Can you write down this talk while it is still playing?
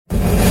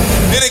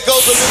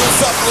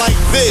like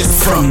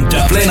this. From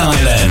Dublin,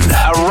 Ireland,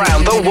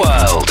 around the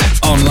world,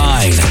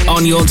 online,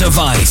 on your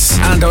device,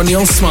 and on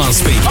your smart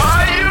speaker.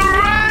 Are you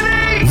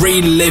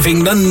ready?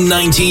 Reliving the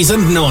 90s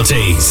and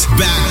noughties.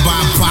 Backed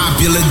by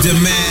popular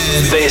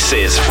demand. This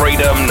is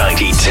Freedom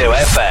 92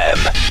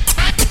 FM.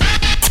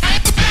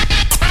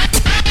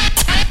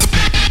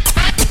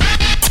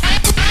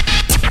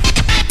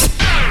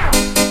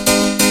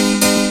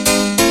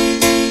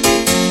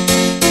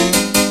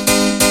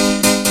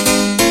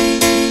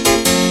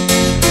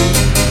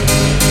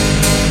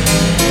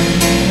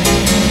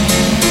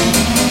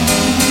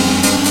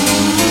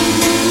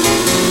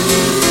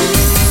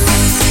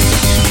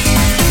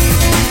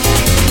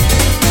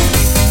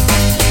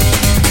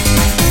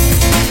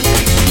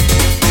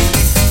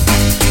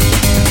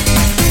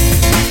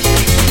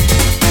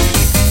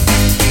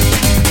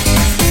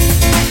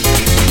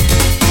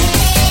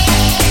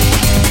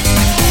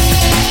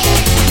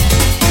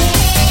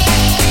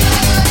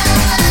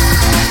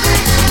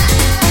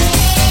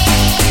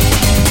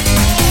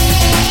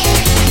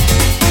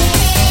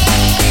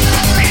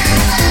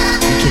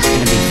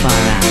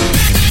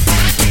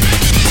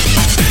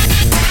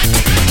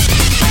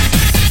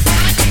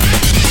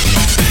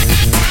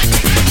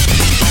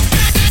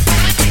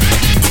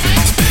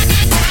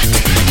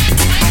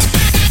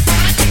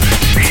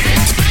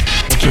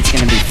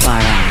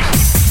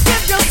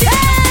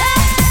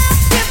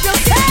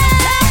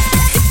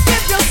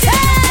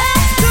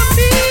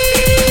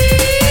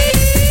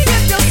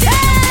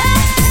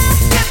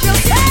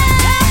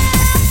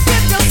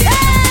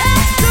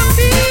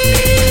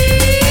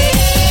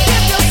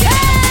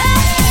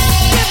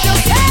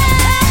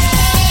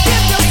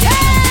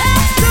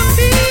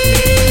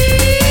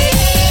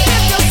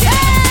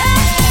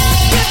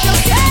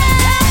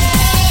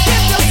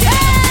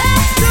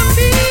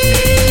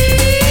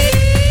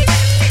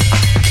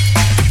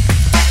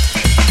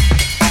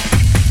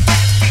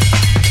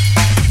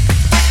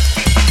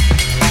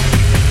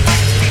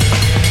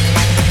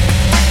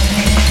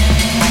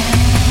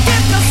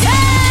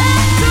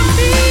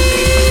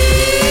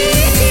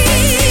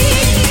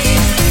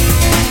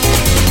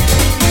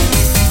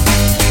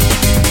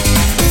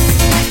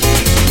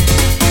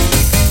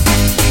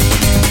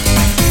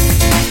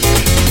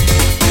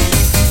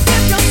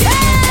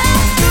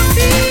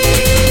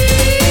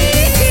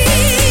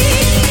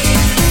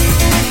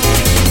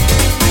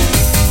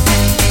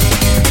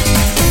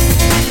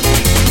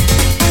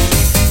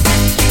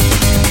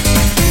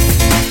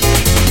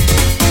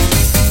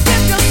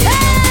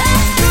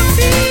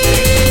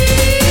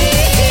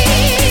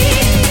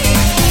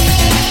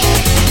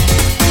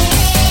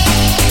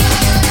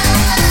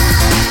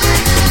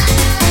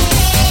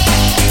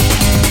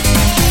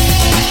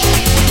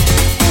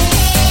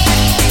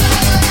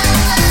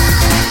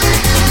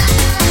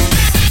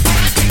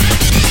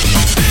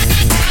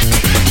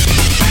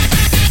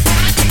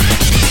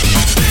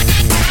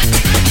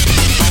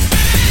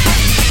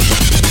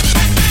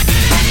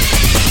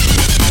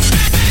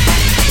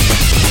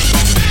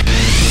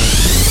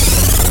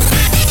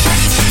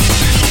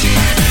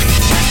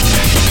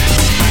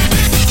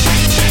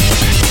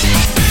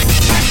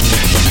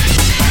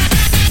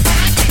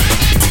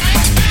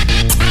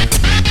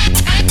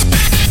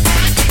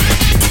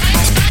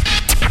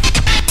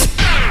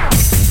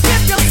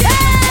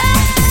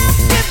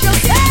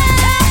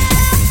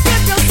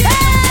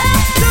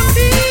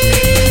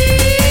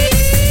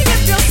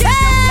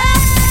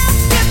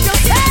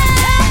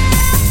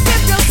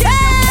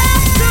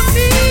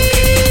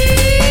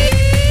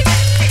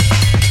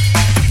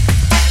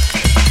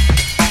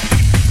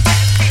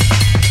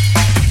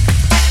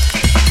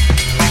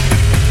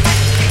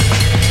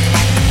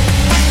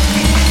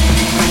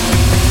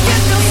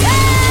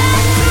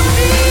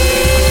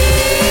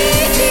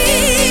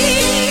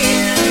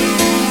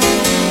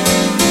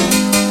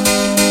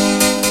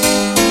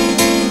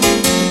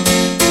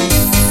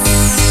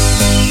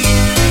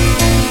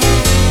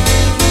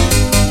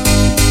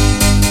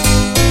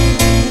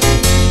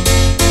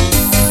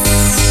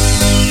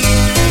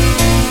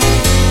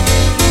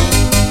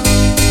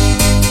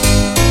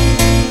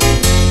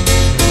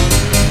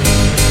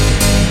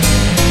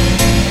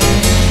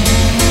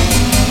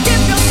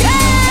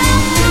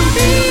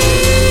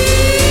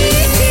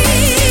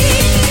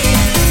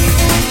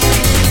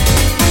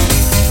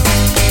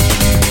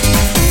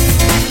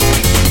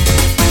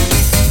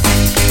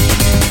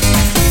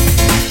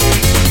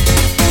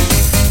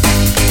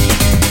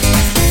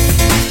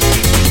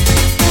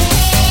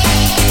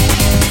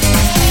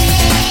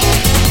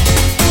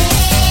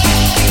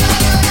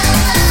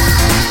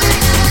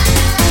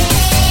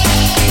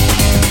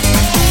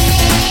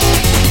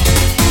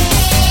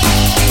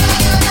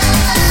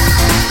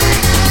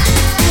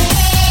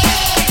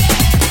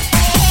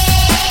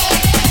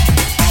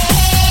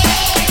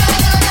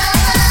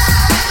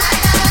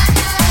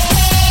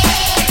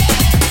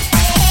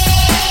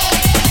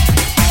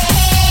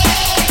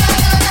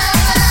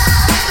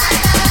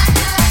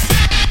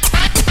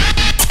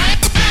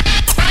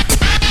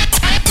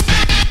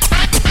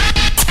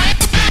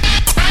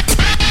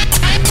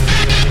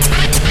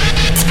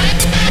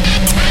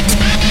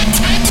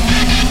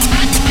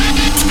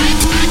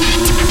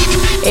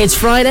 It's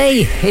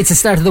Friday, it's the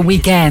start of the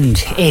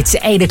weekend, it's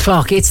 8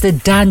 o'clock, it's the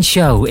dance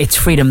show, it's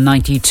Freedom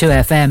 92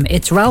 FM,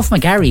 it's Ralph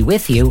McGarry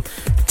with you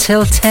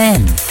till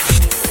 10.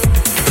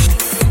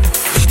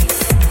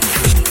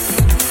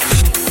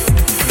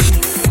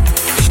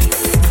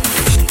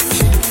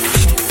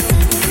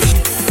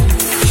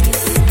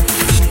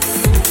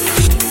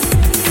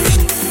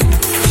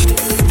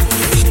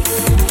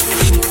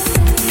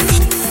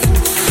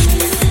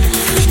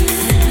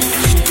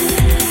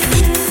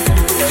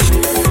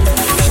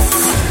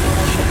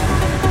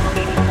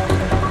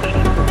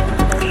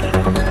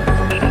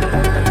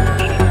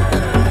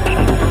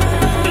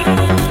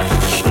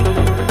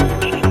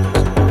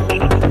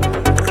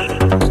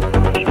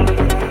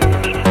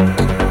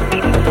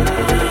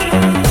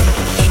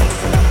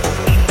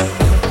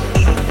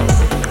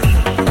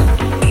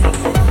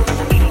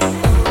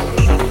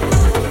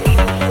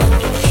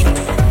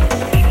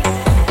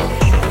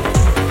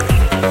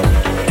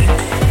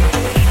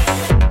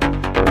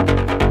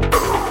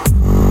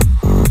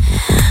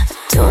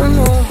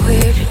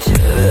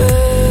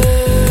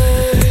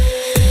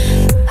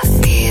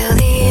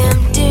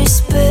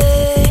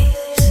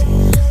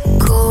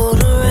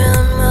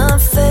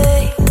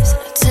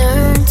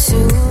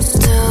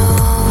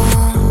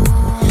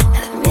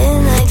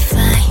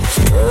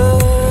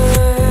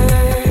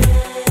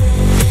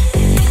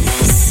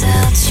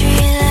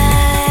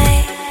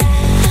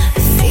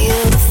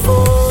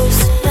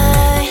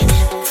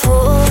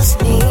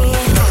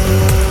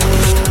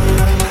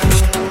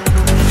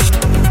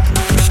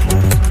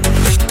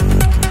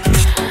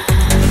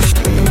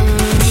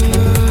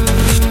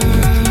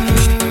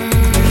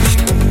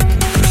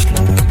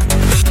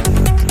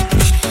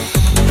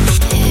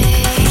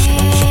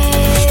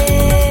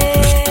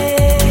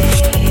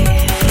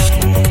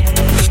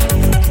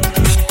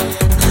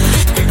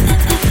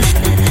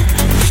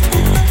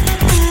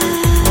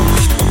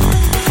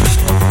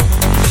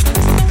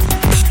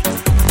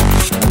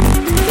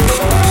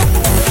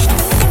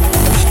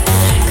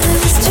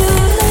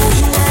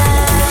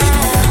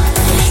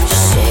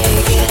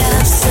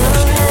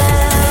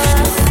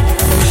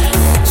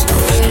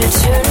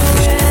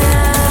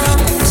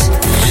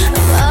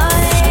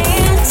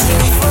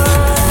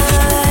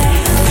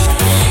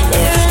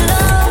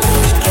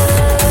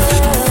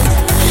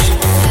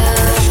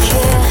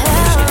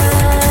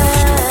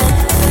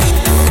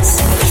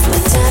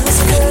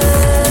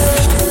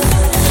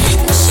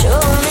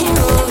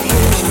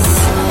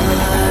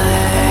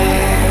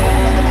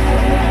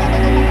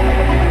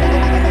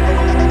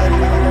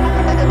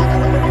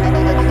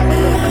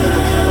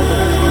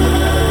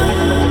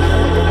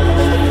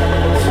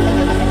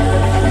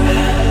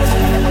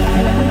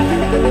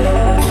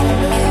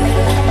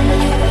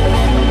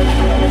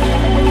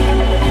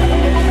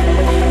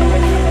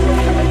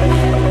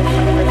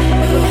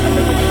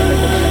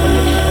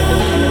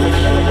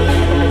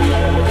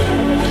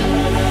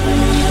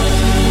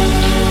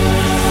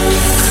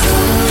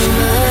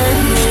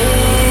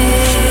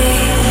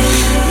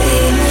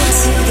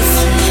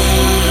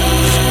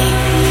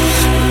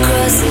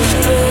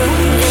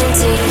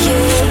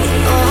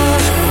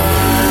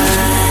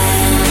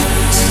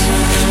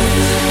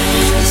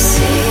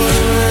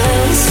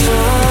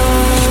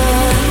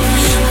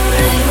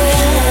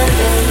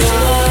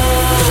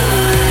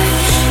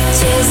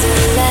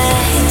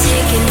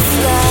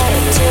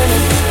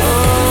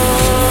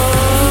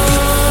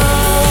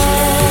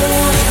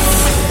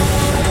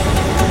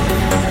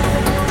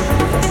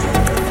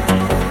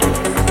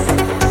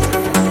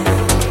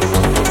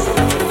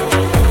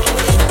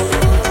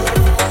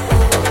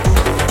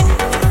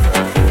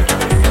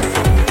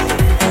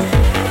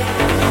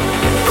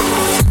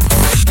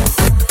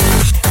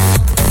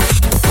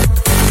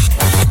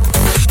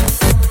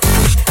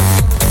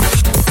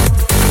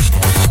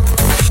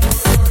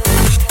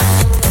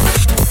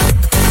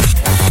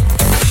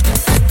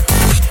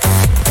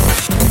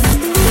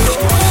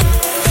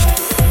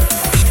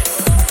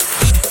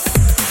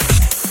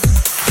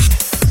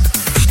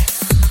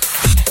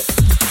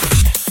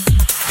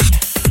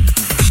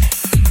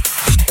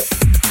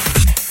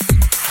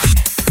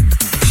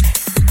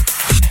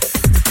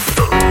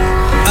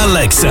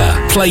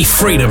 Alexa, play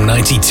Freedom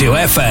 92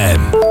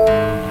 FM.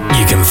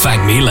 You can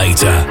thank me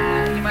later.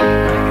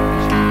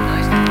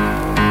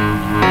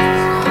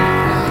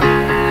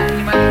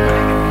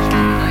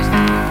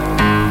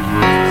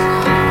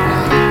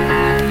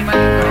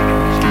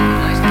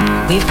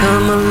 We've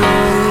come a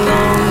long,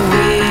 long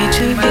way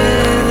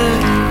together,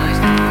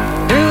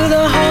 through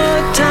the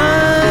hard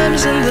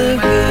times and the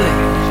good.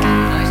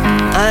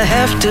 I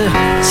have to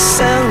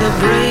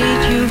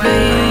celebrate you,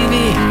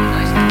 baby.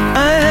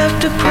 I have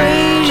to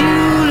praise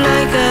you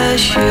like I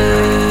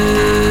should.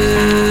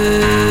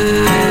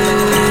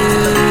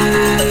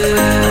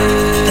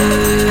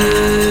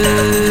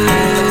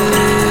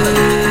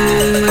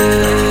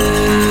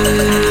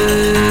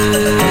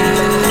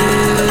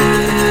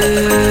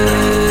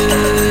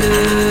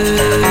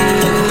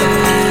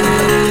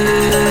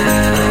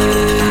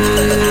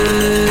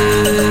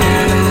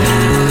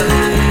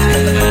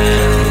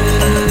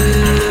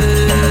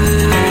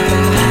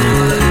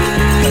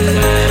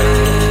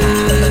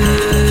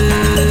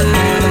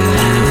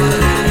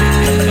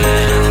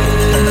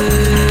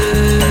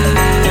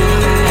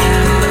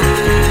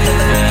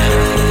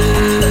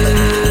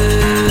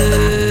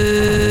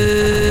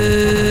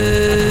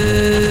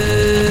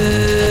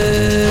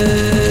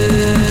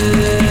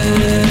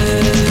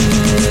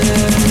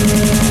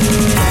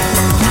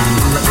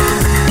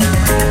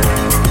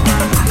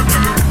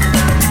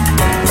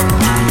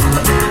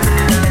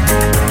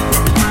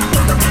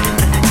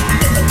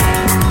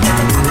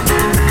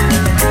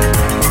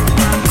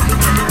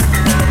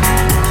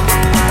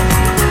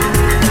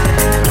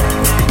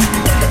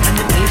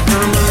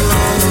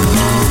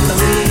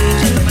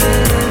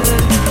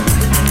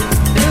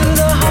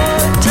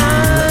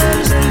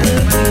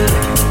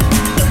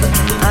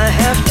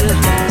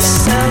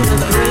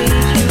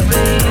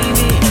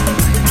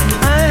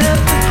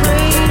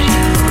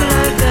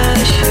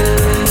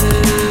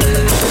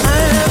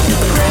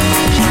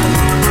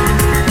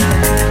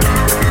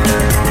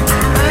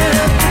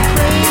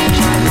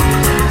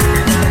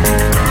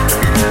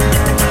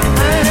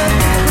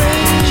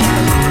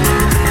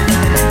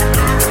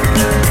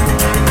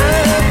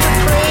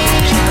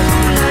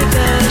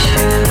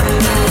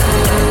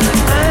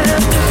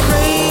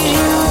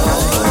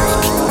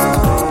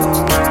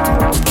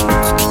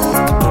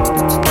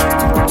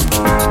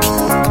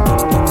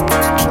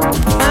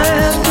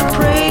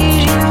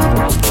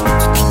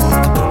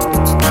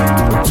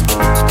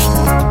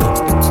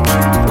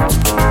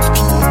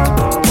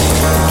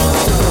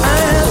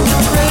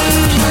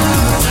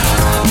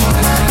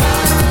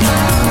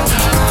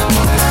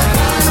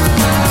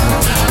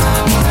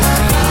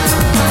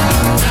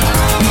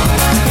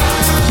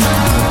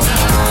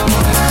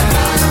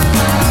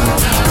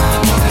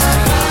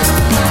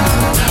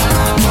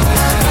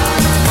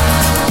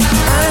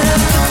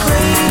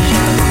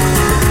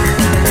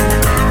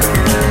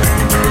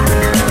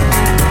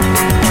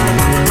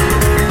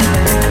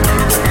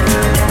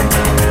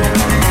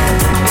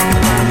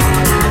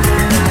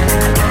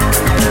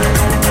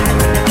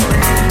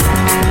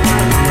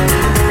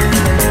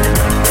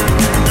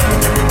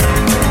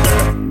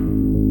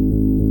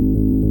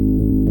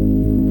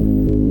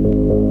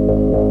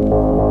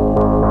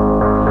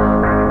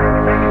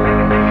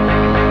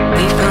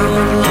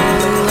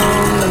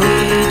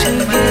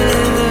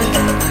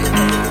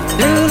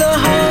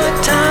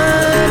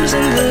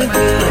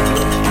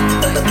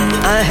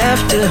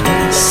 have to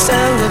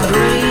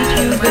celebrate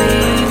you,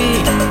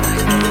 baby.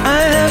 I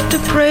have to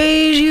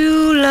praise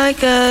you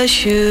like I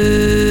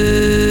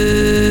should.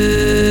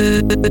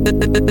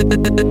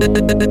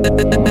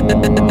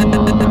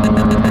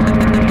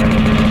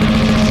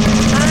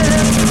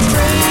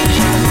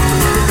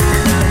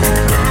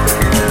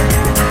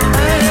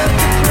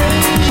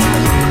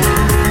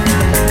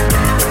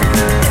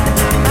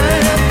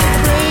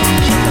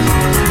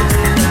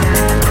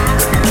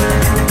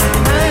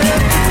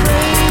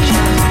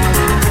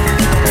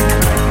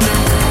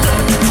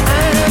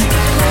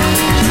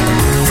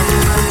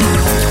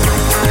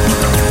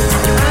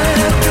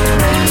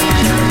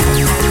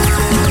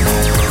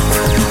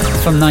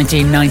 From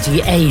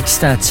 1998,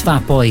 that's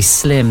Fatboy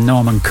Slim,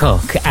 Norman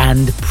Cook,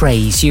 and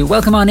Praise You.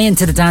 Welcome on in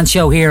to the dance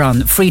show here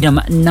on Freedom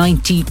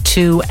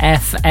 92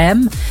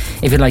 FM.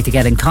 If you'd like to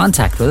get in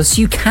contact with us,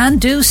 you can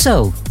do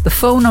so. The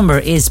phone number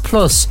is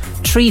plus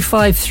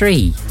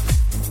 353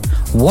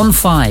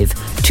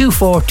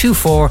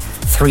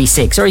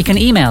 15242436, or you can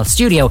email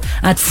studio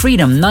at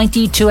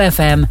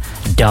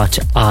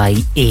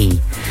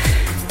freedom92fm.ie.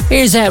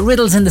 Here's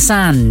Riddles in the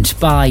Sand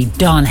by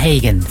Don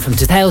Hagen from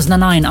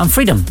 2009 on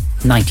Freedom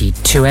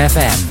 92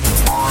 FM.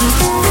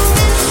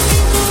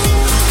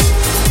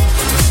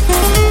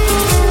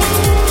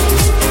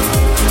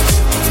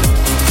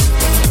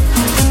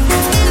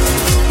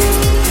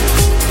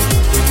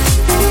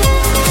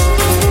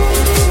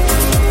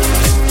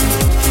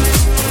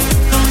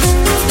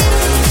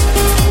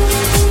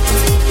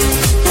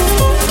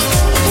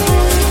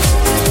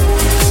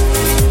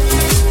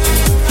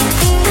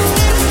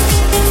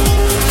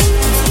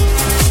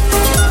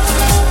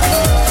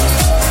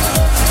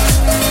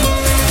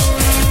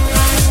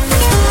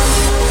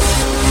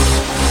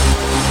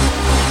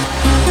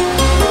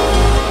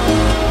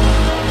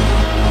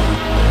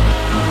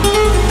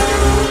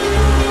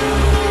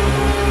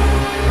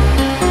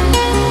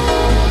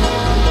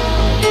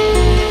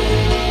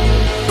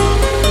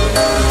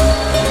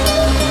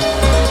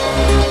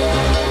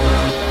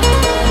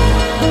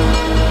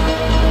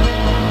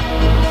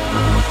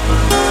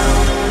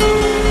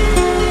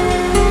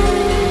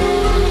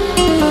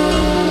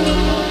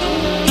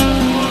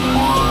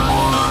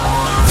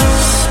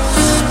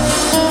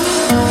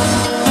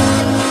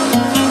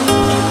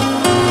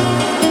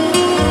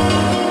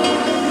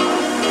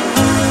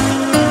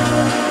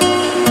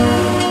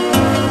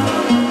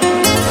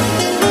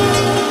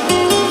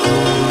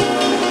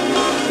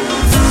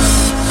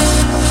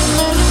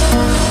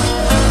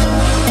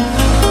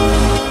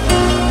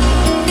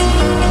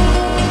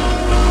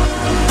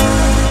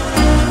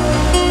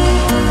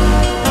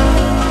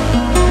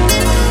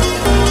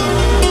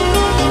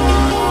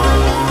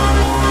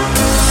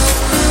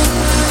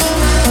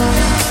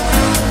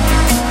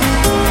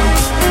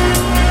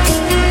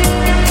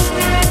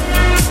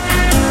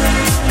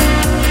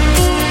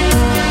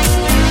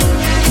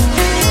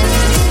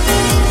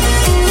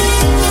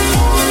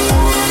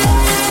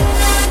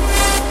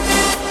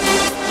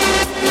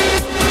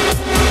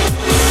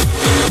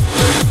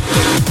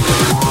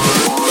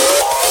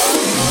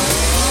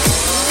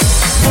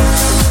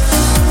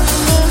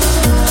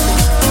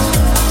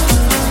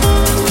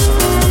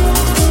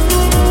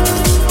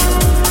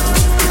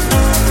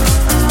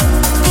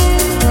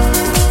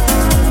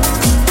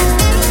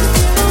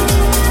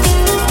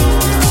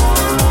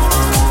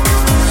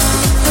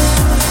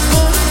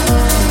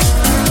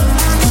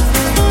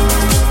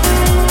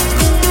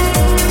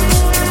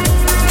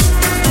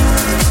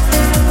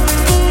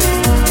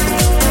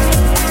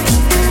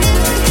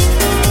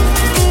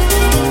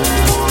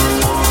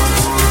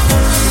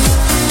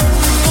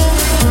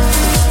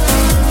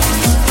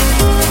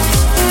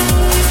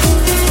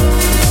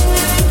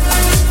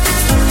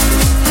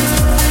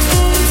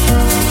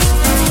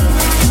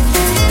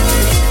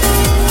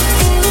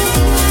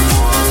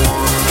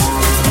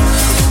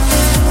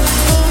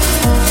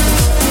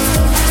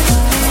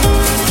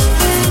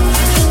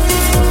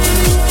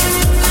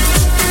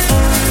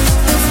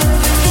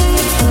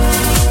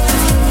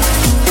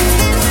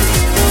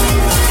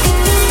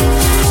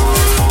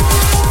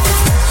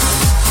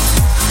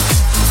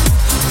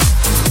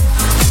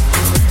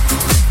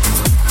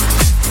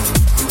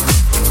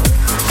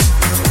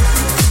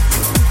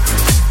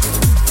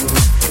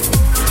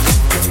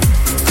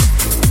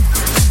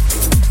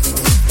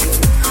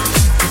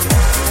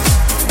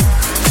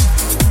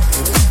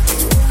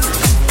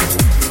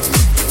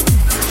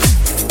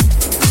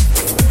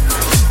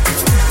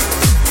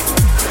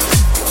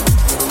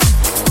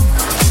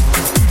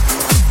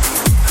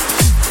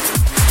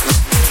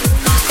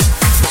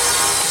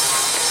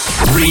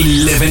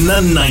 Reliving the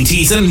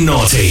 90s and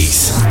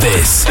noughties.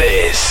 This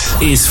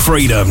is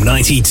Freedom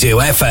 92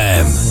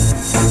 FM.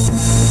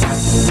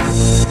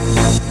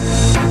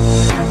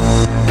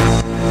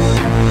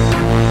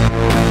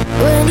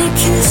 When you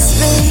kiss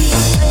me,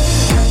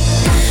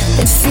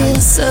 it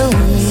feels so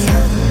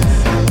real.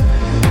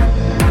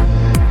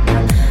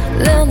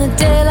 Then the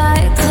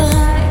daylight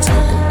comes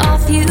and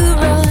off you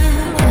run,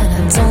 and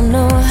I don't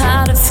know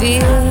how to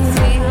feel.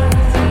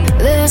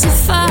 There's a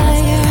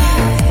fire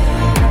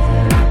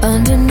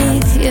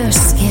underneath your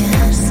skin.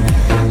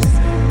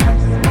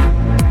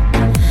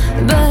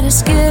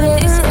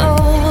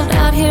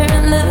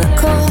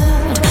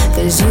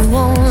 'cause you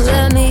won't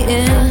let me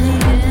in.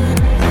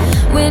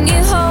 When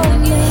you hold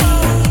me,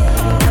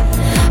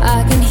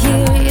 I can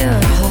hear your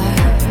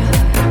heart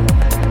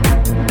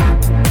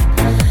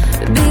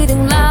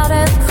beating loud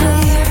and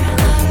clear,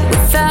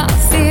 without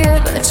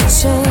fear. But you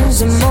change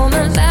the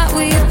moment that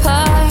we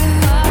part.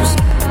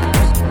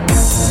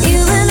 You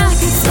and I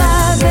could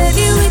fly,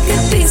 baby, we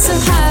could be so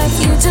high if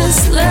you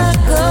just let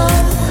go.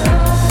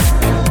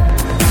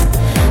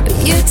 But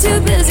you're too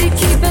busy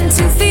keeping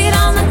 2 feet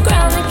on the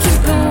ground and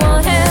keeping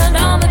one hand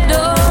on the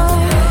door.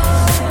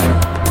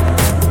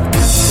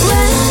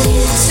 When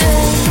you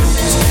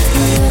change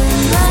your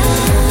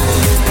mind,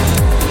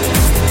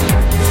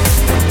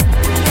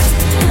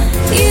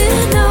 you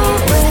know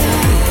where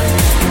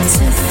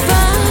to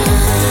find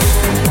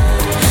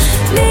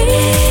me.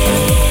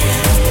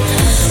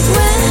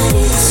 When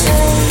you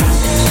change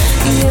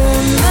your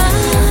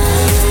mind,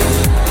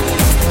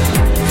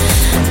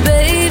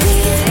 baby,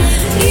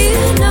 you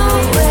know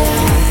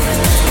where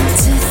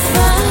to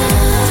find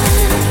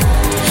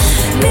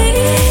me.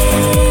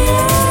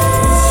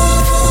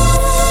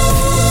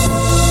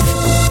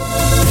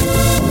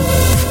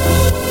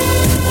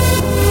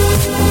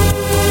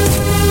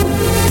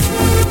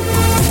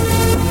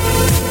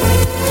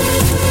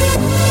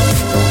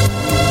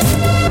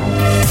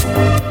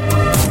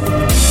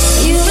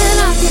 You and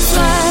I could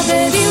fly,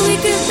 baby, we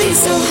could be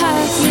so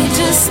high if we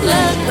just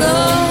let go.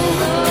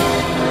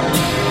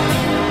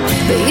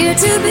 But you're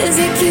too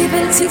busy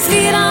keeping 2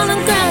 feet on the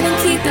ground and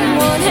keeping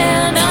one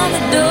hand on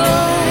the door.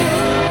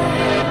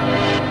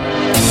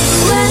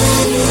 When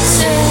you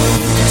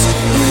change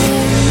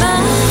your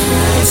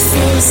mind, it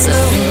feels so.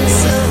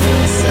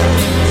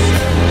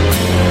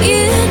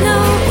 You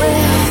know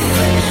where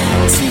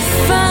to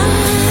find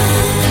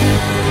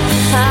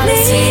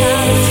me.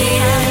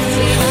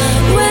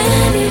 When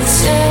you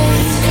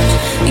change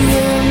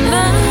your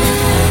mind,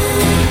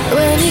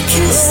 when you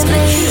kiss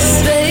me,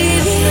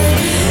 baby,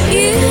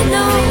 you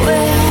know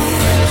where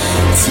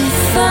to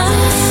find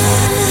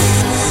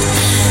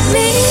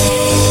me.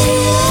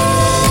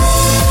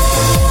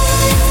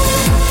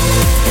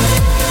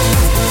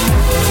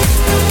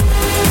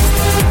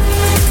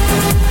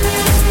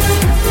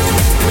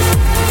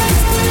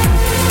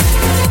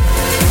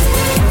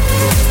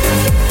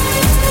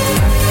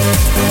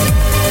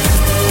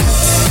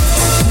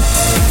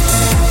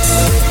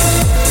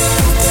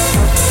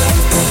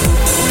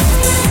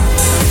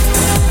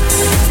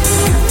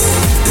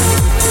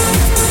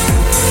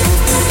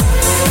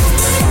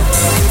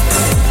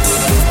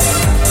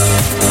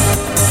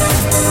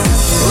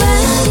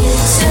 When you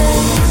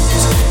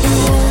change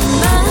your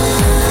mind,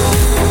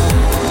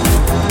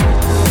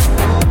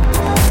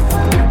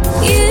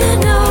 you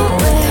know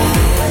where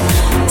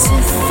to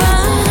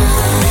find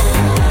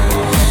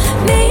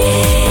me.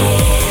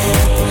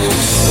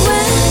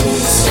 When you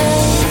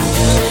change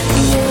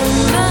your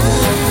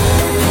mind,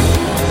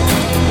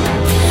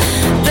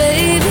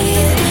 baby,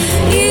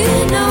 you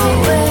know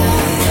where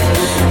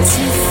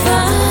to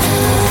find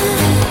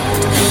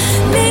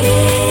me.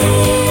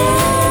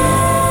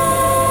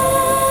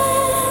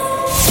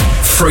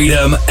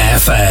 Freedom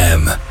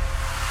FM.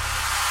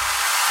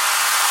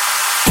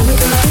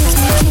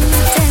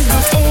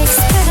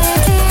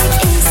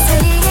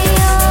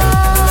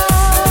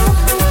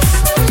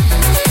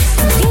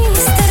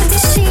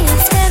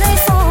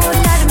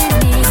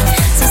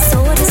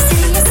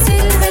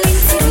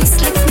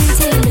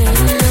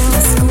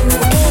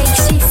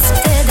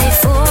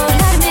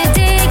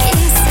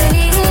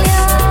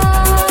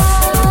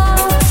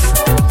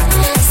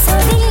 Så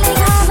vil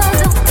jeg ha deg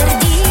dotter,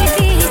 de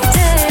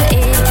bytte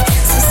jeg.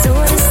 Så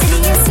står det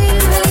strie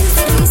sylvelin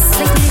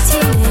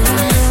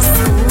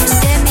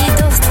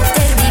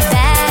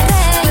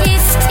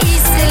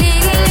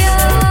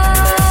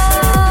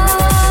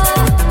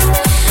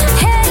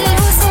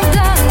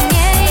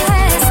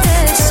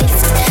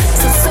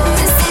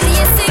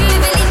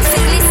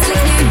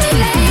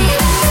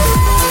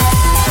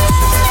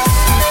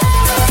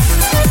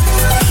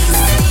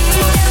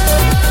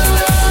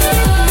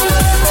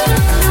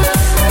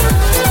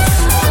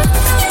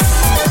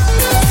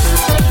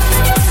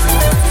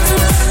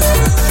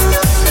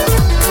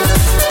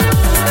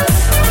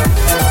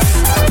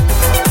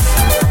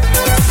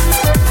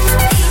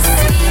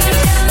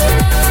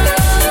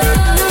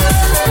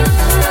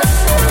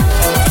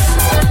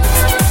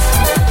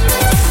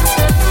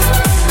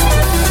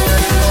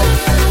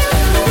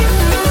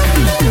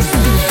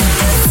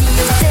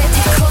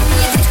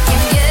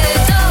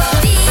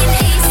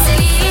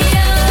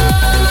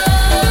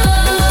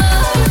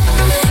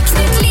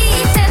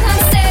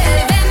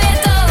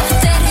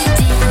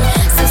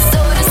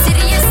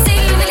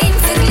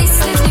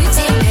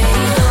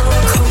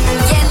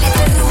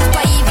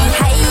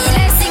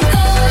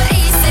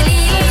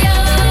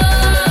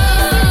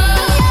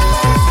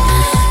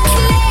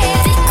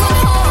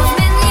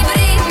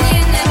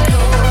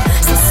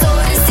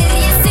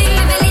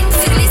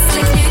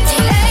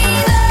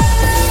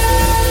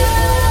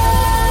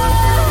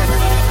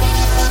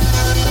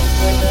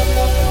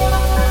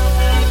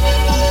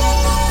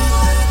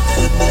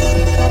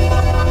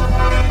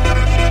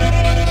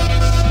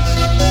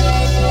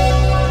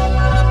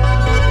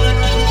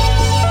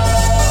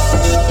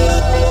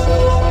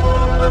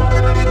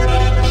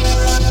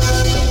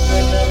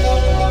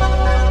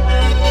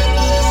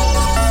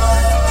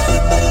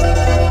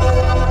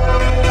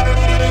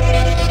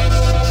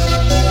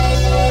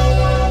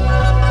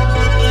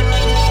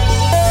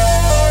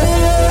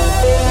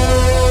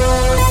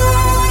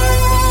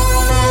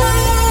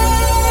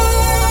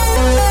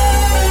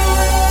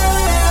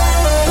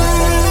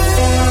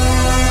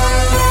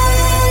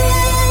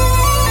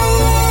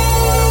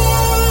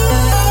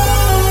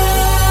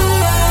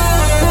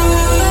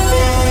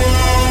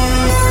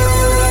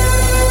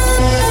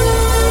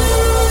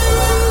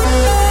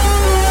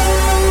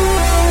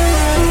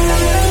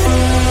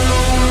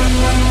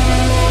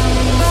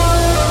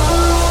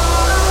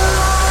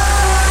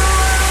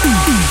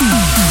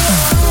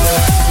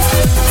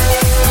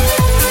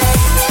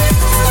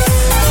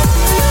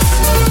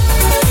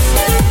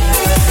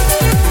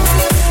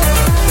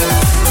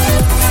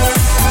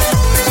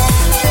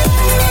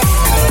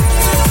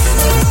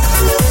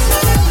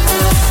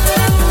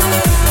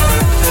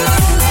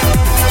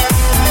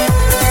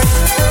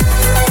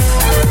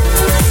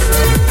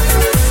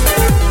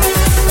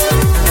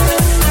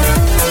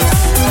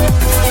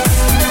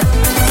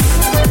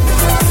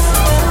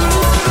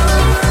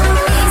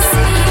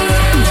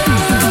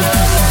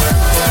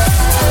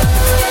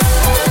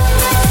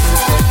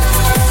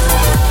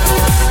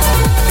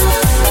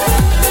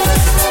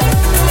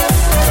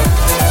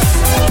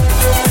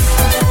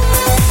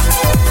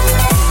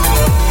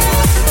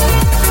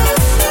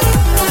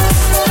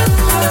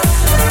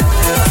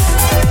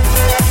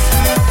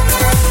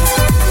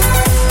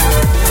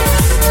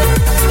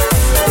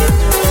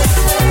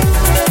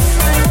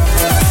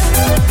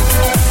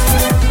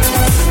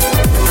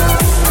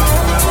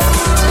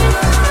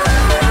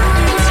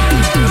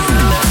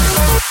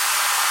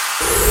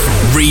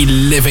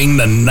reliving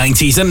the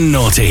 90s and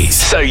noughties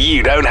so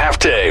you don't have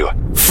to.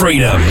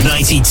 Freedom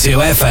 92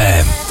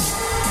 FM.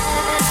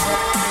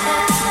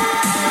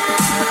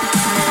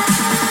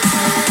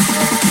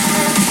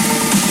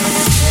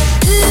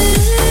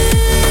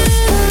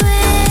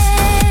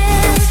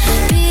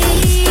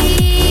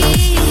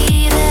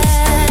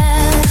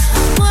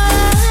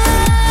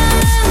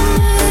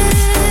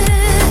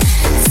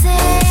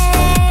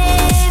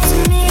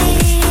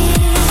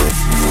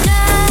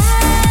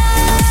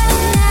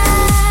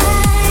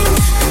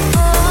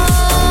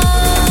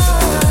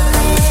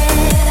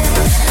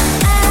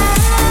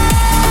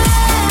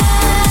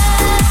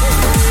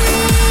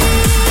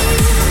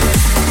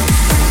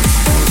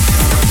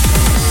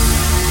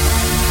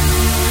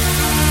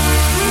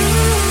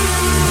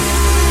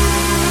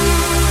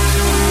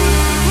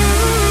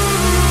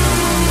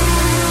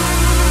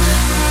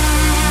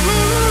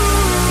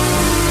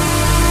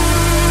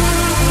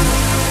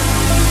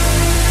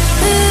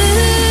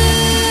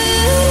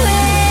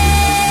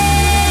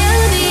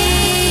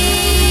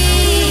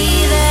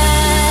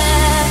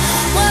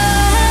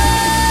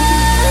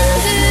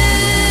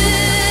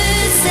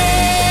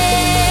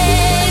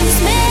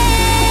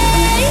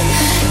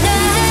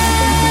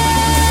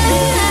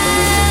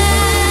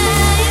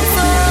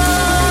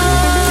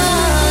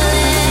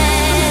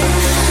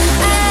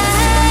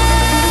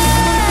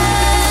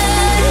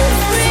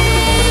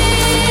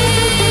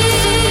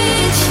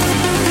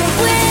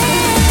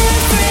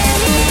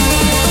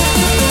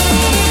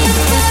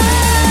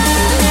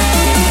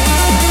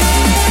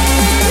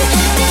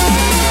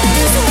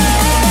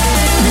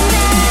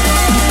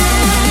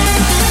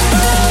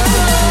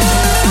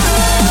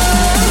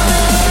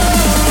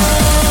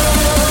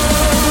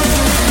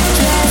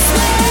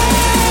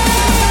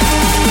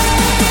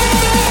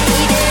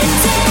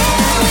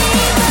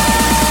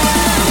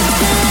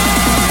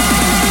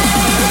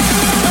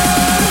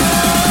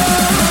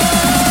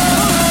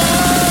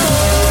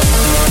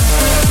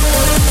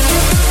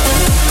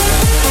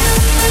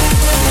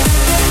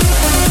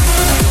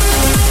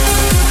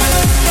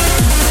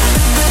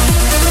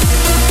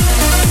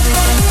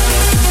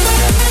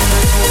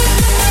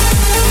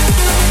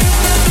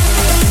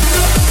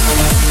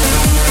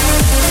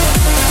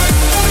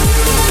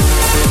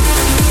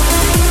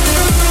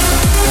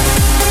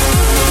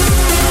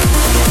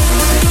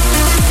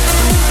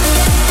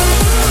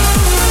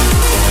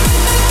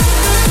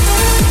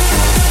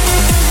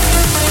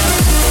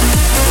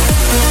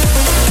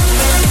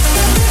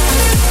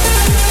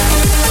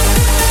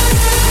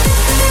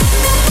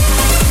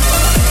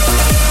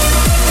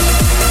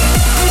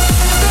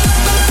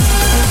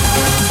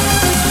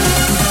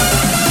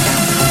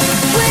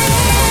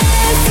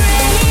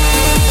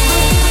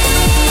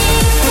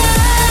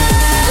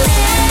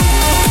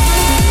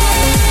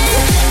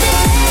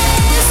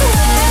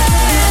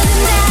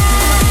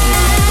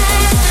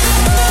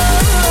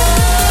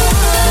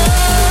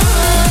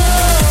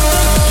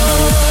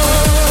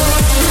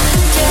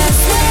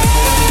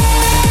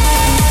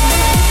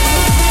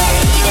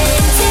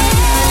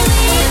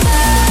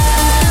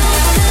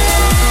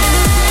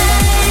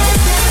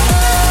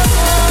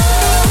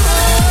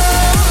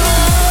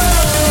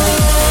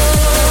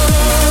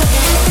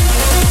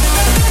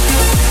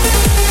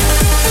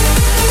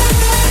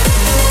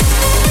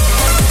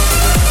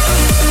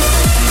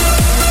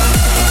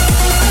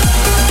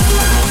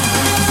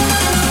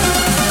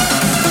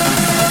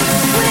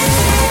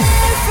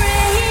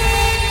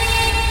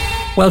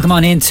 Welcome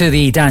on into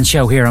the dance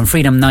show here on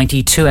Freedom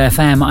 92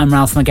 FM. I'm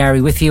Ralph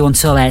McGarry with you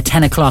until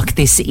 10 o'clock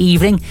this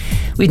evening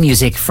with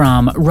music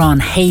from Ron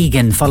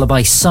Hagen, followed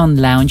by Sun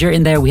Lounger.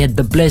 In there we had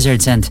The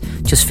Blizzards, and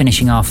just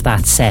finishing off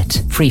that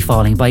set, Free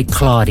Falling by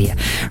Claudia.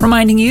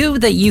 Reminding you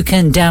that you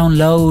can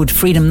download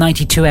Freedom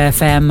 92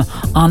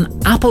 FM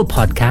on Apple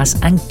Podcasts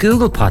and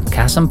Google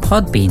Podcasts and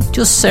Podbean.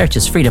 Just search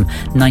as Freedom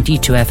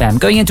 92 FM.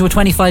 Going into a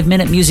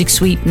 25-minute music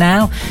sweep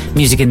now.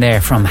 Music in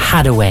there from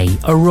Hadaway,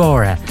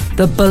 Aurora,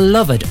 The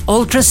Beloved,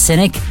 Ultra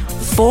Cynic,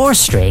 4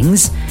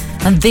 Strings,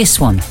 and this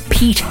one,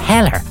 Pete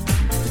Heller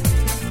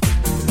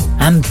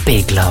and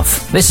Big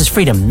Love. This is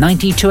Freedom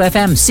 92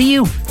 FM. See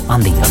you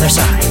on the other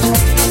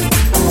side.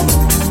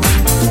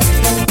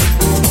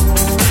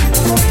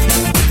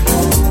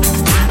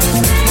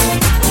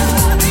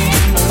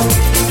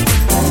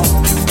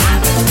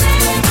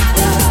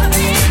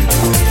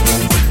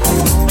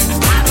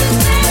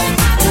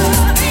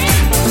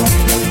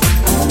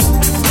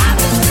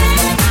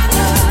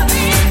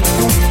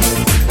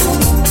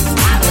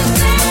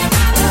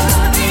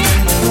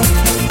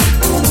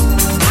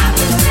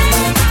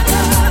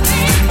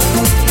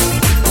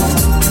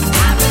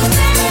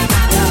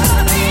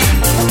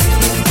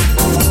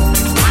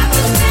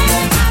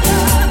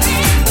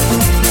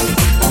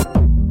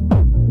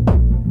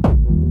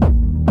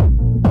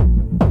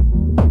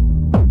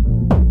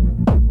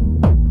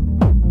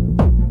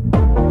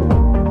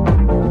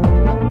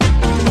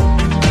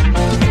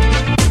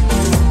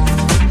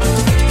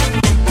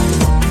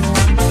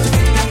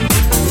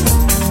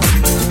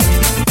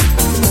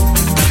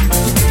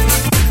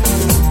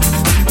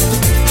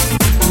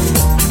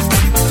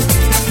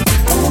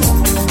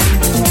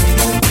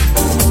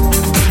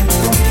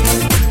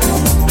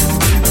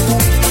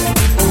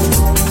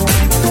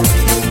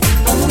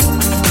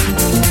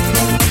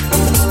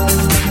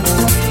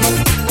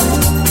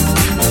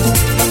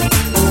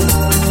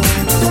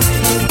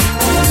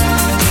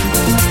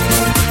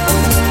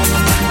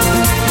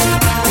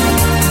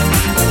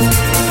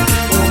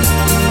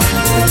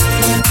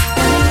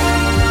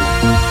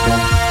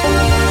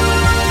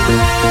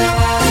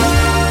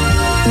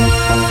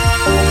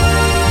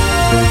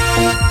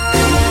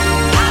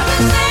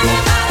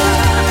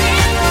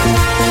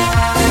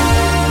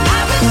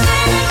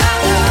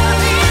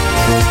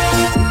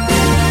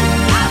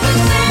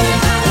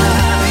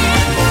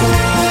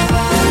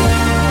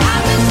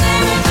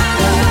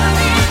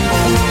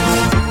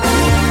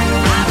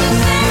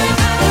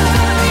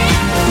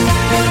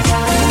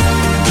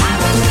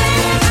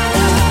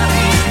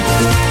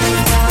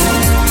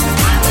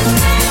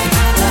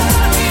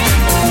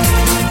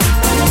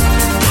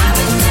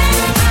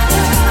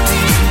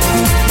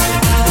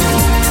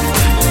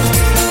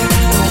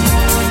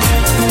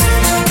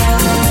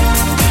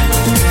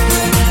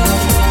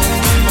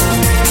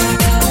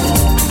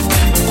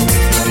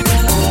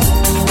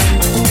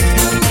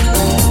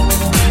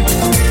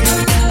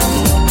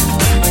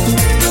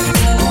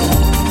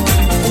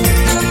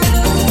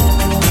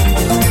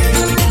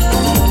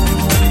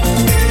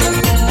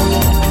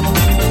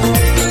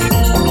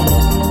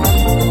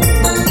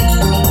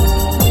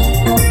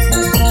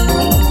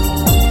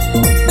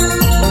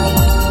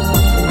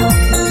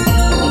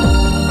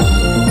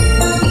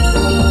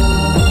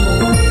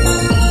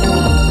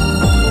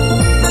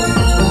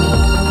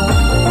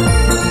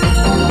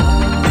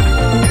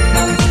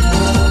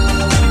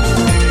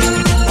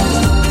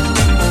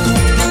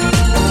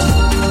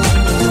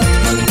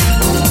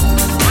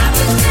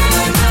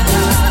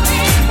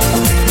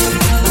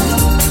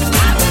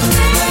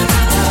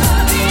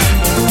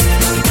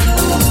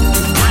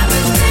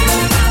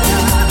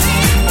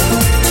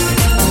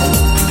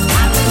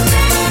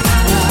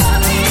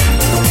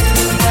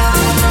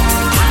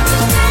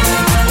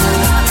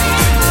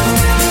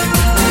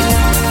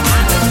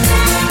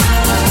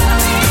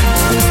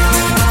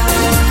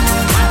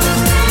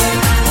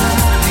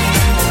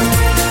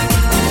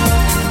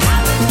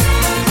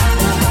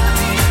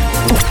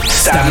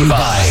 Stand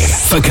by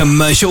for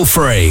commercial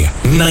free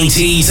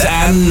 90s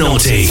and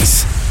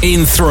noughties.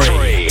 In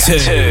 3,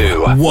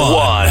 2,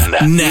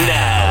 1,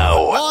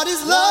 now. What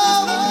is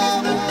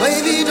love?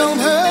 Baby, don't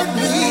hurt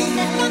me.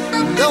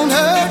 Don't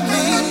hurt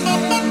me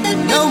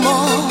no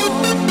more.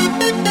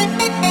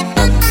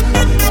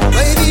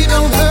 Baby,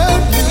 don't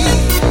hurt me.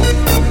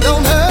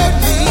 Don't hurt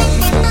me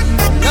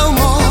no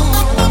more.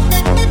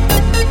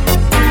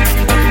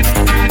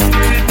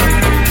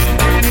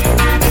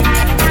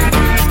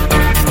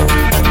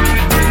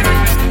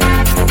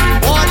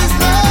 What is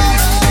love?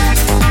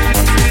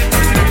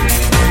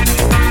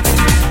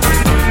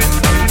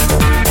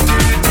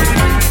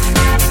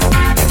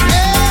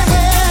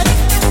 Yeah.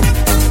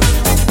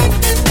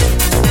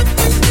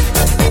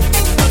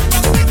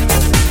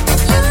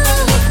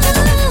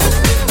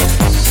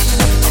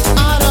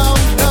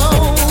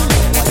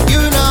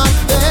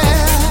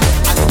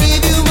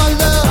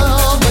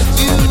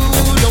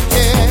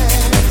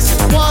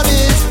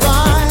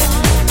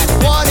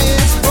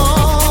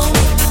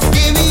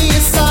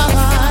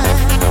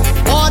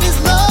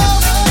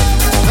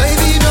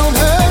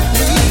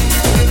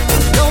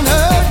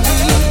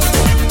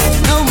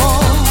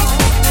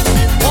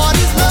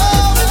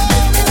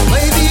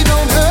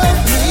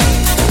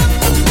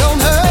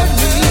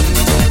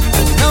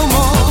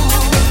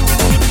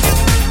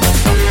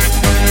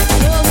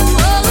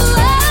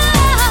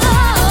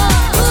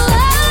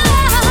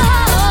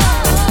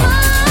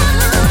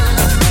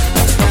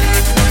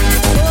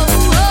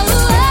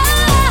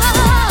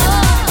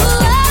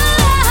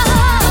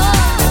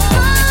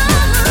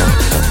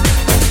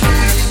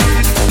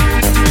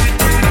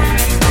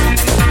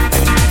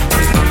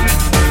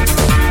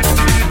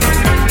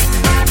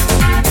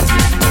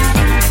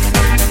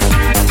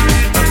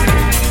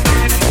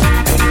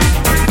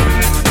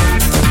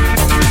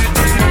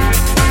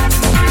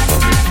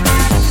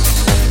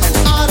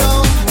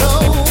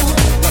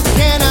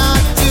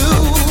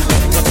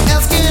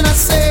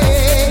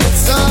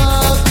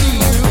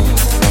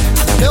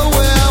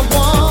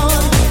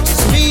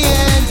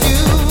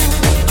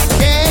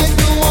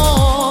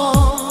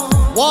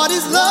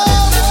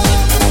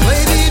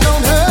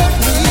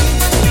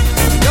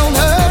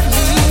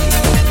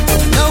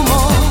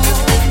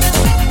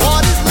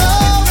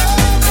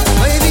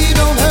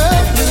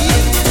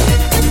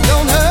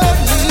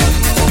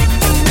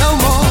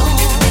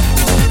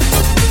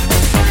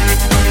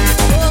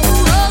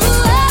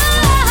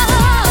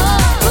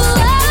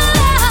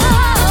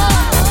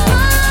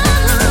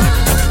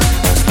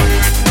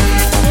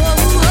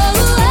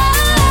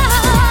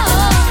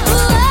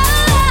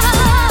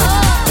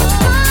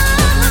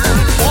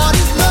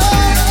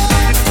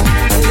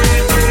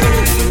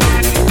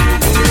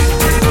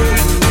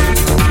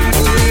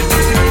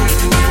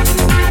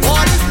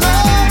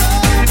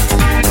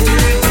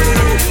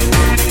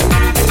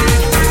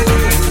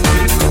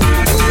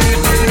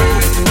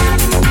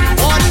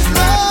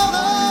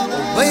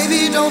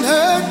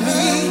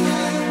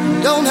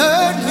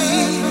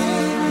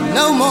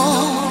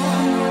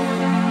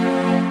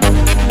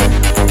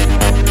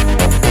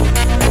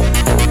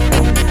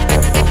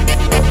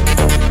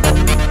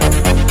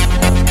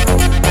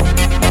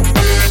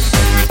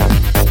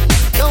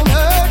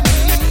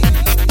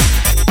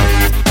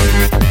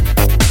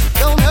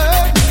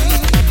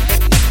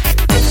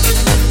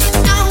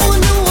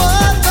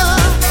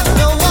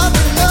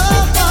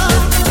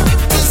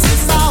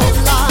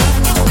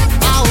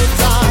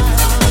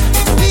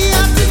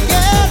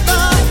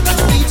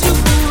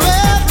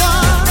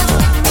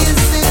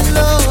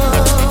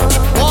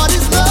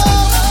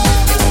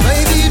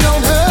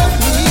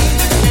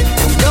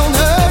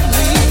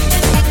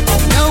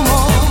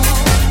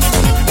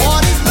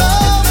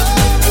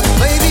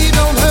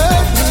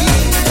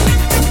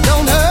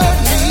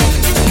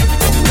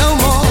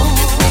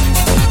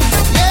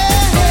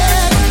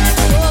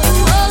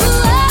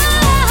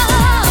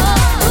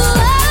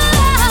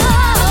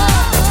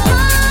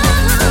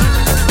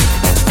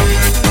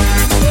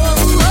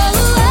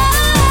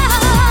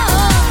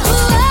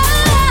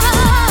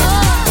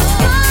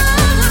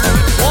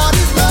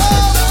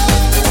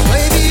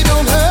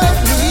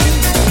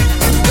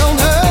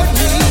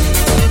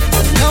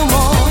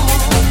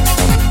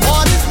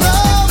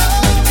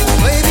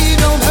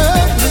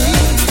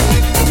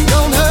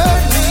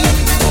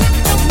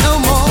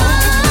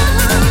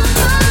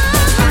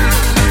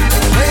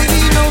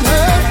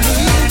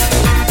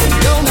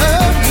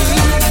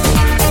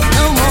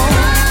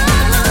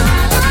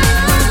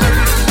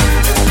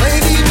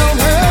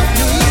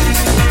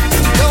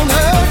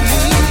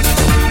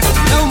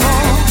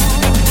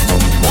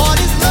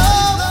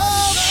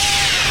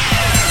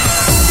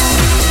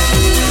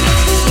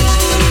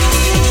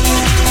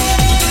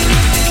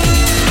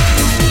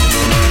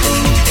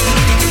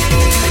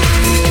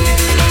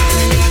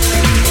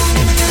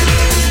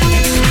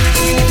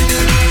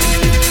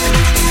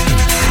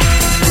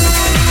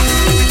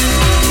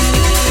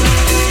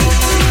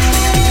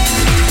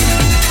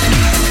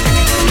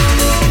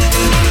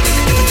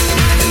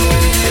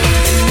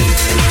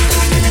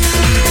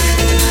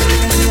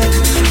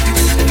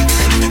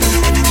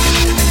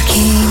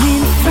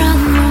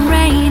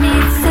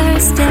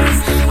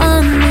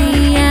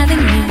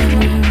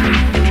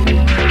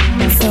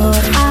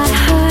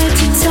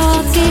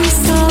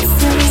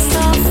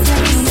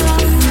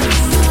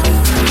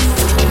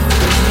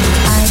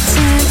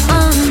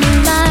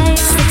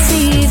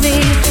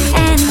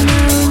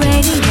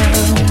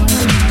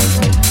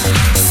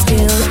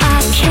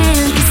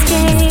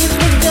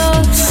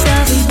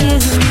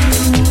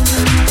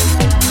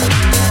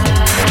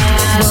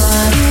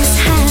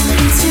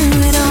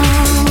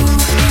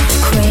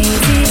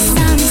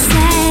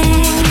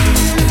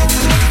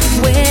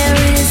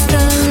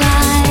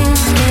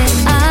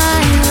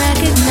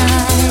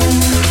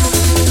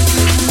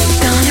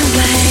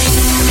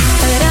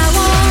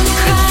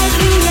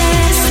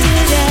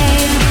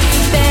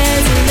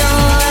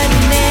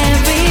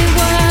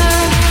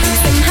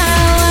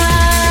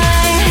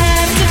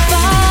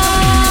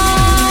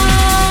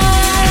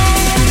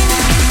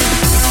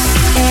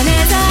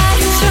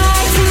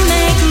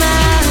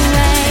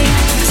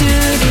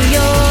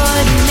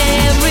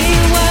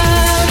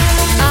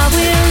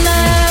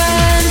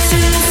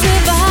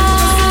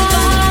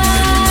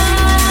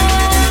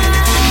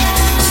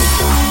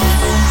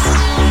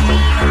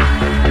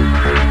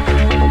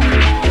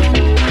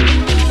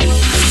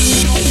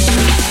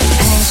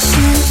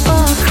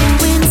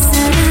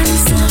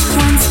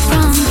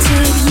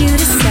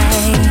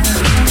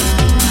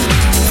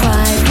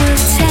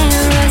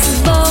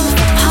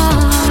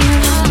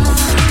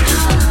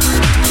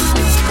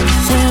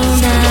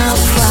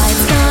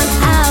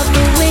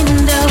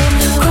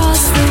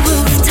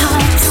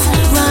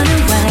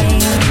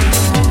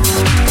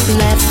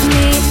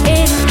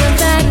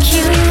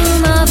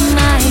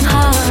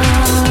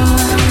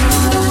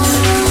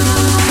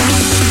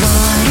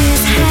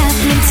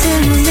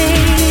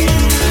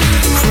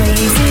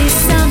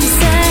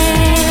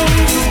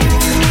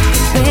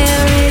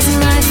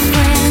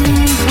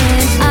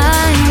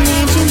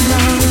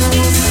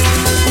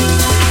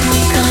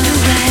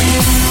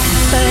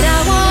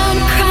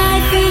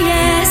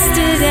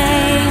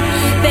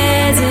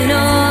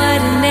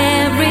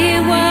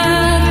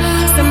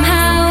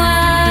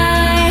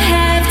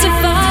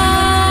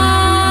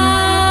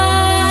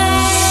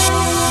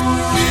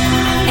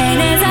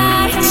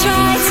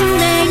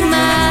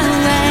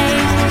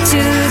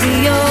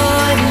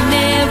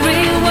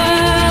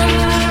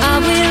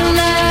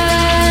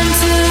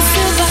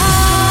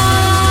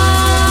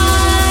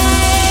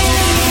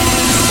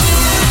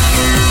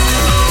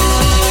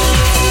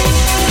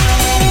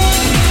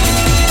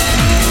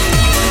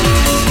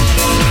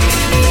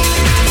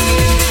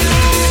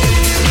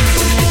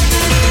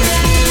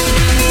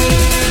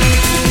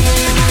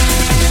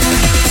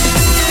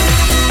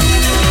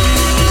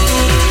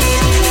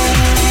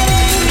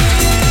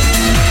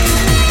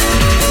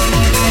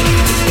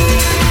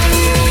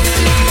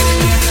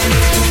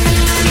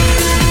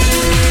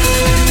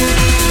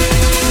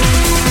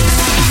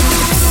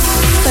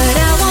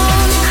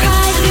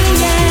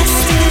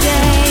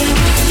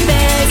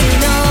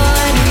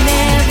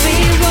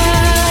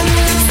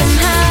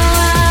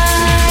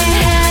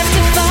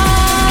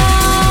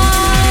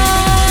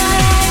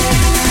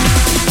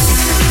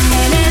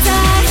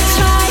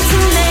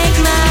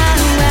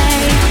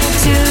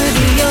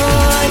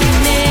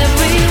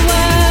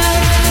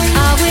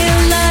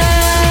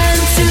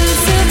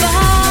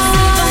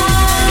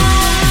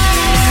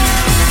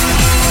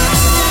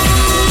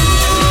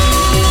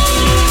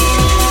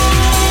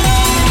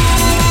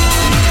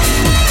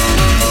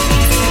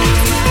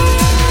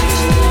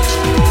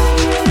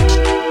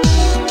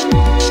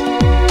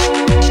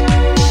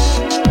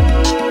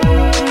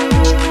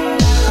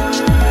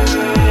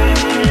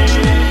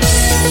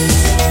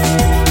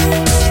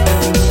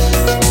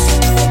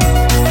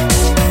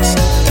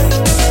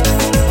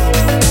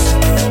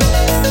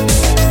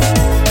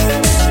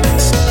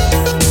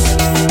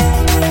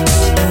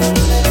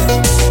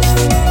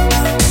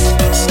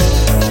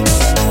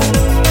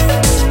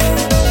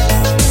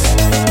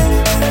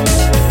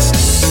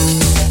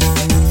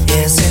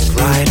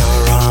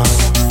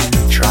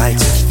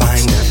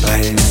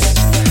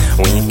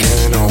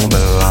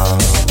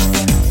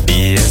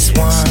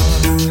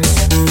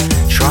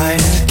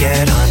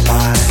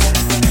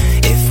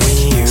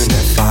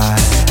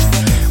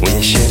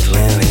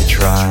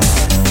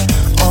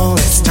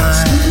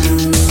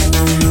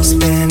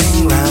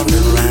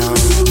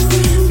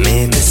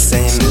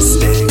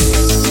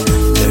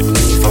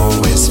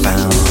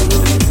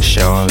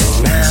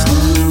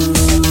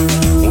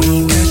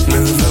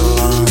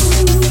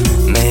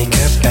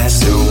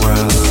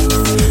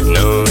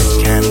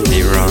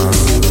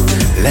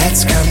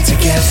 Let's come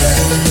together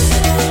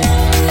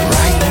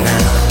right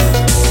now.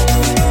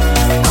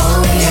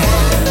 Oh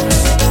yeah.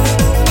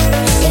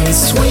 In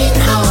sweet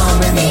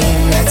harmony,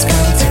 let's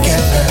come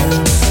together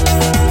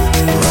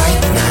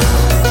right now.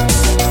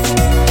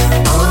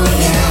 Oh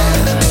yeah.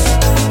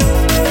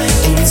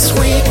 In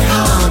sweet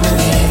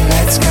harmony,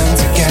 let's come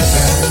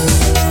together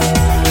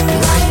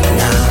right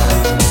now.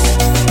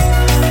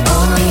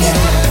 Oh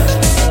yeah.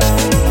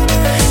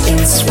 In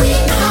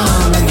sweet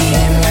harmony,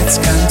 let's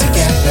come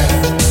together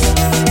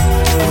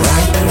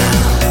right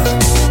now.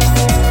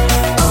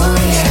 Oh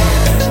yeah.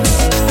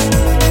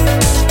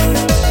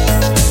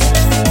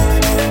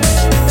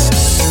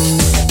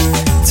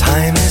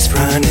 Time is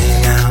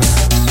running out,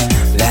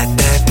 let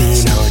there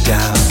be no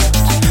doubt.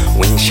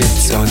 We should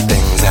sort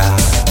things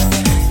out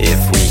if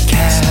we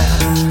care,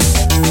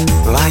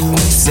 like we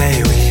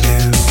say we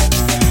do.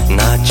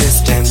 Not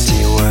just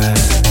empty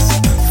words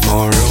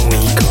for a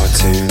week or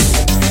two.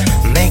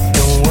 Make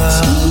the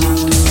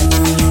world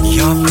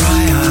your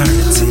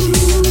priority.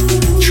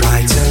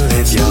 Try to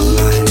live your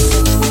life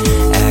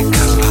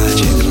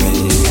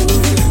ecologically.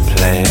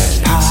 Play a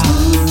part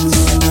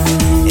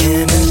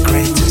in a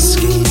greater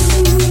scheme.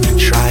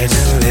 Try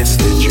to live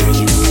the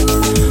dream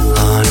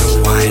on a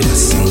wider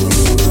scene.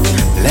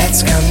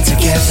 Let's come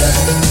together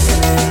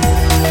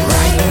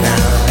right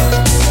now.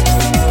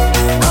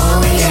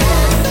 Oh yeah.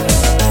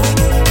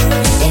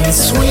 In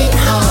sweet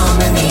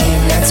harmony,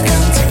 let's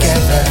come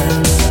together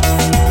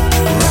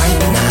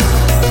right now.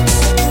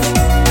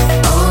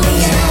 Oh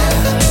yeah.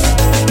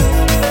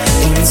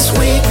 In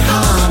sweet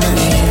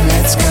harmony,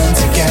 let's come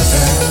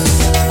together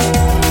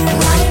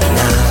right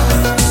now.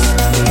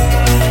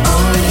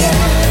 Oh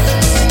yeah.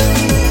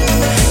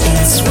 In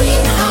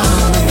sweet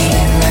harmony,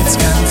 let's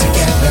come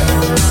together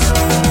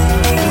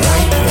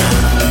right now.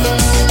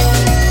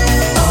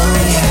 Oh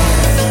yeah.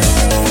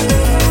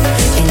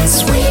 In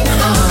sweet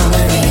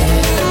harmony.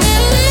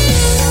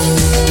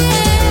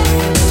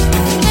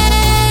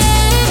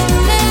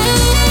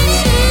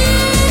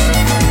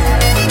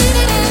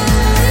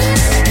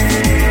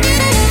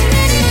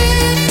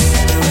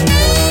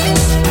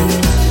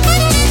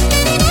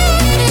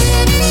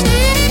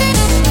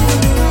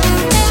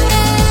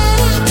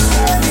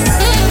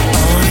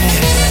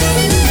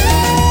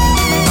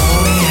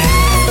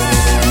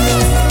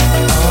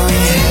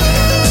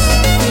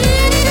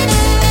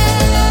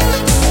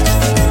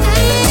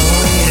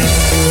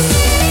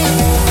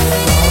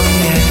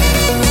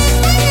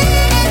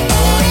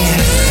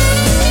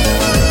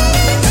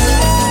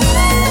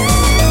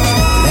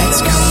 Let's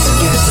come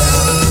together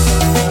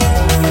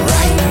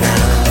right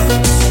now.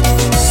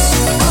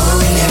 Oh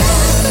yeah.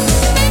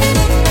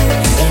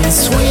 In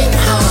sweet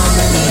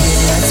harmony,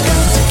 let's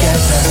come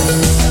together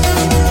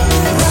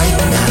right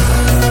now.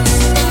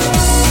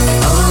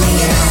 Oh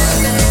yeah.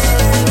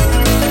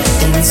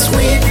 In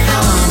sweet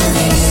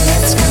harmony,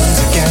 let's come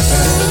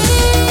together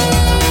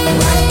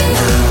right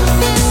now.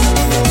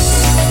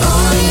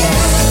 Oh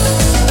yeah.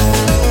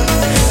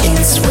 In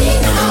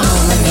sweet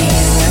harmony,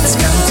 let's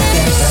come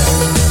together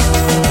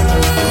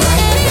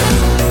right now.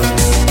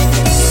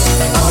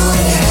 Oh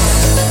yeah.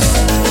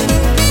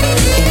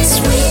 In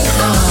sweet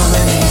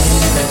harmony.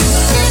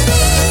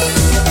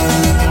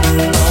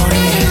 Oh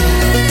yeah.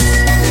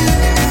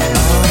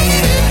 Oh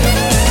yeah.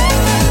 Oh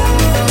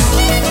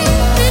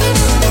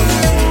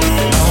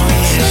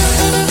yeah.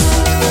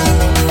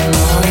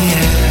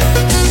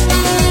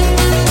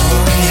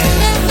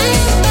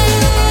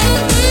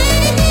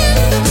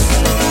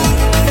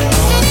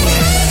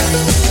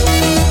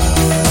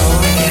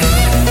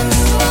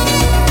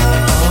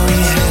 Oh yeah.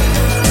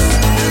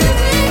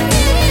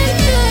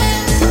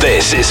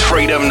 This is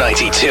Freedom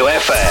 92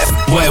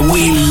 FM, where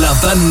we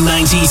love the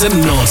 90s and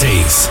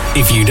noughties.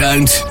 If you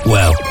don't,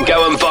 well,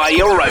 go and buy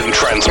your own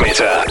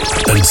transmitter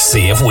and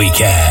see if we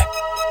care.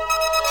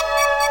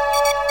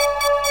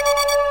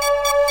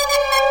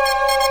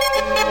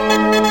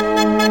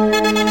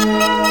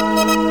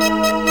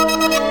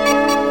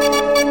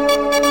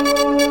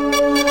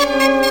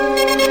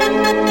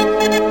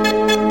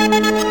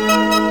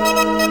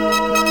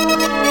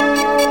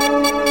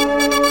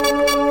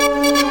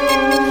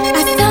 I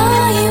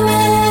saw you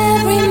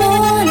every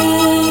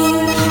morning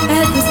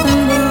as the sun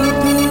broke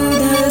through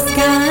the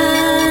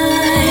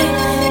sky.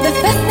 The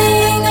first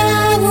thing I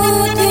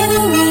would do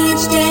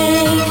each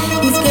day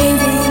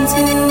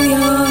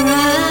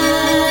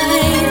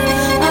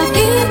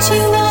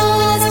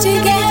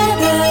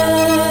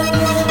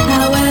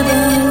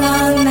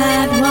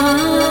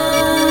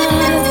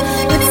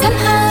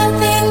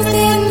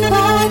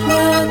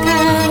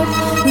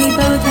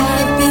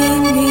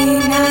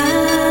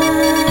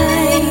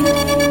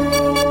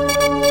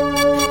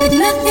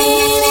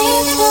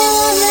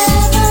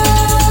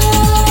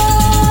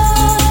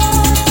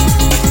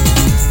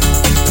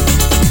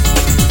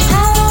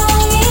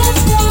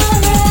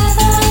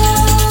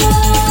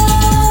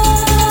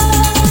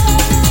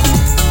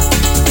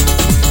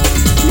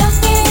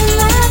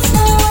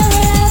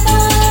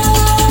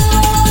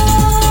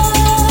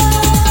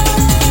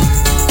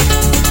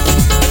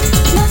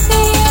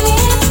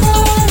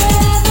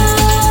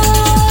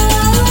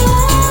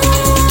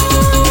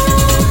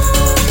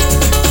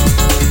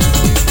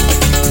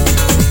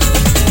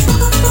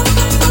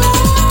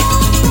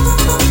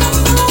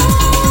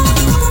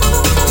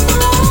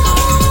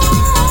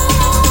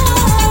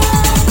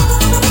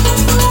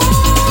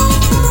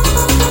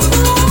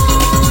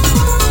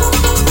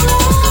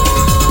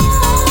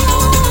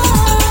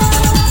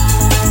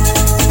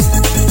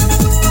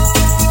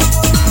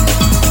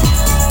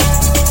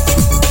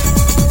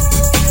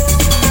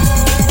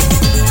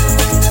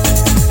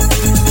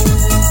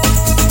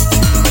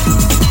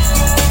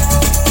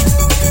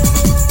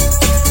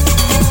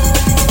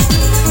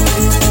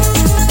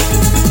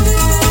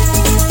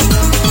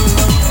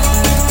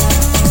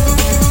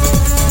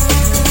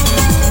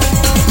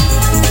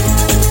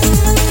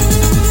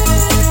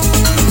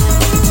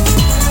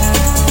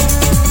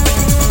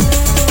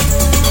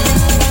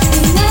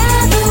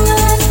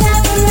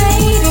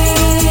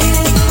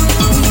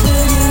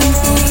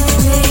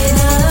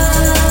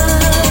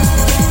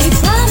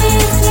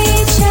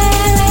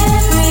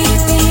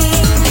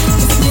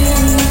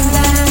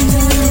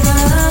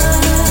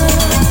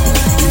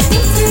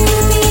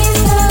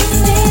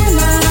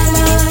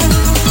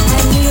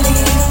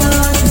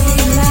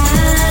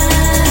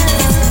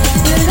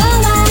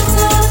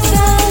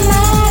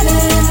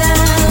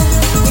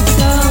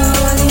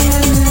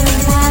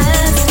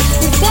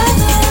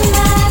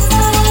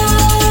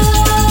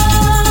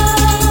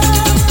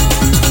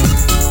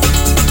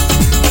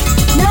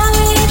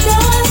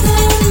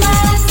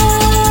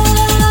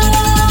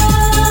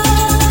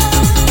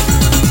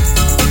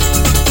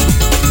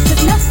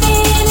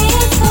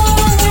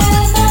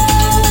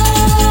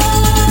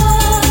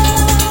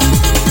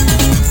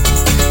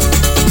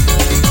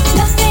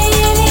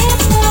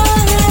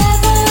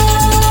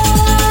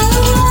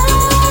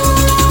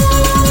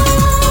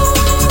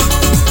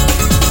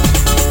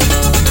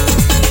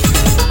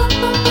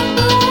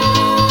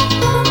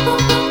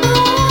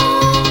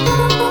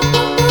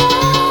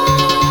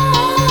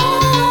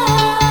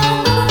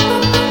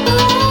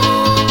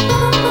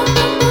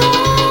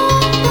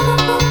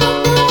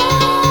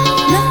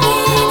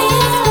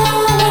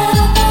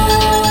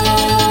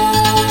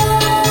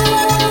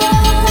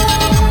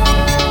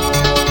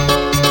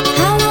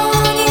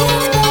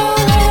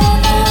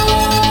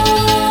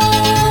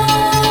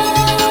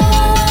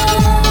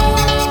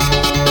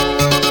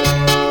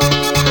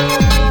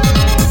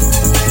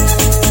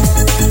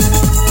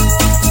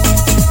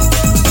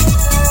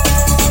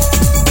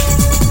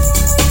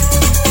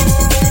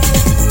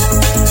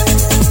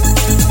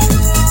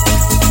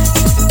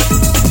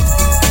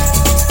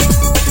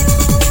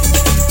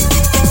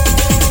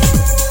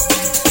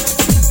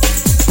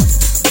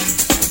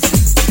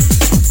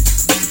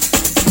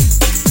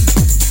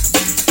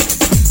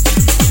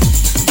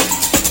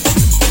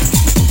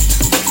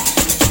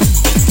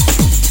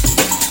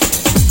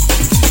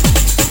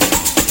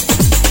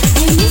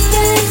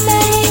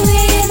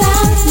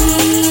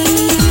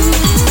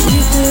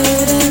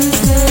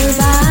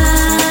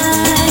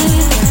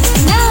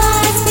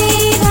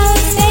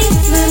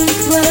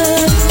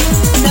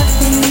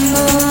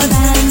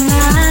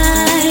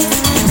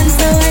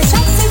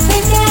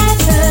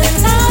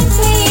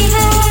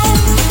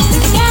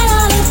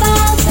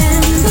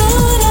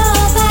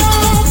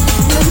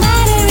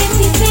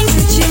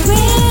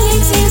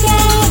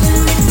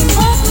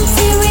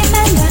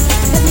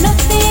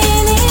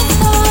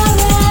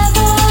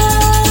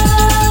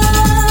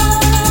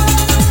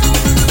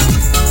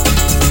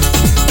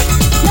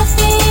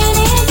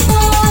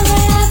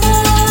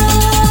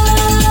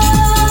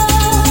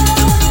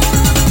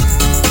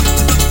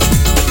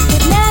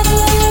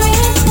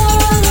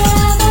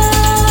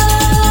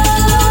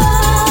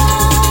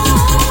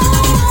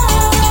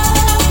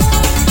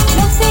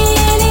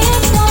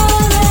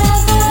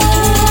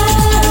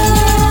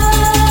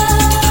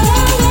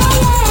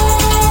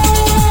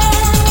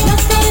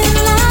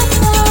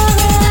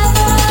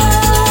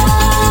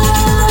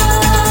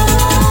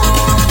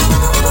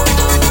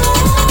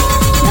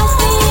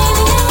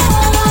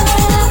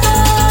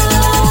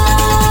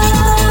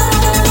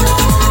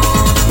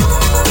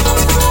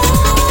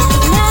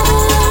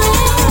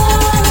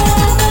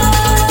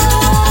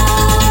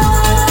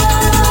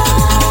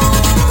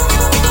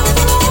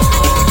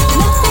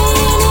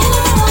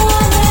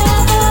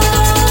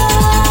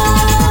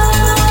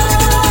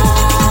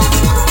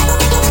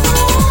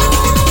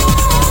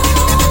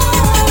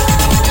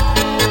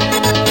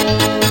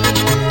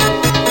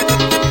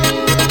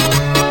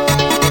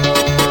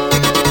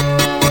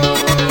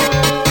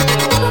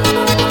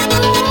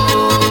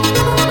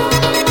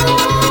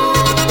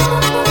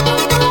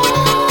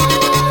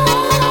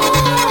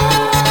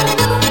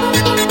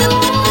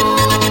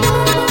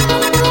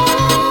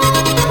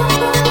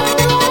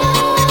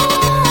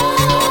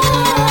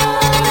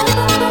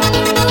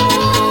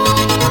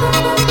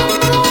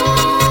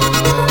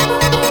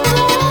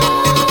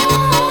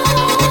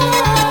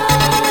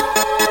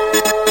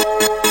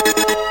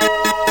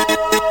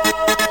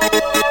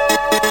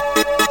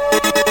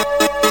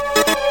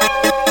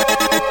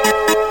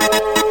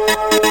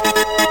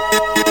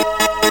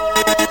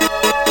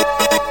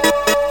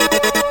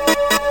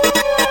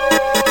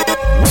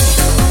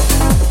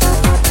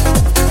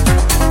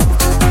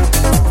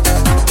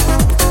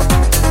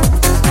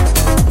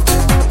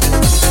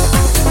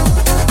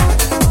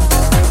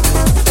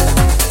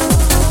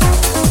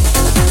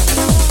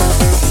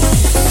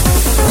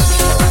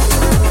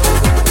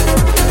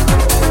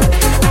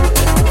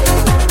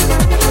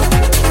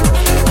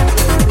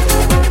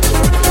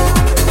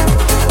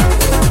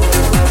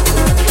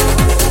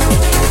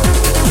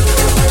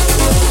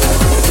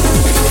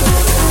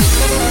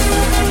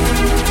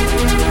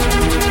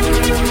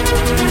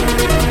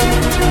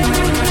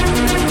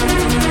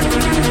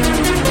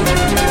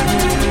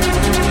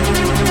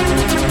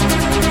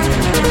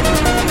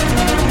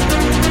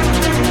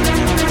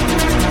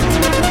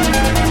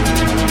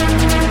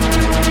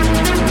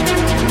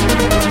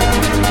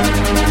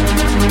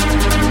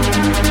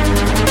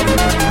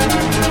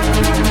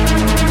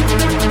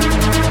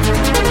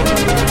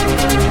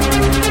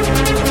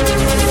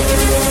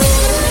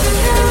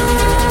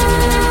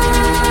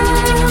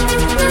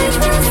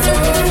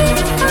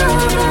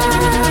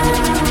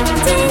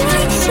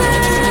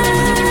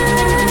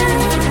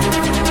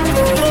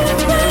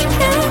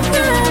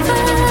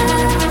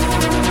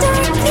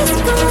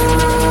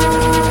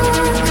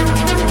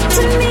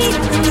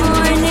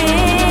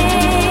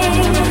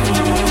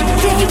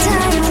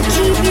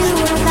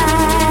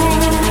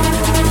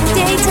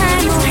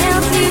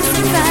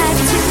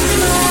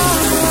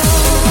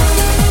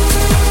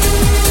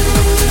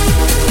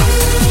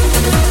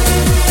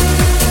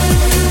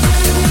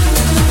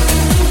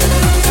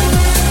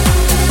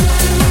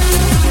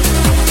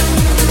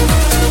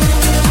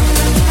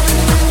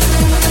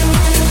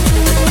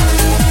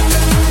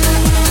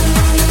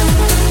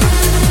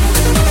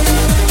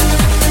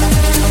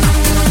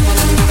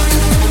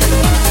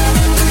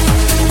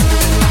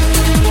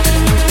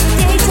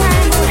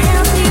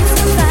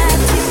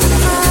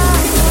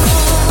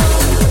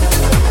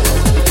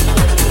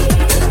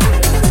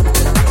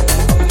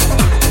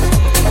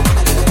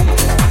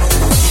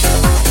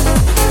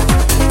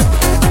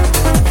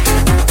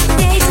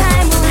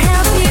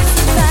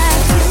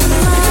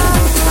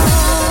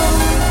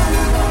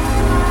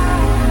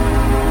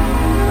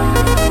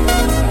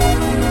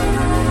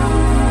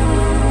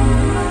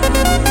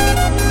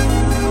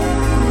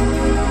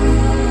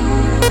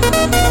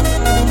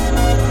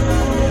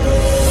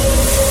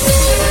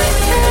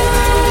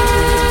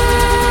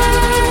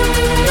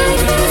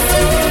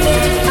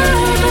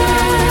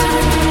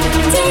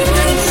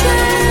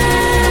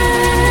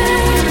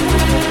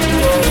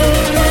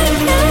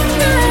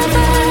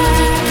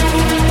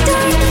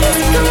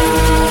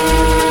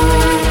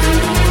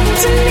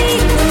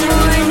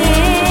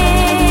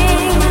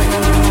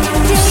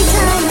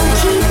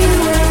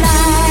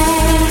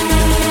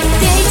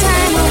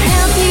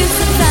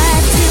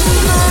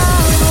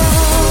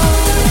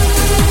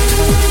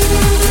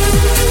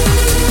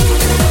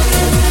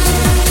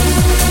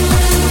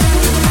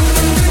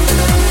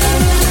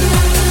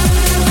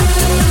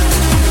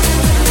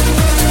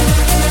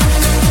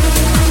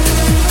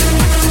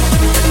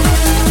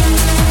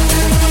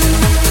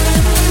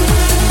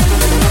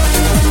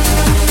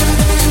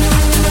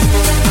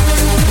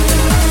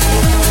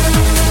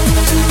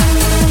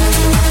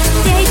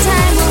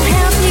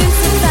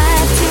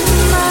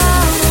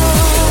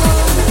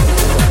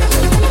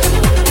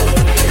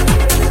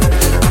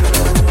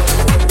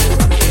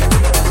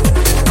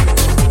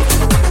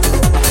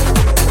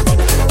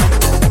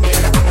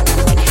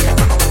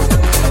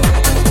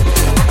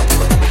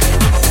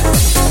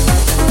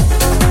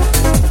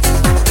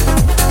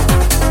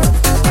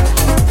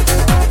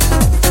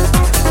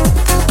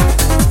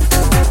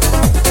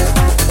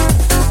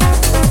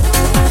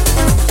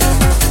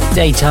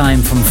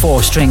Daytime from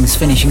Four Strings,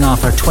 finishing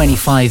off our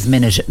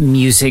 25-minute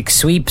music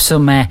sweep.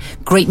 Some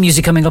great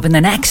music coming up in the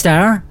next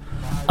hour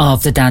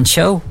of the dance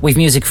show. We've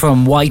music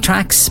from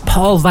Y-Tracks,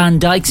 Paul Van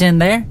Dyk's in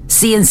there,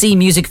 CNC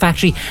Music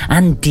Factory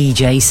and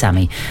DJ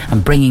Sammy.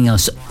 And bringing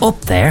us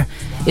up there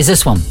is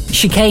this one,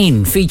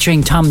 Chicane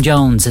featuring Tom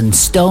Jones and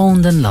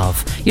Stoned in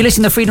Love. You're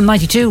listening to Freedom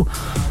 92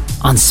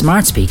 on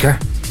smart speaker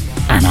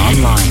and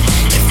online.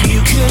 If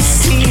you could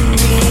see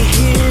me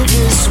here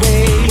this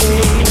way,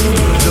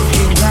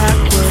 looking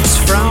backwards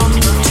from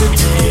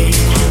today,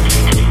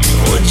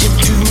 would you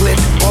do it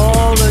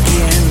all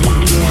again?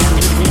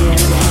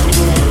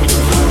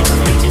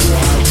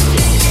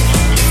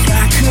 If I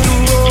could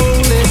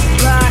roll it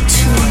back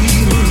to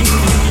you,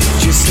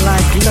 just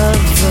like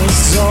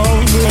lovers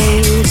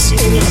always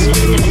do.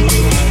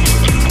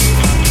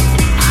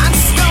 I'm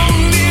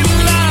stoned in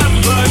love,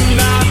 but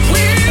not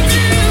with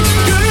you.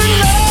 Good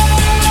love.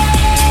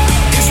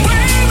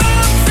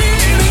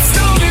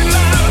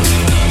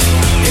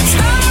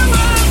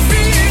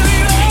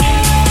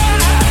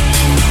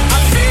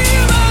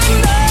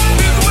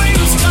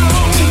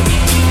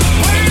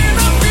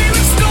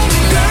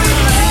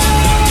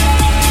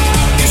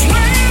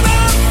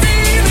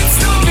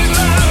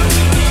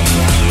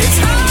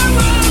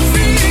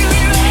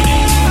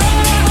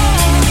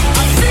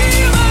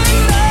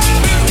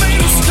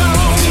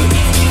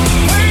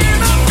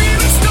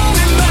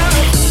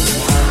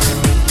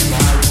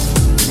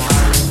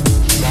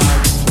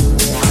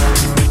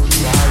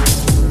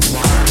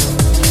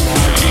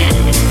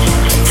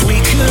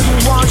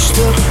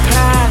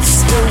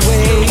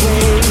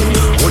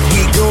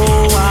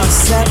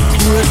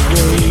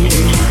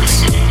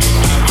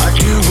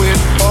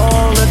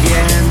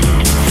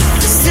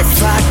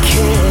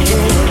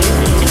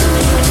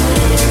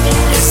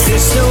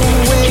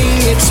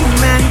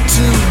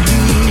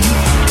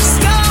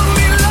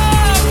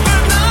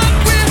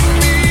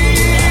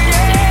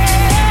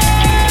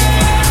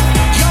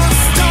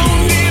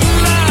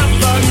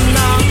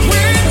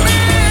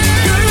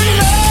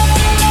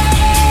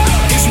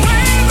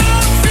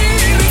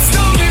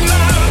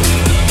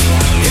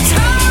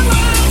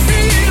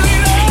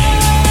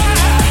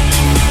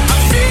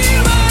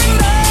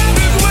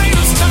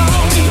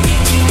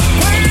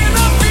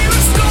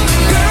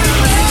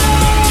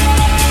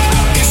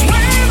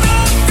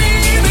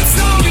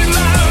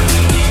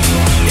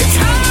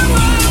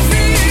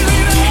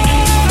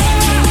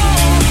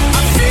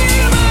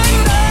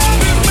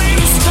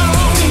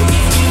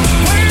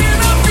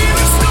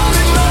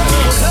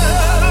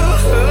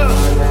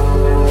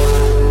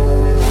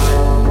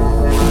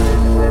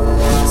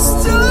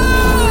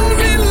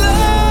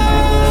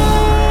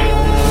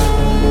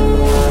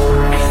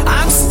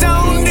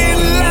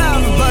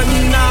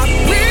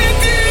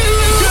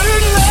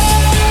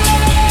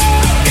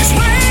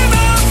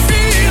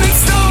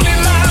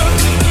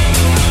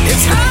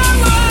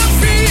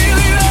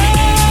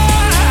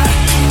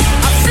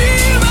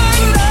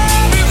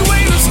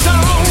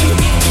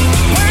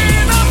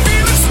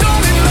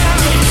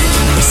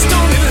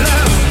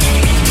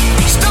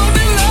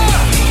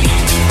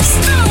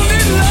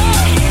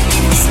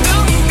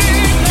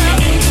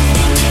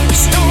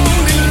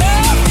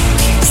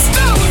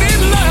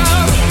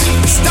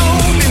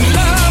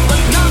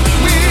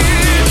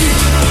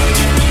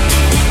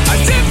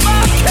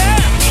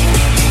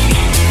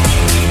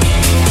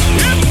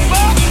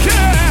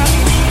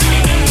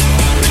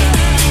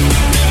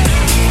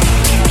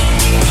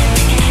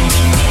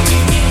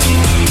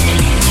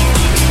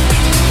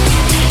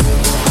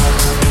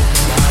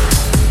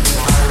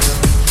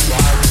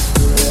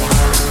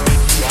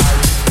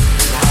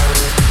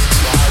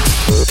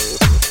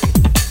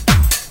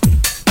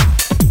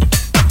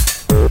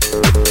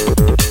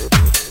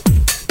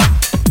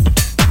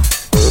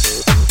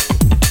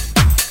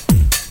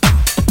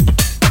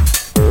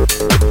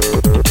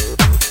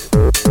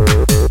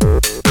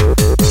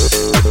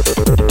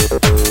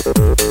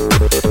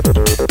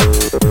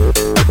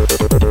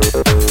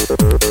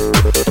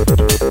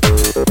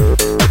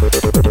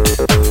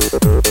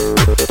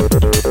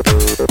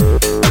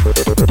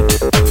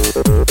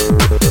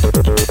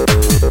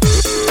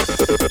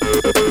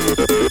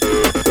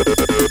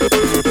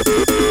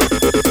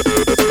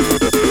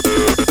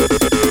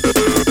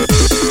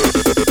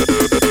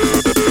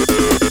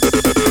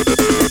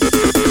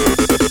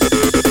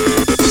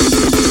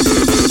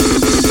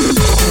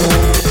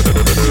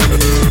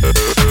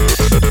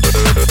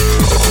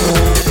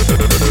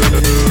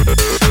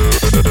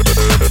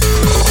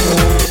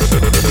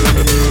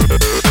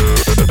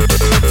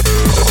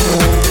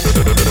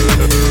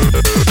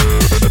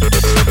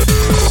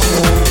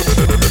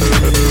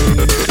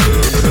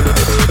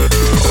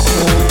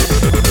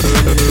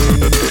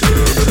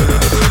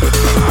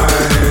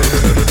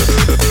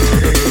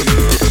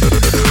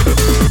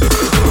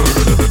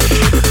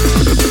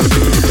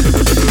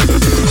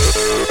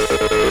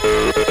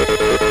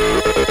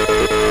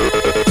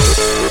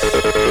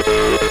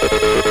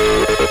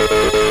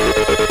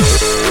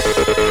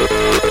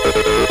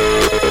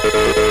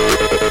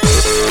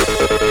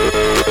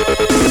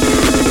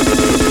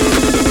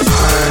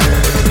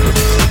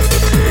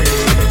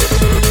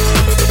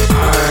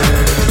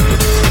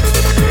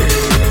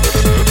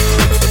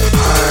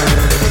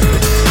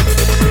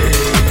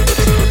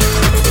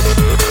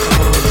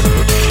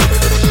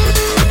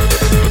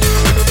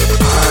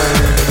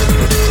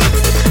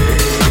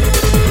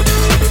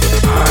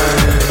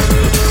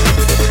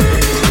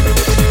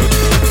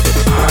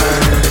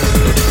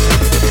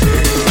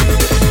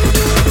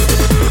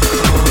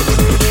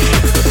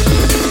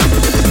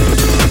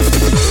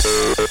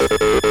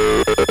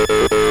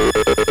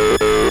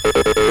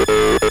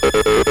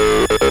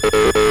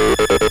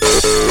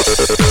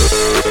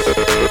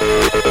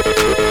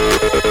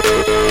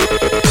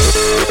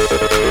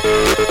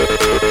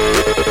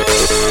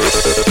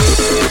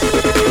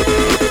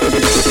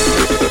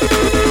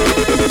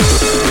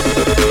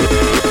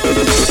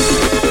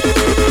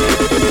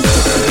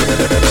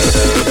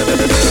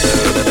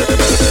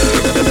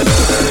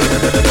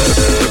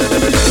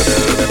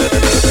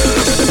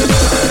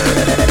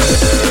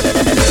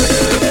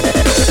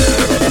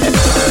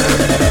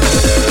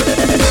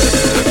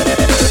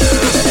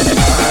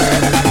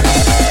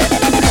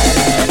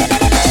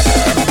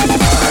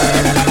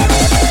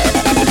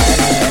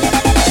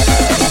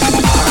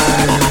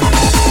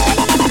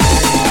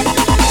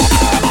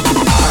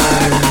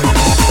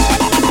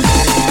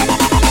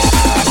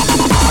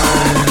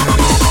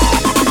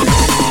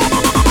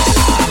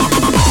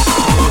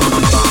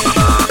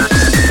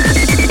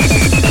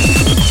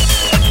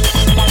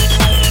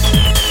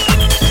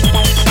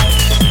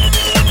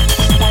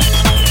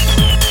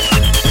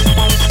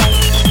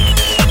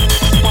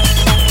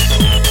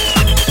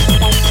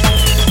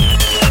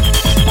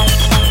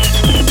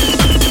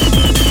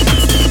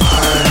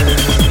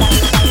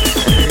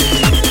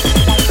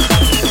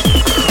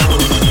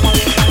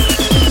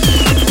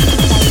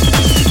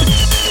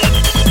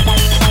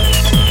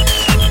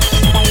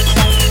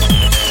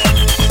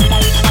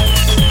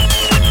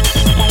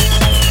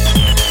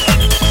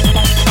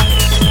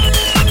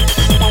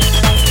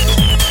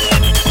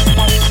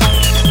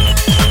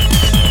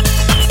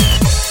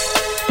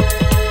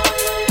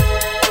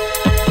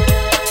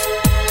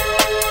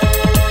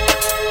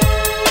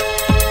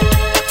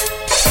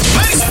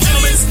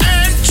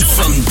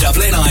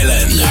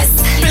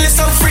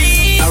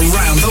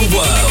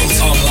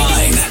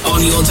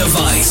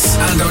 device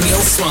and on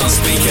your smart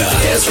speaker.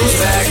 Guess who's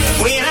back?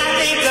 When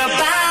I think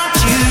about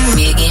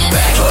you.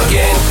 Back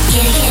again.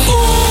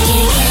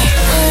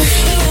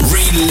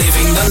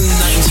 Reliving the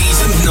 90s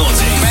and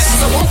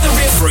noughties. I want the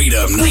real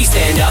Freedom. Please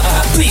stand up.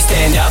 Please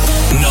stand up.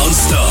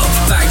 Non-stop.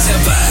 Back to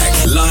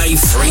back. Live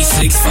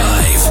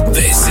 365.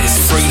 This is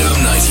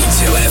Freedom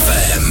 92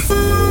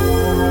 FM.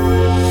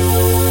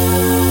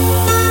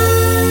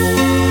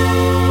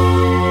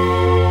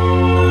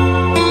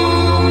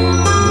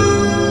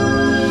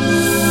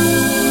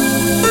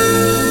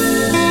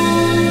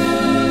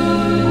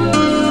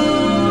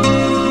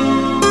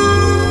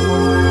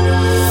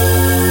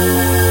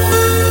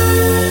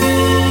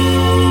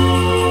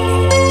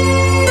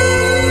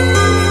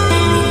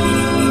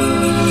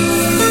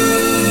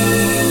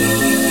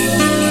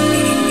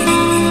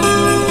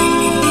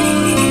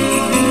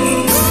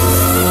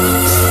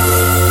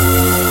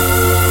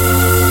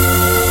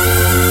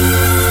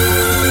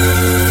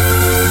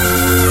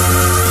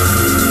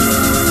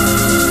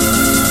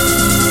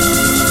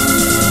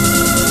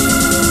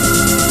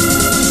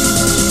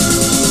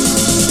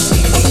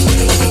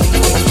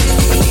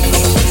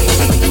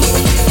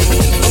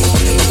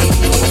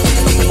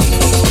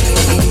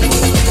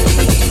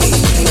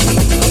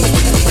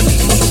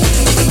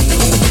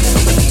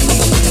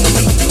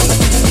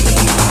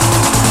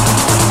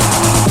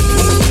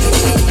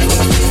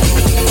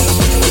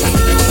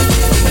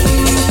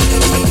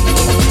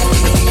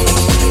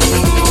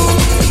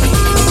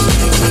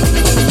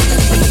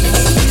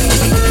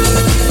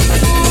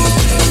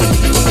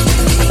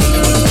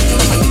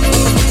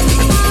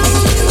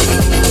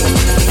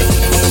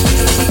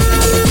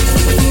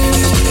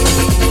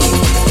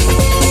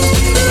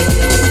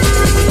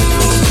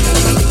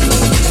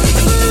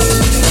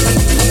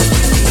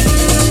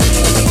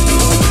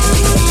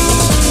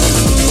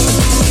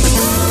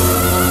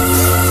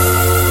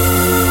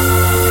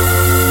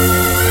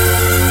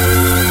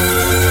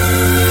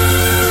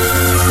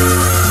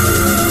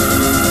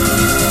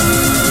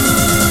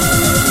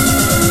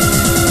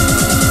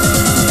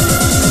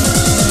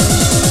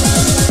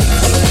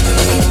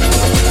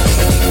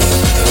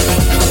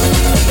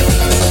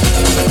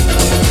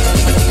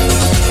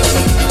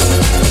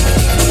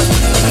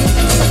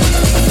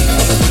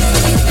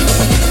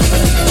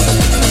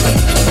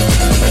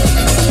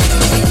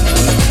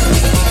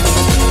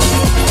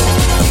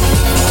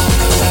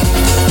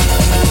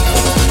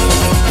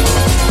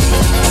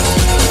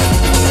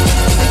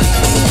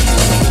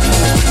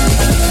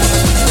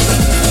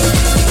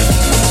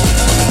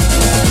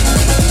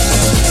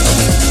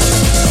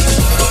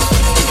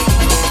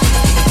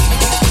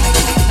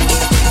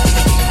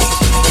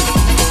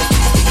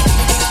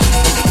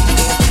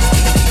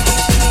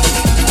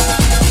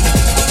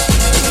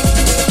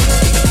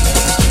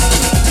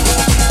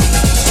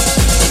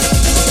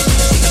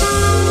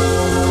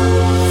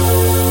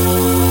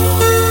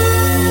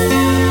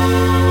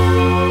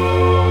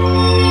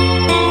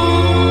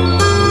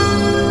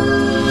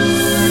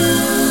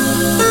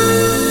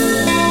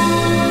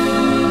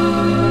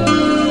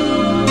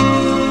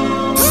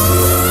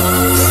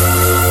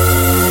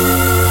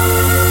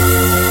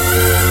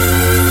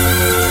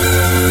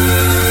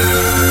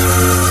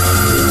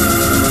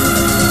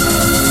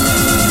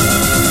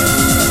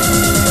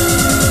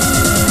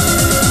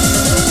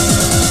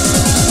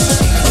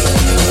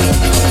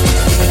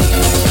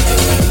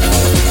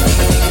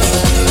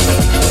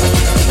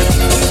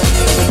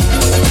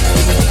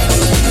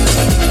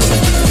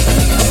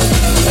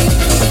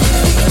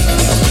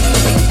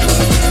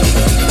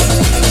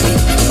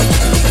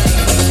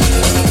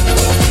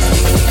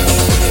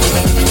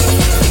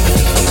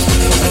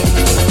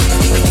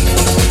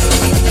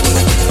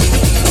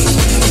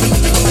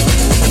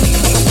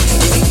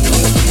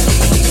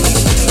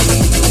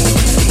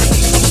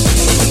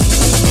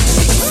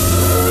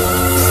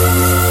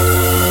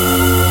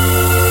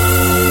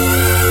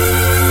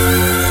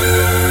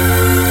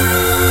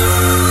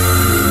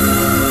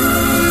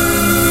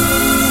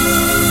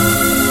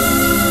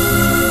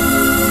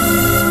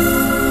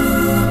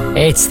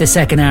 It's the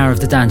second hour of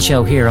the dance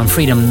show here on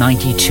Freedom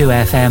 92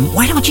 FM.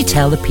 Why don't you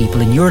tell the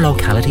people in your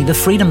locality that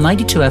Freedom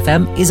 92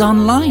 FM is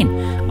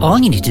online? All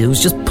you need to do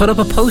is just put up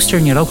a poster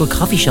in your local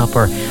coffee shop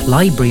or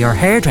library or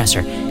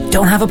hairdresser.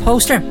 Don't have a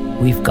poster?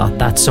 We've got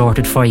that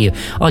sorted for you.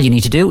 All you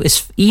need to do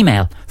is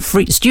email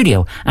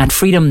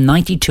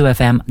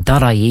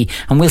studio@freedom92fm.ie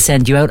and we'll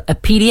send you out a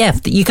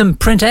PDF that you can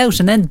print out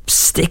and then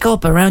stick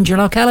up around your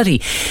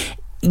locality.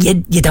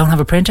 You don't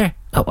have a printer?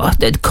 Oh,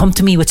 come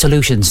to me with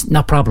solutions,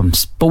 not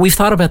problems. But we've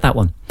thought about that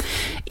one.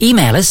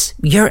 Email us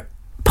your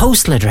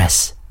postal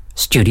address,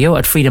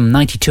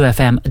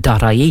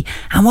 studio@freedom92fm.ie,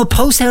 and we'll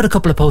post out a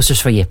couple of posters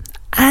for you.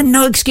 And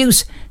no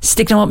excuse,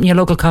 stick them up in your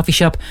local coffee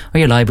shop or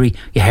your library,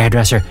 your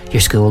hairdresser,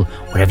 your school,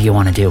 whatever you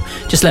want to do.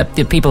 Just let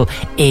the people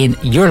in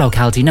your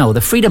locality know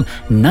that Freedom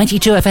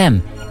 92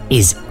 FM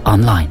is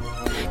online.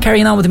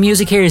 Carrying on with the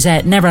music, here's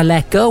Never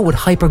Let Go with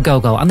Hyper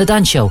Go-Go on The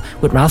Dance Show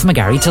with Ralph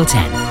McGarry till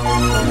 10.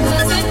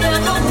 Never let go.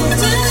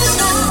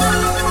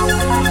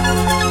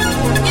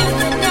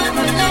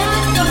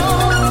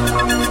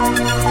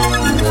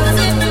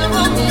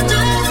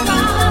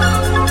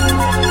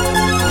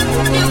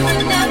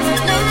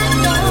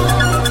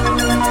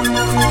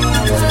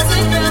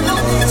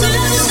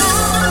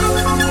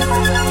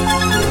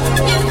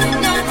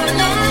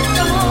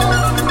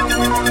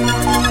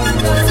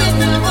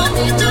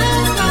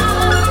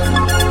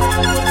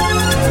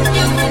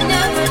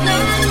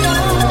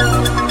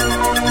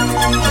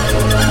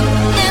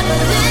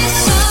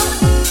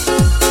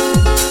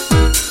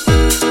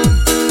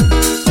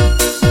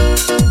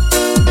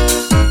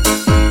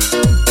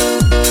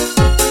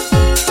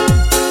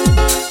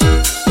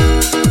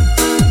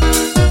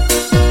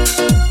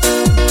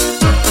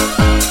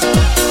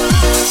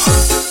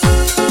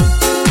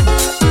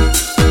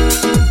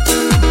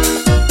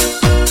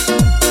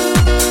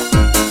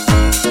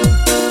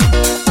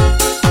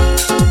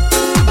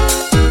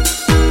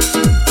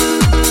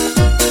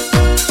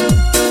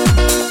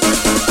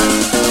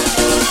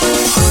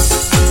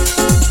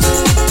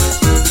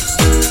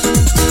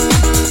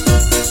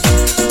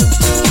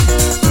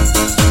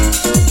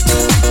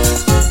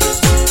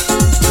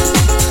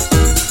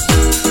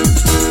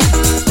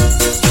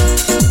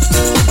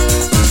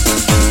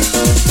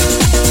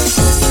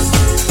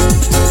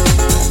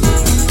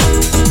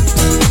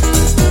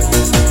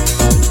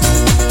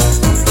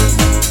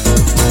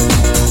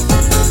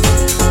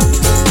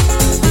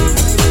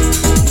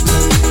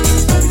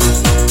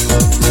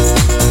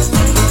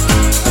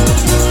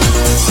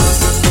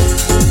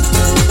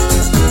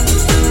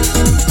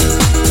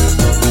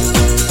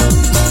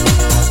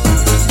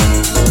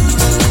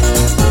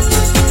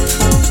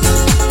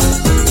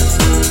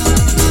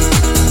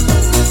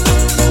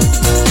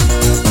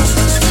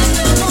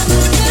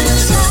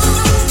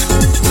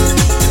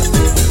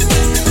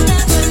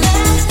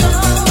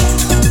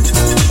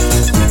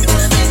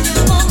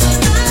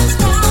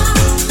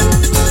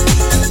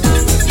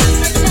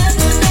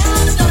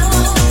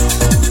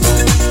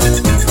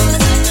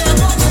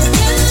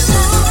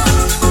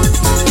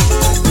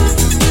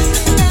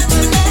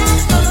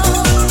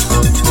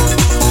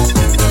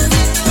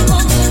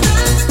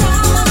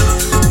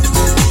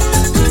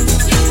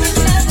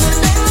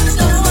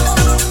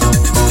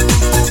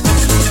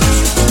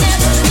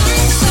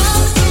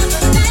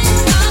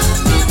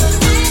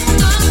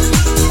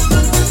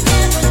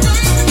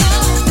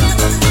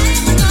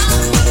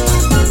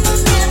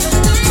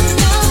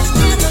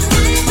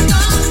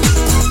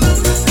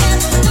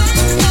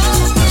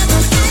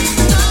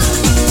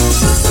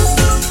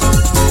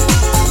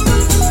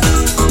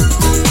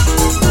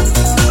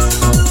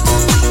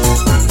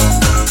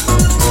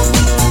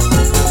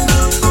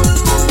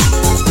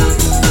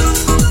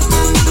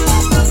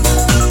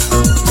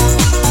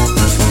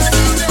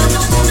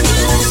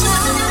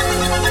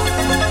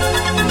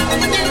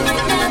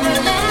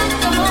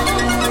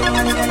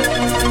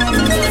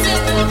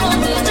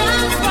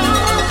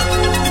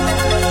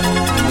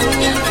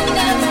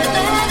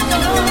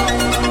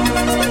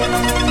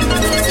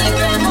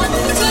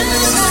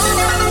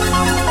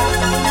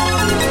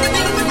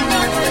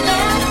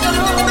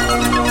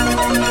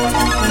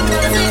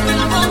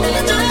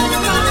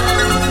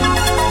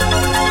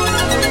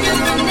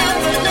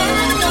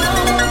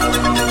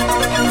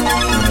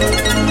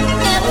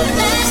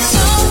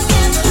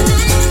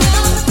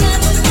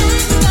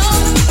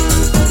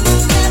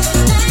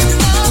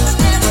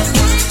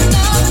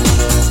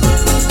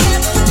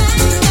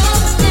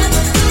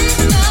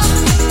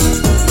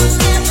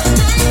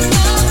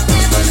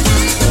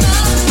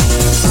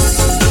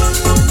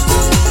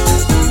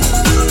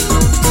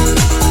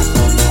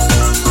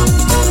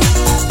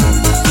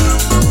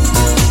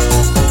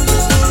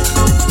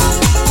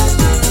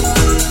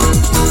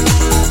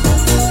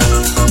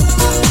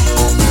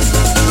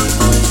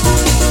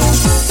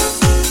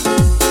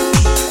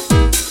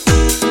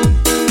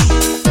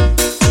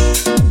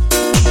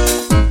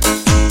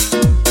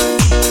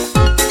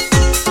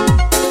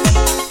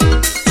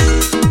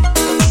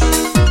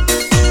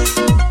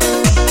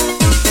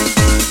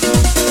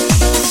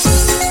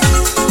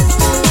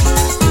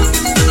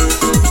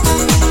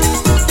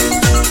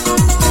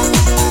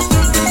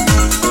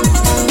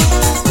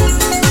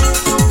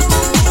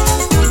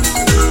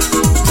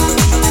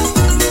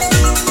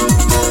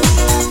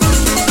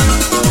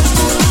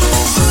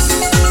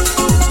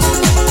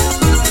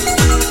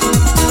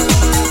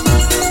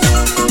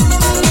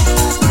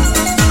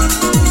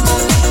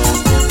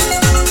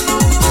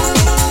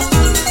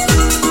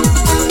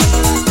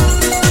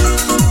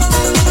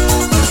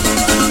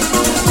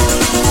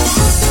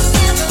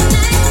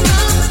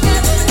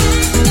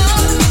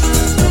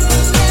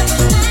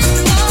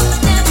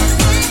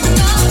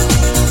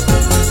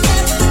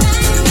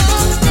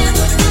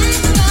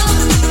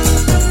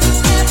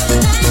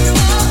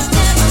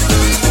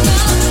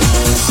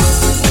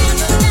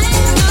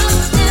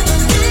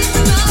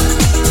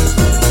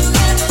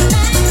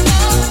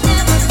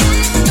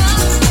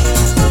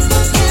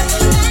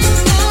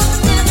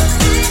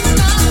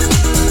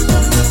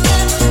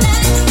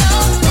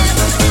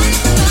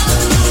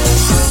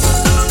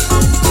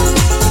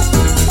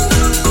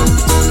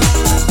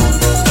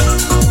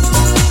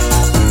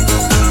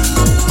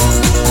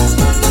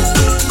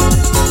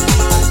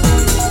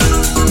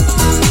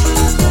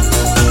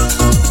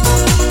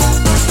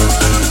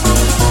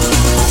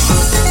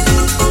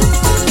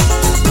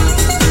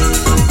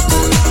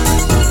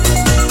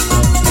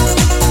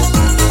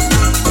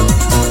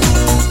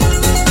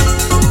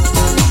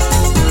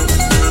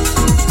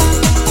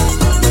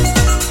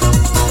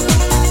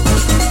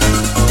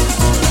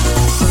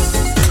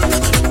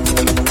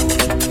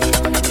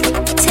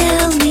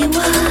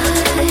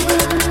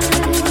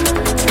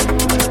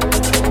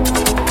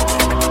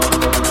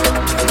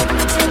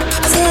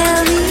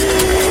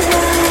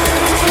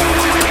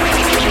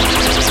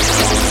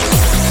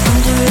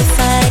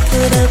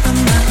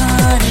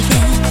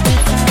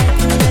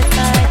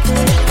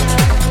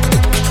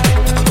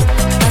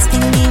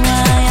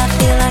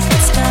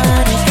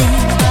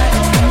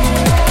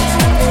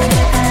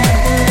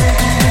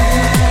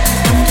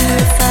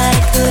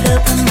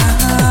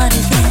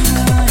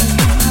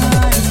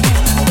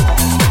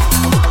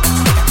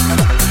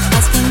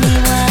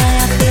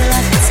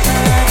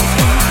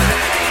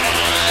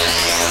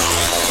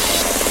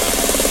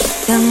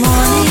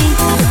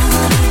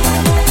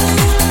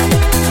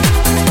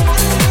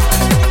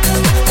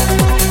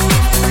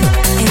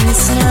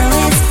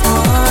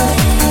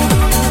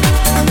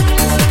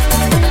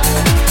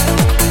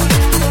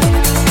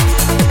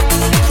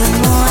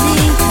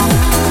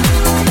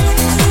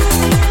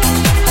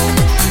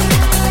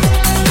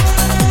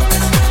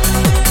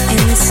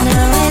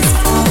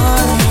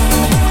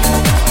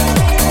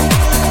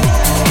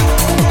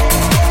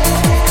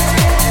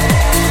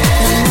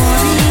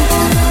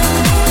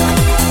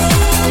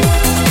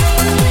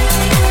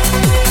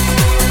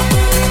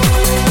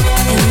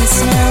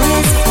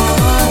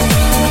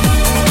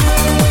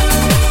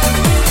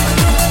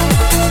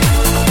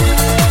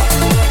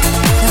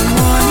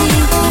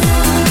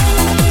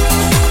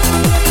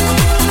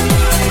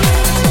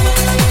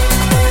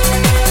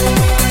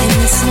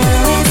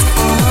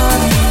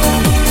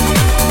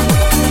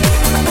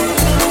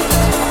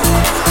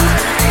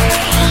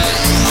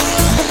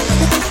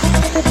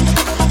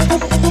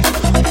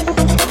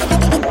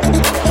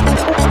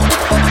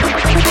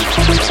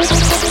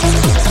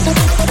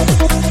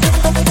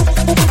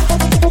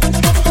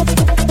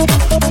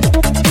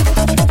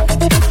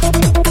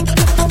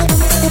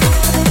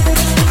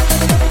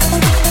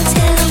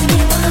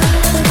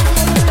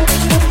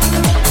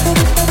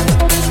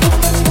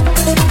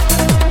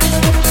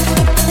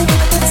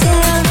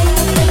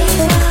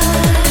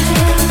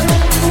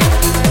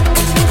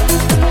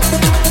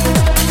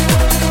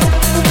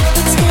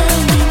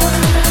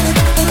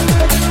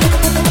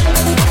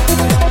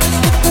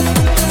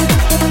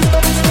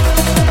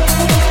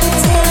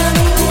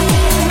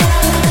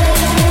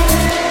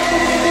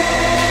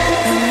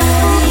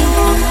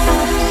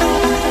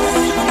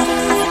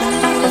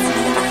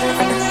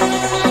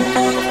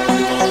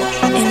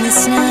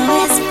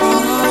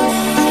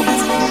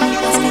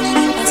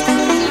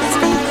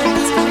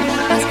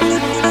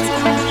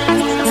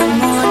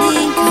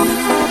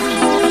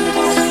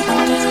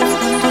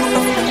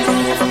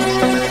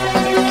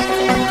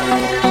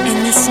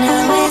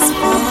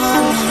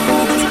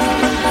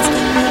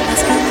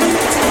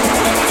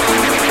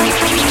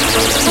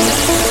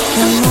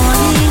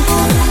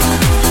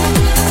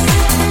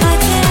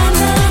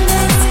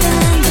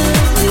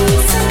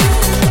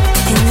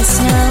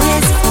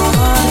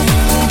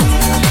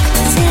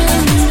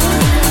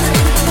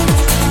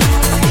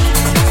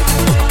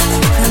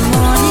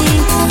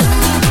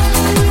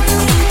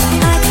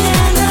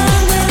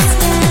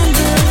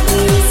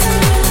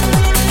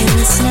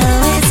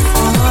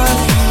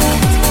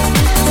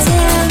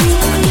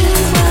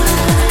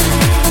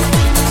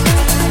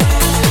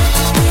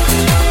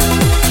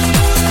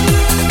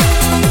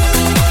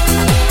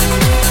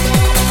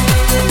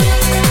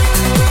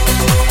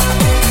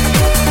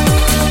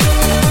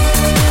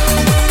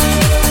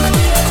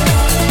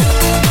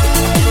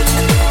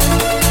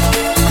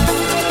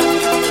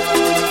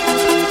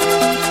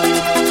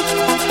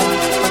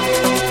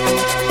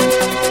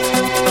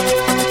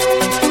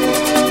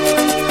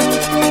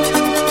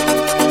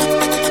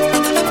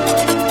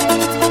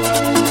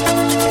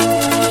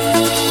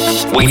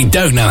 We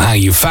don't know how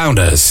you found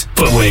us,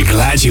 but we're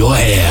glad you're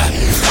here.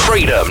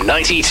 Freedom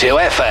 92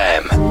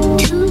 FM.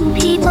 Two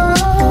people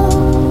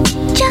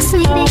just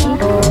meeting,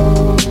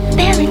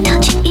 barely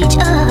touching each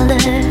other.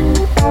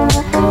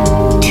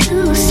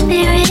 Two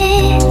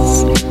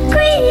spirits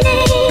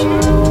greeting,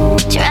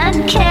 trying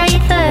to carry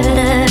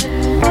further.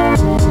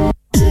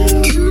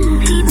 Two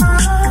people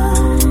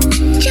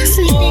just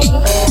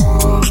meeting,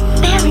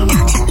 barely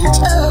touching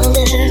each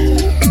other.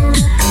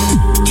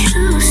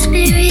 Two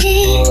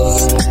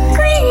spirits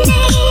greeting,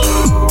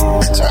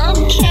 trying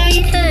to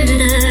carry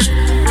further.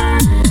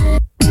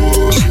 Two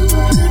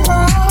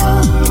people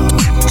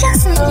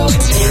just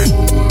meeting,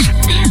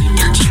 barely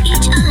touching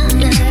each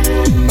other.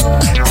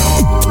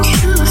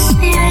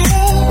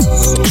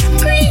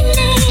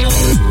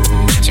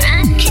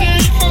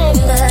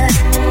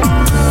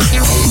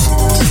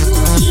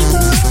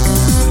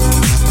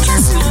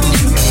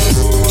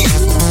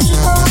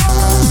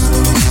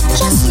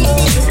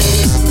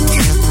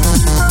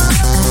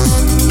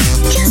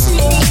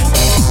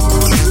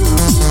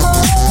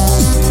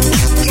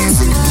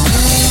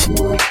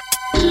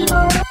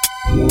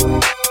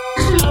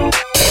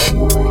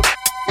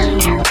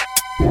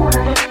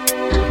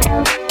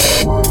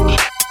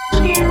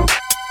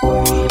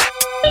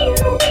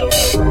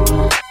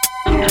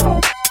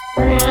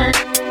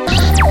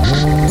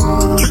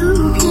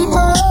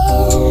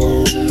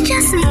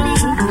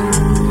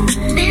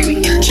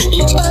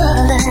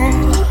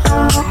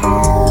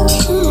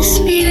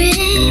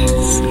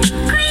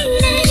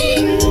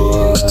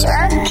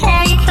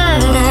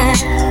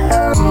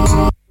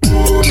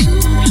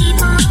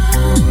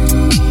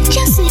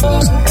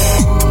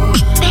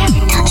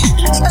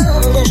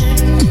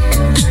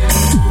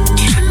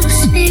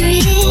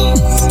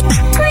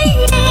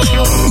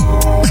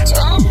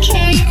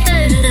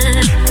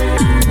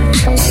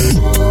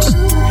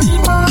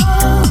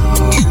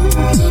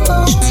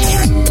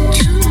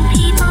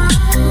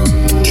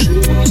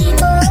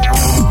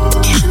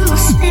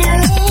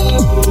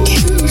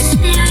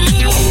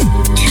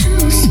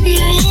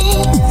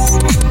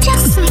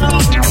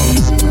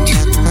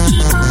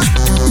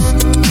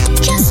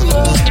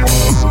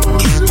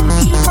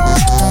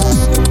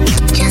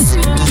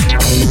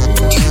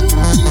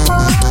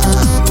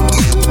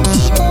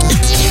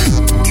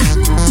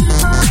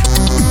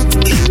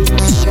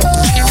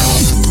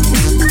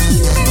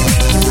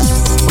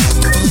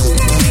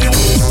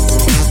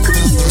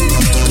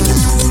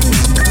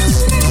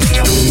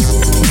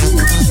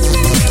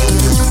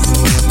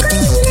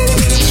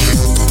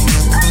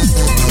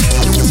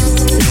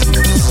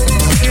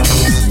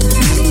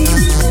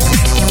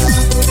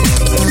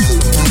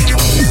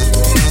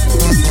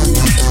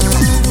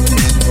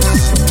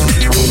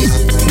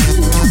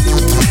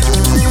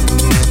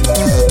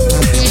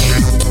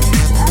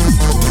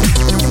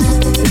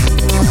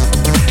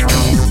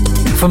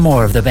 For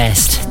more of the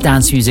best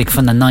dance music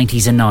from the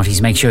 90s and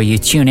noughties, make sure you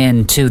tune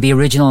in to the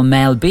original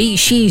Mel B.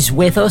 She's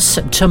with us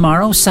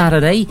tomorrow,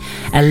 Saturday,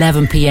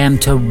 11 p.m.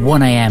 to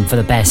 1 a.m. for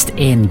the best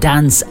in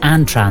dance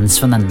and trance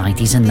from the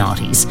 90s and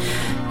noughties.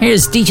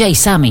 Here's DJ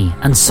Sammy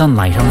and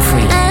Sunlight on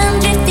Freedom.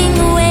 I'm drifting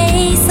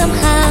away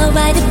somehow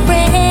by the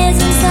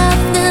presence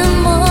of the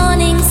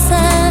morning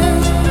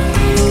sun.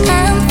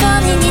 I'm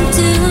falling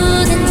into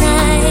the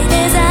night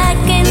as I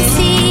can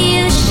see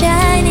you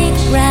shining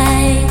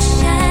bright,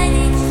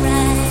 shining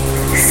bright.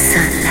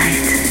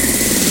 Sunlight.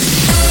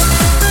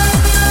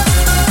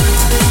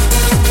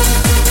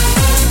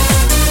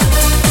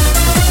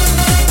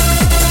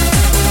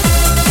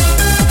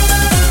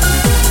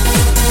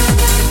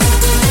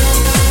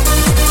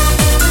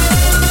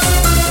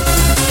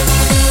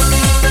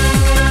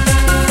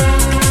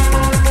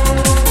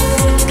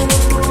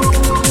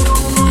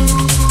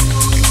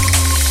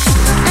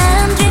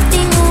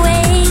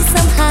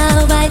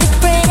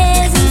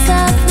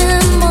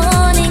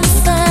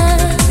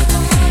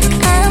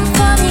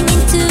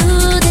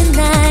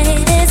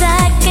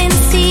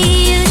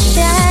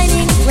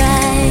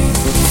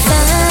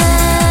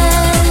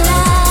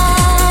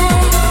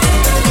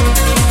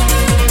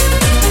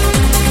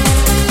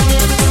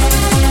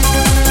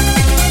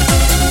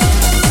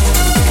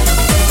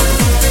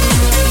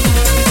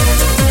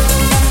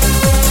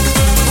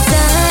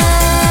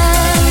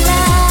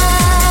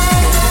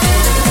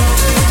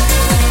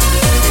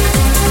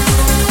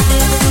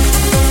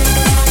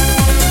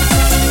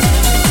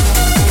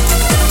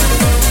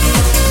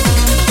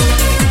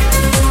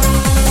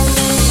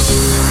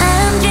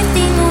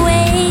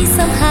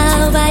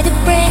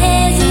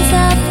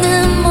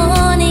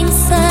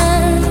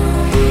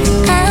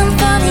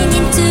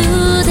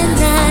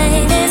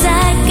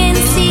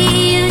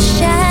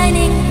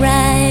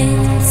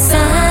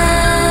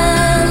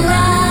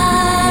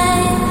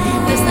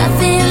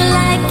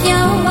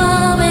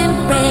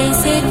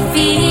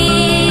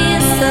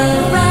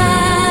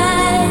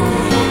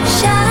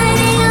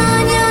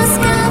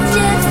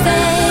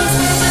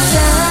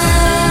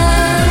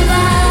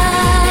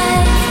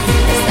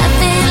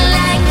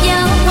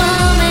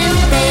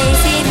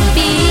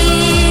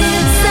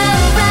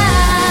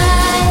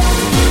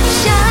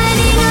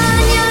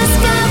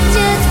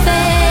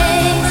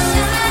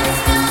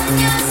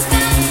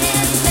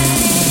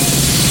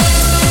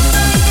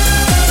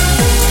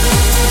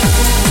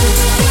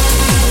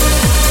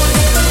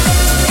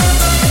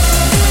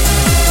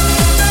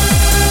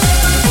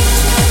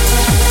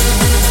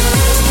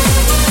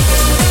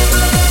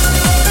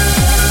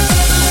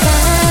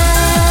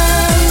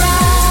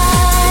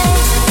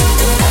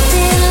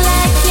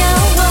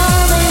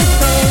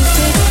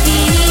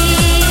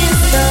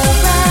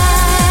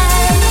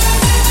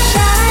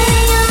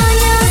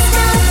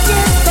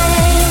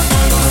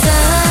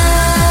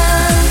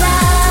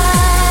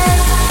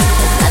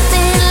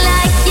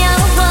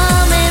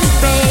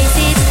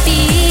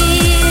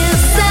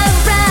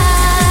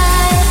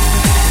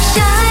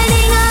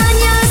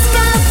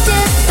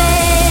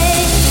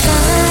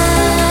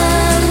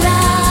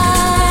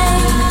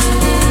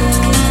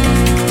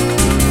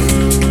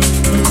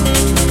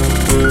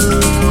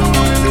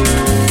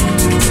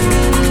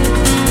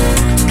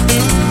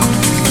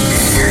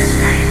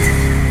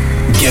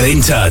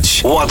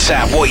 Touch.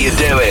 WhatsApp what you're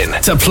doing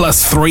to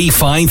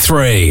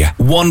 +353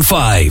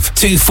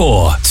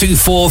 1524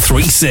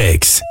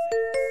 2436.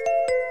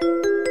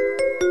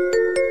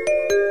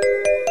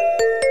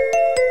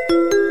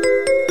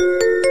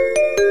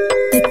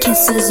 The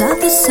kisses of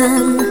the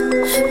sun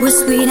were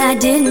sweet, I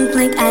didn't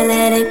blink, I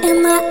let it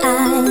in my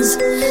eyes.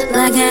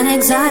 Like an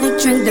exotic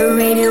drink, the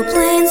radio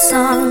playing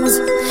songs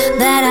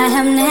that I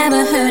have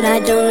never heard, I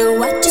don't know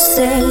what to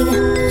say.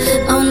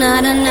 Oh,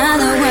 not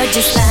another word,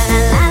 just la la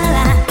la la la.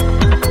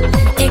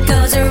 It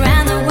goes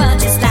around the world,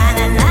 just la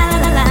la la la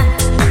la la.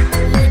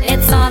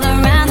 It's all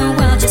around the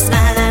world, just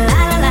la la la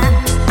la la.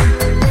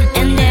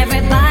 And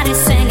everybody's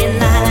singing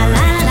la la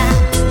la la la.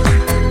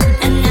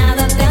 And now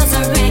the bells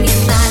are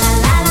ringing la la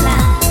la la la.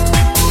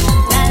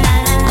 La la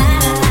la la la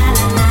la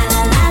la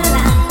la la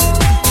la.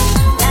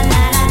 La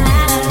la la la la la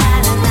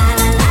la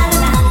la la la. La la la la la la la la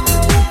la.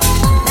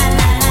 La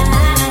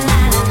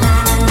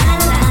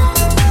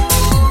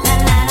la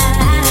la la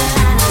la la.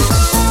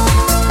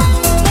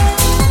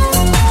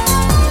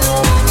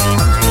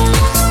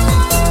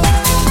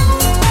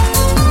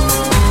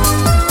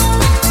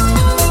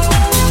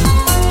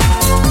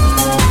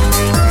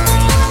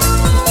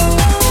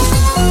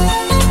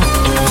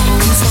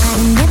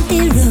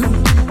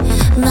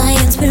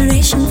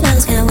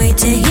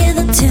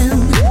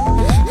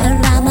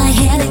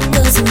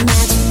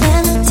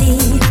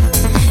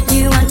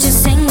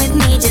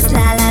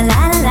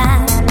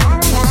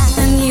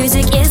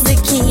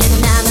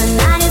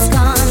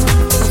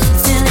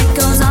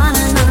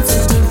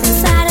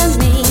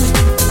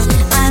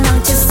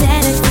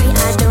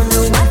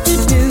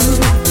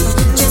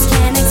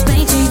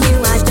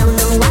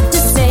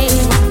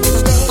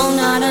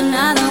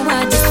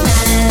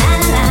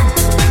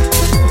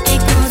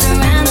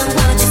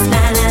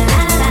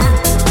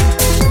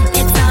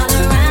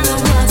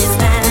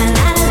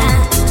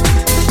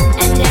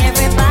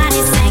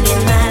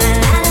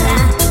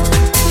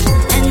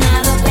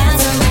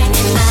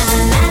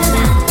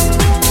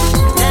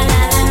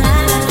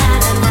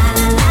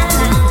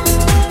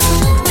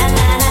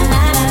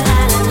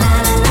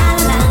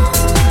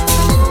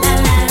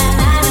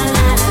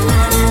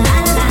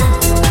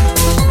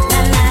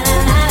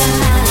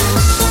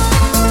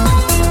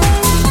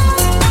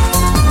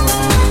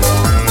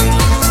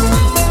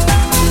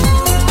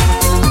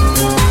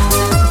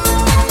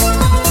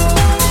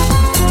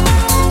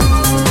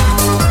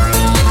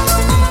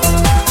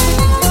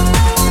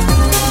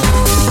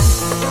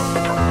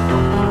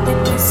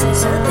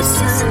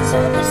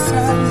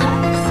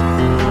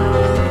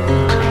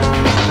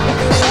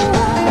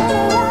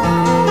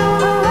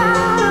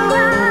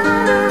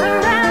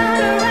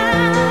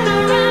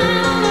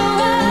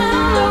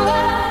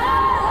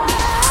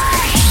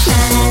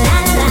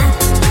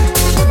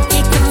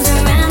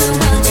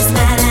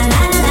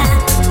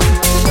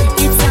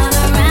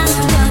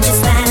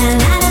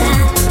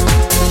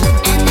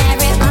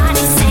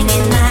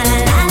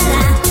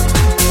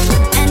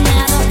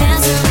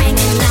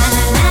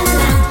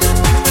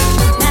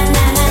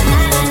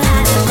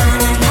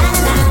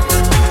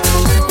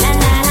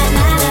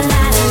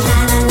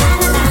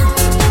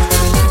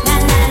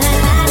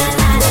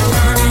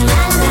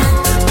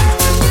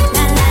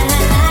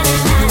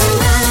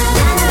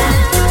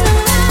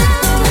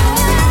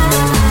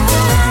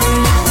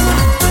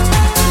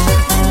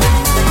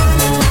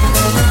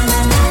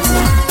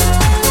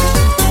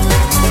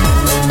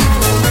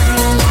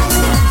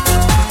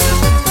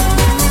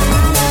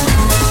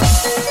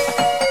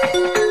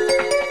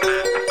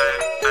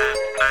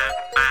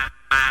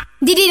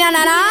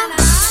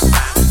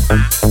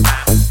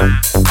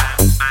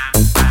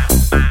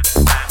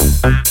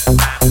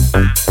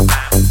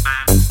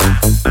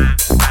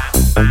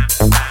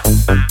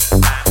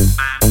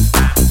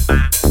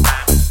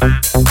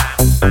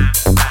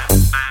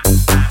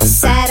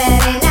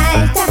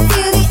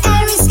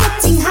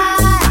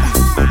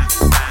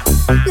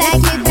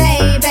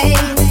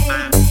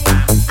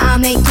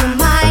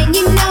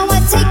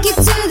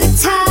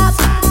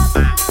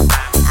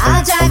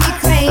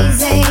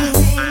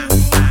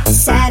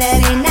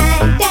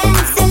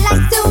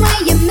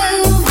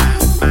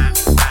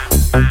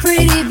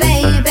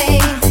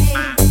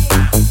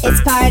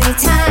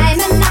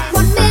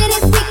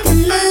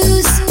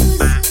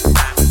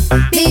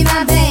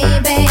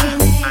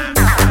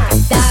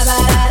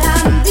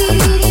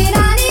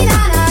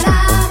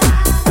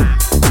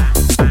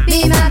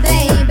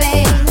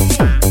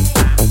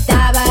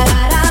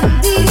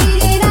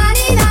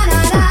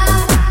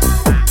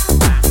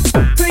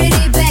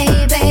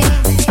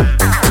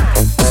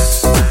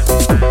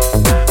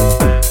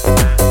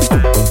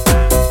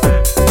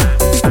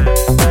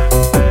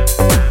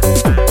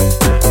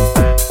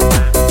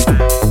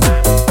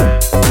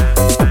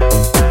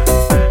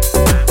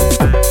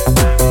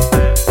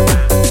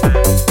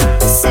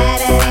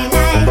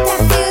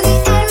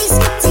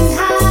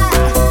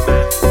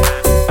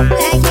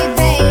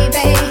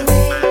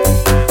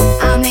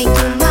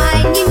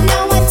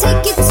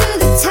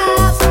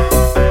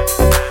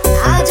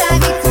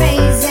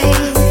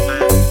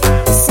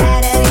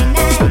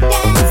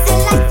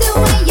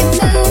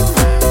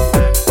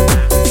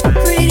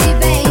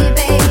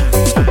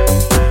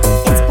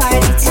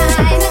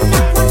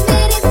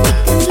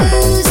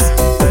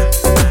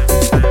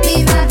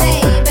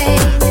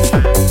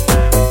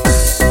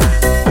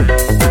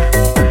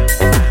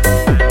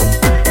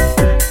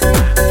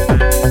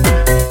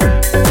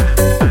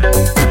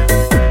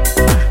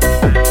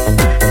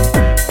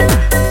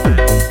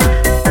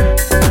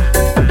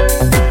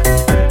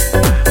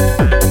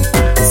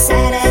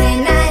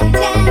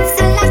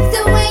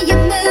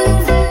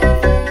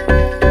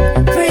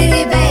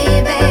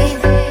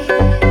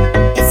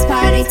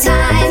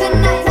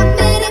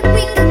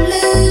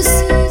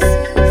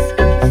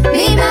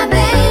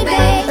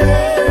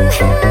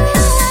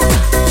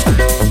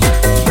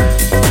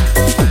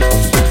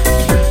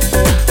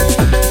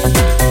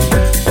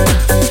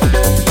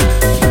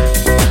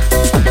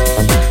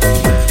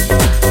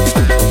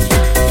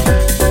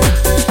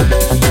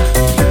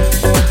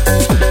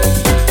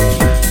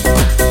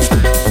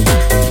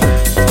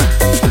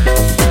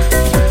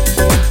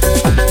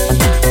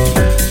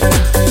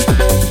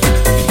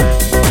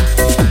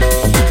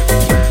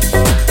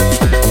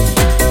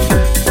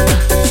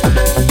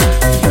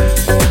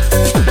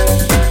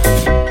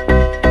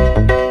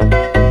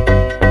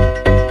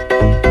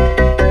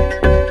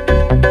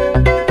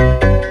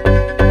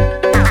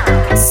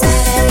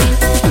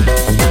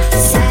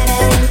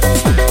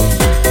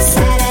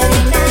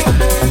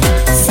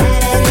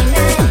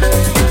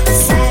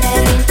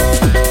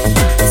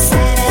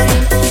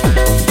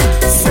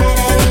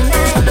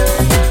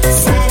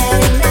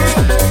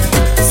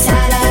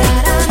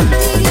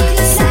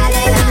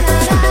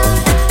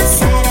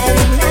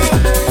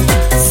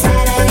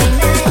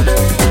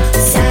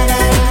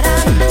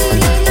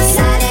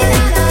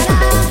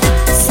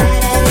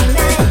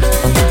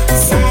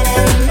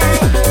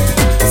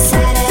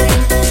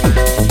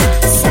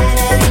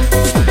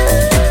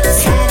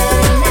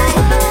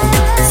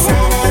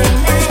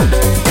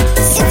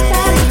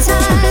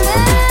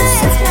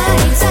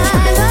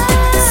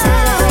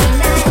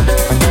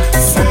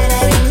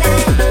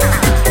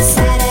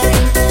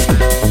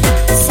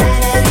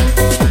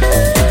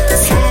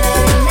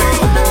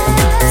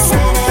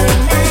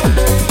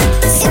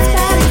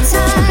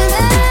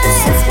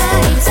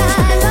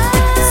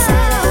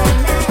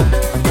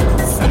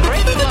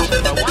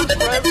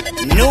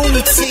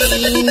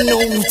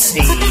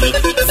 naughty,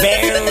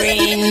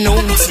 very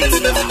naughty.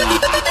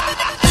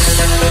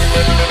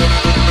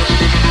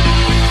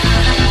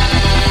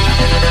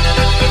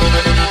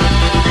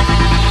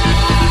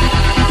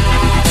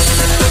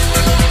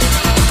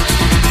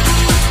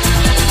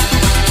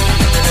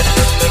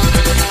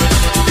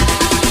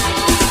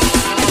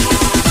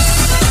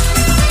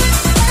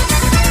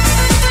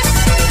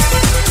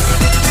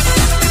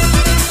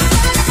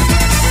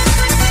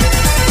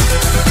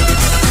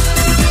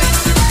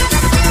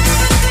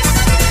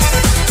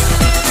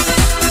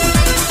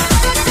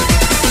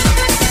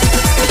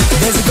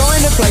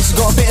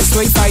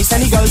 Sweet face,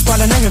 and he goes by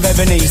the name of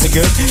Ebenezer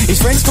Good. His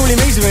friends call him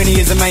Easer and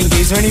he is a main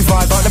geezer, and he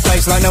vibe like the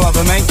place like no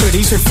other man could.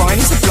 He's refined,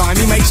 he's sublime,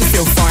 he makes you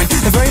feel fine.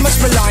 They're very much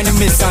maligned and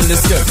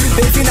misunderstood,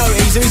 but if you know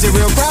Easer, he's a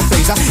real crowd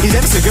pleaser. He's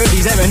ever so good,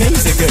 he's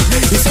Ebenezer Good.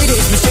 You see that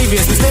he's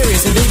mischievous,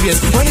 mysterious and devious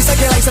when he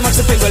circulates amongst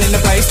the people in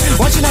the place.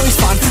 Once you know he's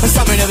fun and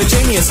something of a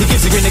genius, he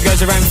gives a grin that goes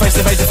around face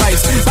to face to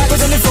face,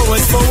 backwards and then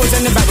forwards, forwards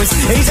and then backwards.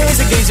 Easer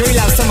is a geezer, he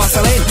loves to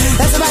muscle in.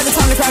 That's about the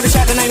time the crowd will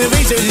shout the name of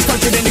Easer as he's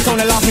conjured in the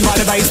corner laughing by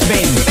the bass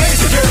bin.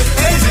 Easer Good,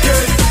 Easer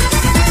Good.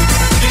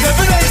 He's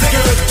Ebenezer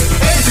Good,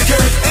 Easer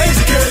Good,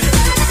 Easer Good.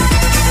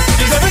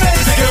 He's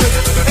Ebenezer Good,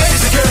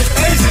 Easer Good,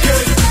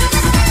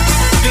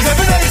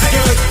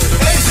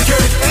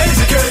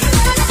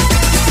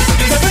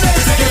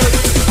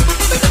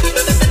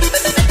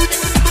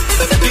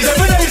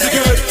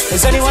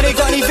 Has anyone here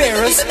got any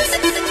beers?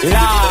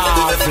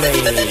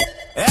 Lovely.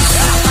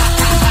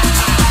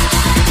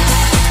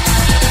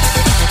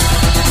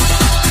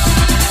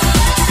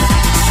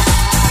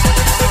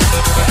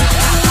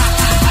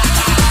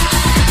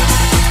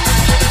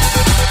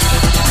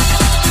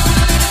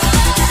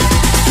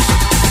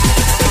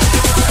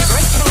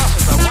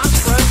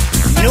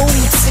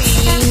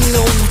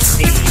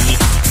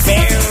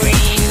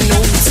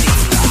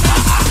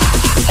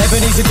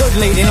 He's a good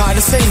leading light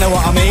of the scene, know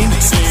what I mean?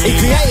 He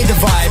created the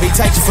vibe, he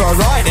takes you for a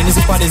ride, and as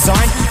if by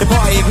design, the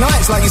party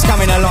ignites like he's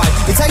coming alive.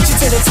 He takes you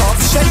to the top,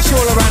 shakes you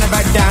all around and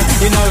back down.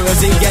 You know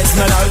as he gets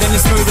mellow, then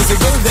as smooth as a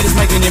groove that is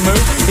making you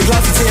move. He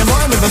glides into your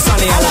mind with a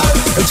sunny hello.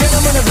 A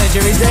gentleman of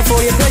leisure, he's there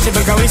for your pleasure,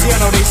 but go easy on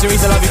all these,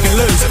 he's a love you can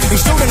lose.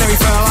 Extraordinary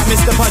fella like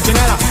Mr.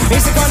 Punchinella.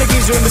 He's the kind of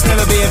geezer who must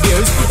never be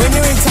abused. When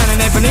you're in town and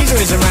Ebenezer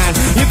is around,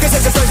 you can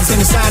sense the presence in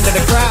the sound of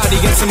the crowd.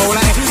 He gets them all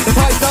out. The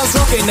pipe starts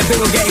rocking, the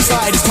people get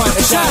excited, it's time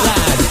to shout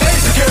loud.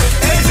 Easy good,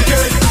 easy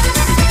good.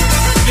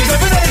 He's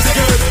living easy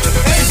good,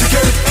 easy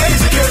good,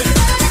 easy good.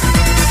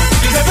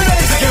 He's living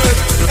easy good,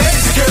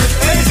 easy good,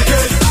 easy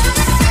good.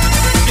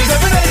 He's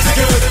living easy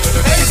good,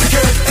 easy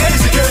good,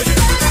 easy good.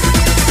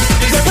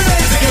 He's living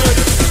easy good.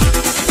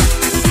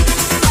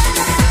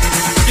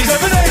 He's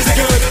living easy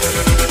good.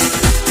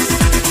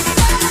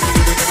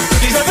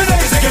 He's living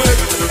easy good,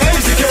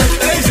 easy good,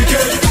 easy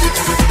good.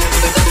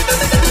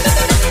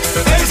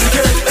 Easy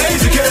good,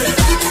 easy good.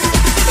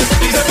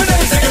 He's living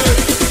easy good.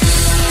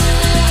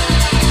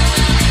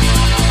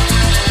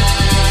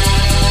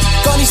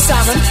 Got any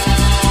salmon?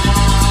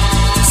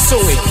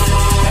 Soy.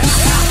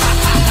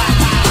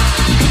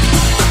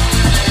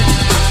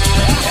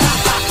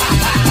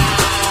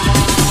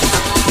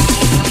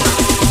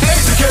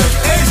 Easy good,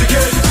 easy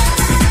good.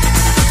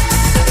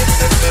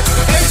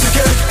 Easy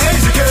good,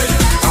 easy good.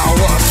 Oh,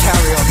 what a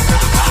carry on.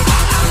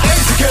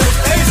 Easy good,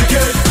 easy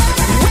good.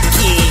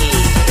 Wicked.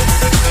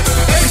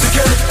 Easy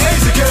good,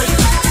 easy good.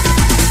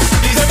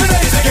 He's living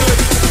easy good.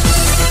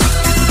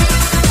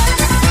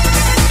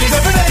 He's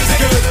living easy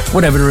good.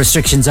 Whatever the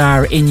restrictions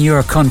are in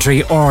your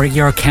country or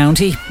your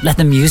county, let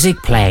the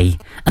music play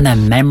and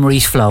then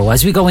memories flow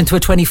as we go into a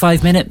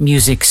 25-minute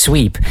music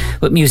sweep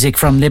with music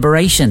from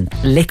Liberation,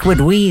 Liquid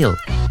Wheel,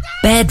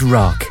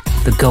 Bedrock,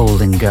 The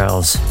Golden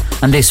Girls,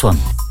 and this one,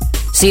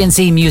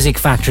 CNC Music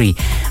Factory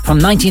from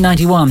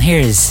 1991.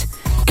 Here's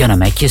Gonna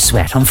Make You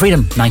Sweat on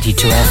Freedom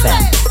 92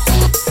 FM.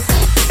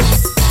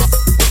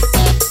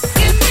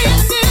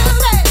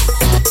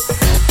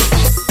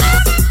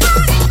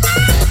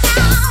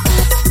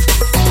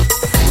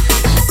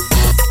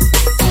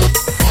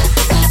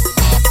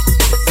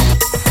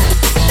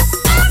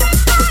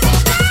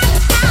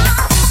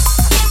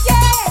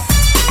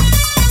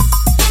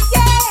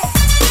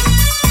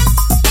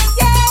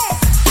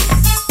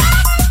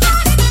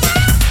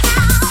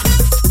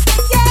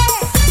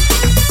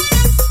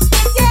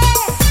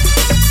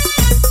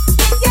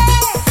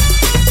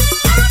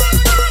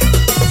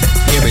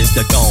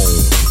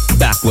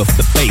 With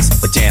the bass,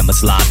 pajamas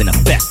live in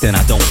effect, and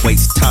I don't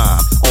waste time.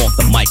 Off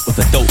the mic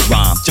with a dope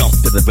rhyme, jump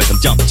to the rhythm,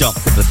 jump, jump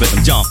to the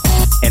rhythm, jump.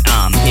 And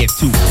I'm here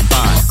to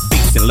combine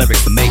beats and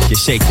lyrics to make you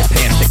shake your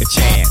pants, take a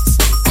chance.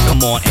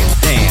 Come on and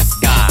dance,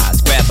 guys,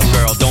 grab a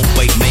girl, don't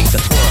wait, make the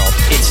twirl.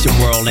 It's your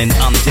world and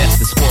I'm just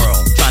a squirrel,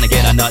 trying to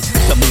get a nut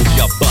to move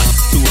your butt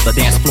to the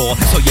dance floor.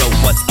 So yo,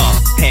 what's up?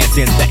 Hands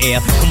in the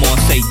air, come on,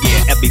 say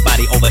yeah.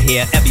 Everybody over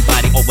here,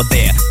 everybody over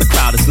there. The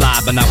crowd is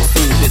live and I will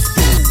do this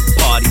groove.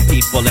 Party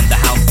people in the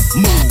house,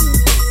 move.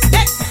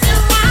 Let's do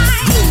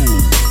right.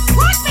 Groove.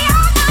 Rock me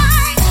all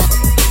night.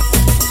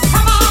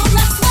 Come on,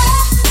 let's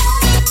sweat,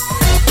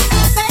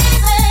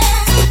 baby.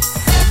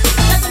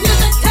 Let the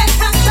music take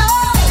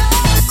control.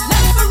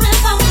 Let the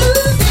rhythm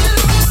move you.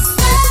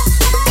 Sweat,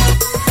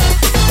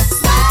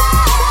 sweat.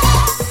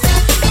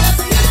 Let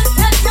the music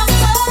take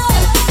control.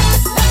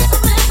 Let the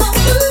rhythm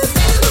move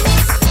you.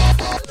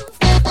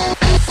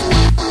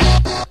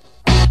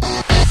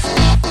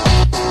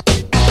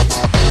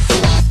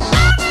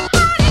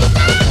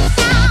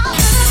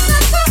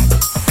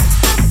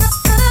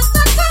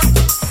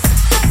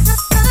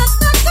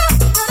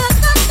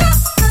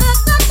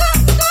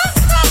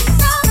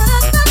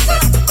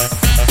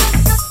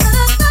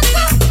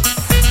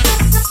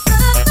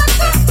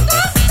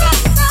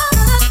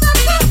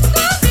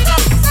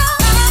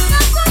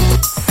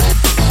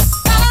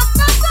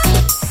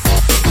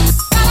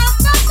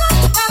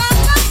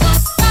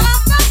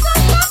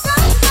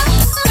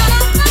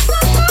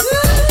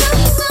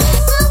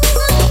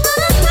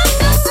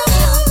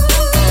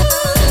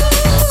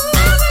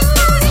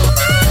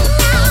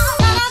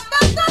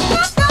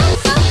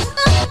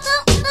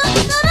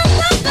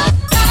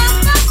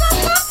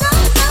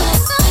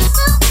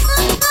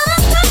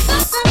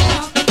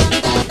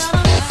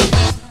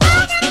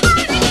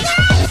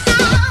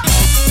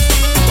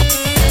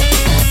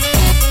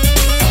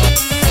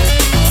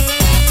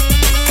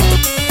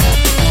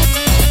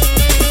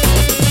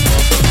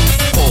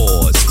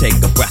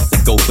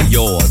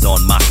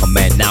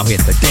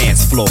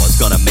 dance floor is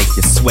gonna make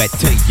you sweat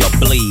till you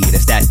bleed.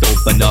 Is that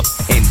open up?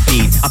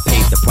 Indeed, I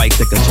paid the price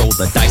to control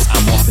the dice.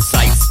 I'm more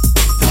precise.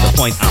 To the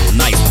point, I'm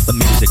nice. The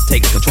music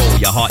takes control.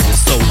 Your heart, your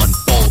soul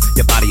unfold.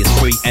 Your body is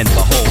free and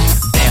behold.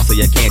 Dance so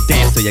you can't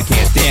dance, so you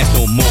can't dance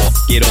no more.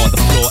 Get on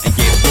the floor and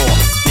get raw.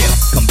 Dip,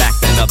 come back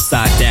then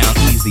upside down.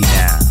 Easy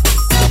now.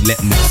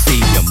 Let me see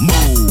you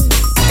move.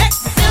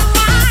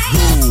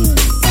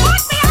 Move.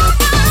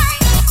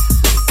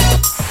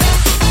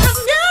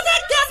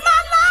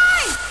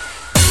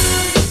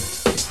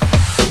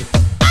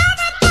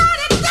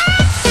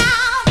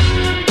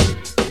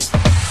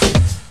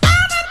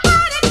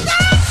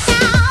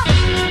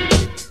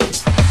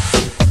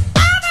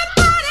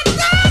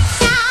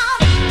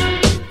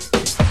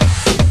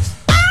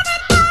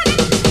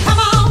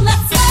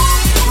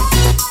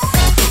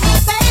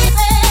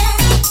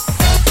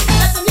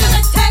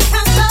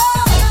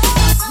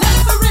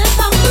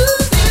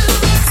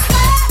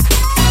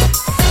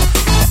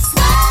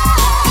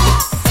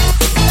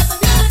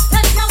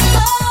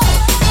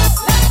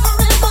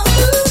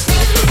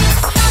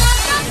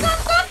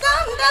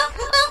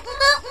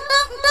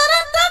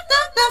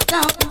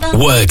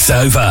 Work's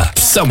over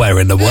somewhere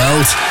in the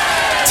world.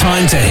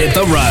 Time to hit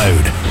the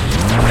road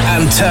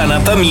and turn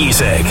up the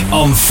music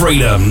on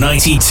Freedom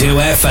 92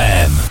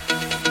 FM.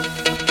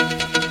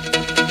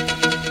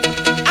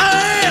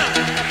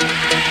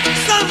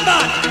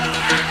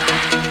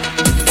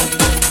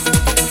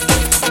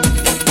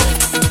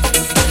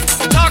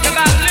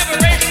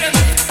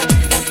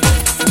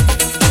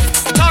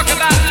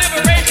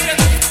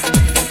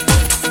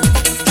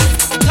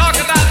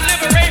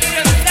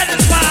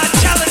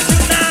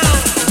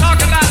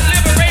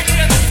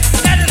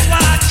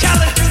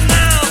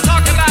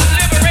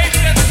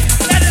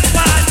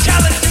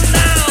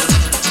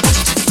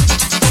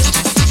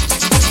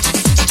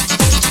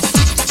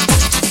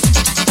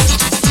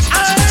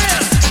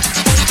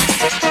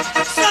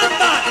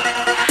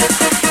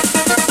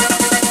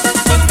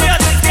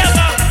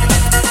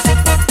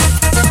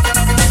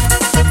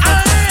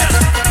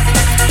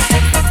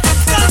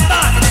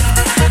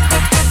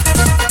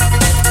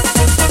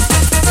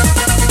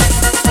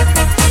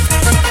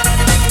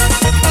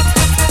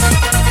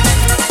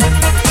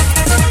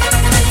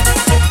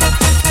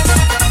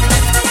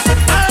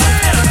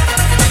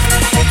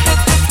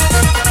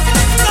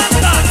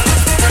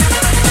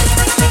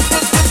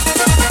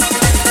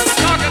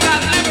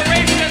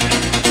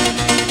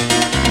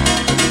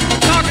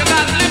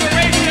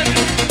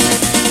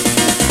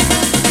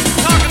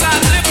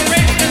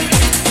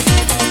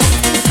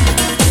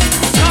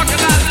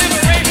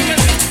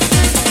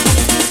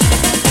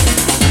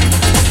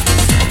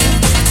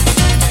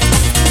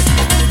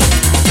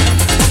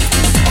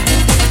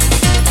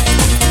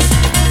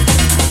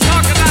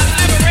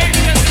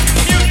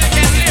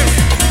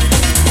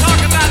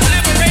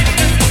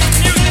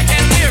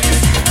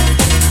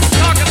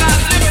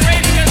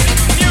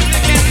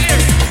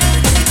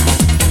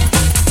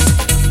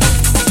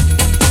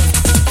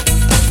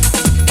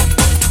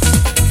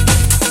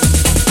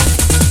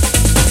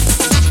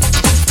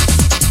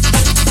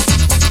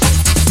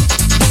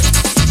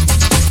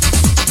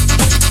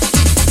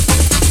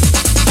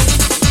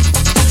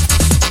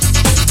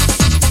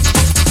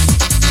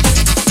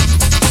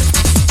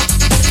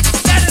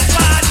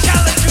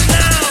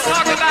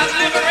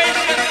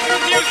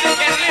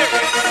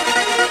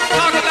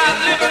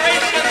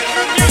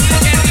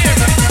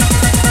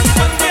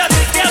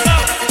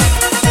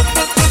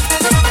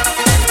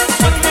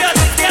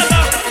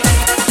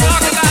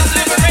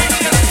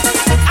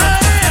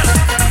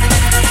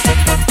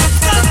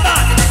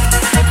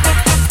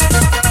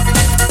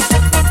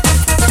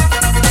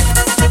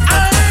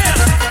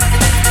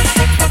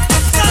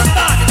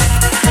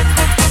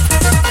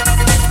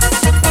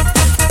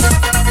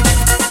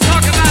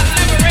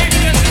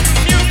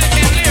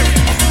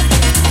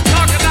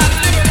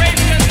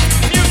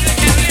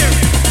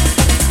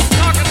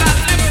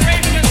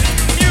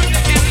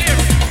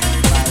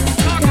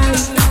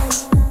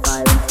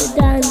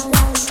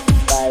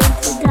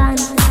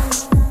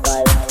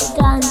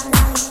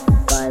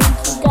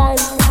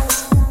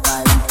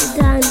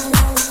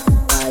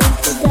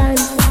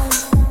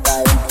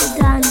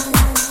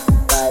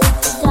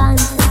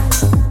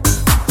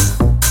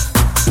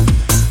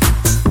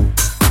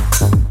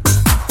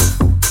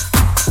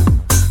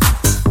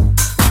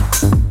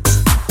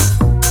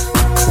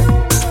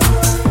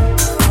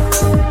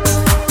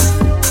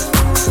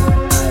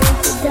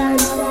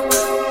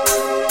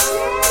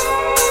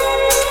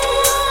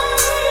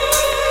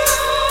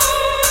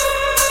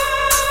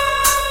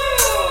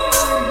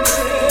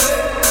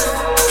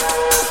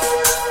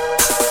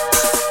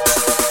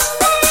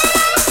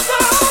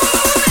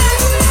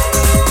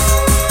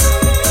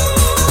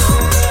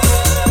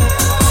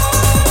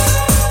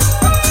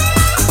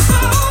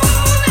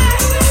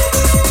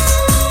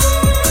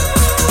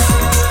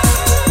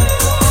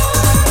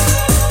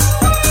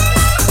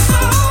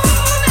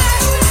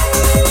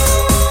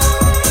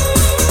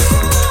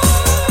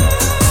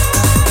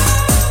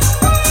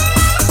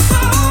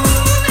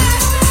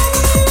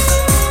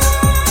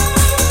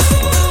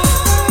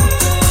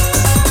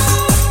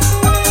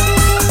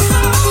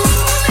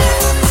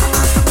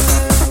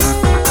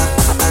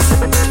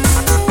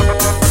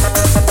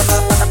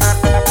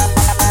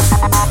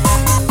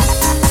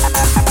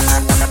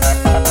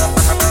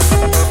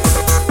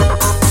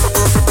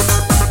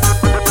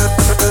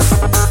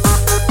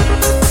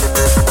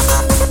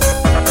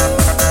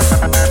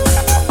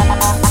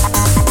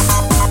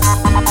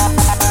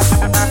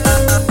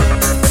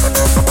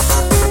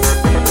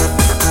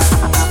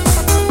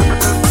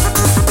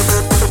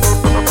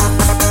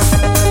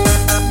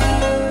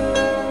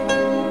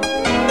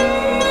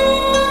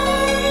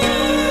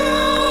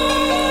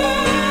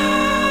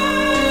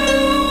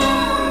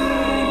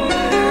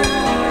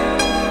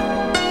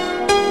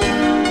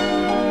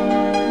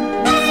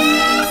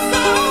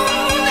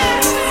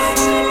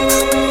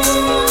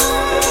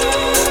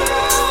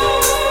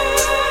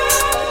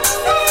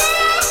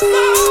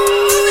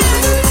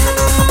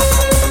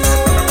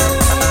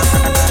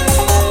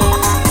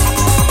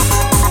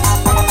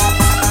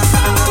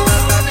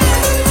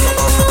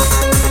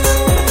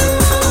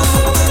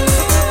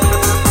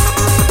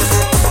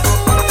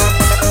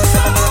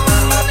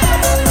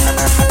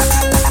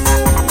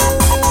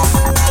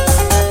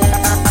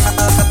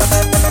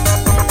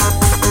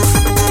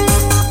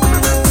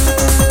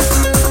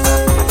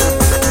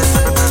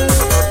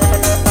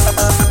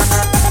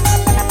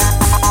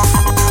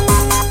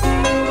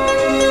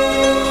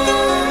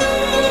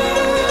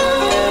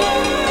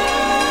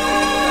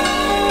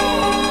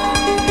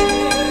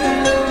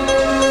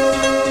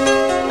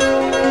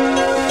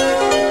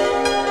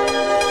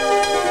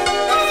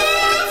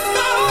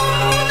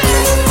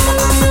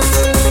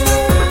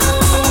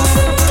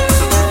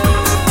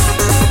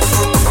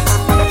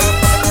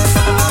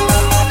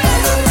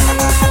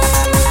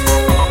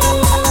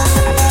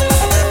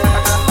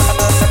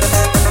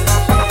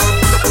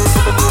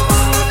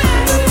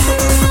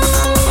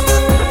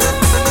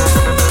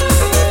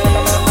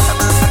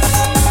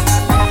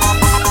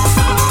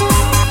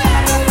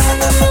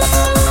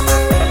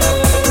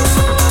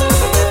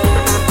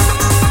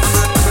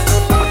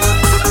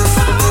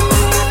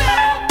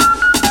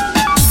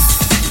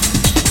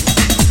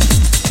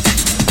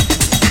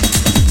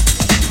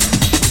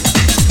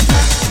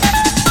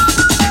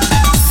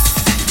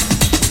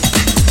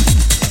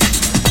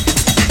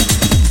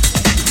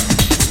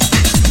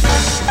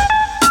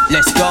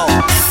 Let's go.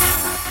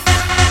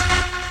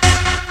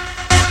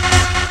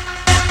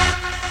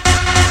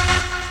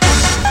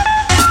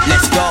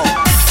 Let's go.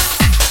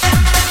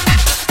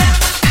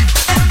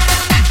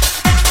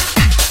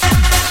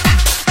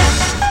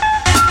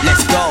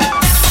 Let's go.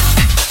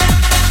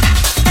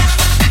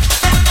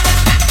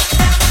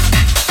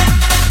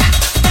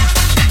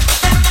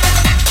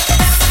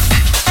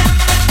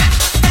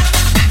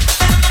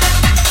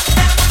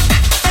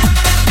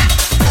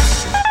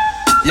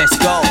 Let's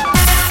go.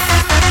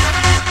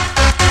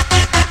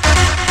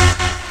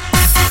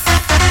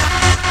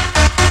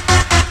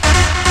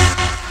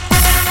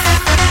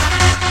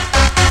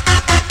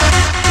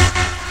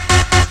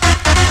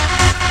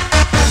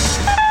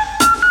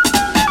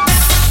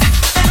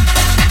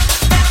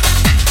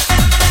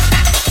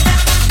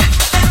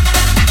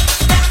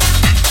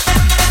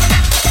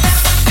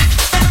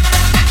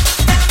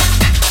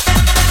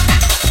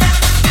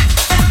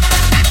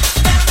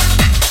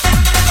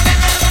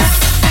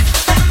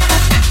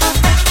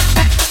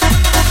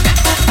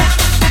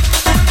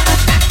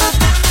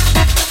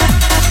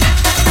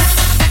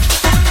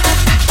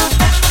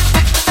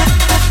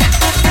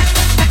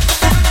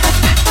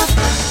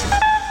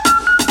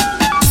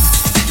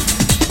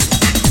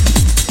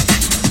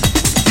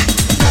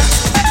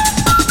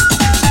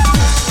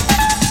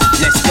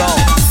 Let's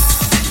go.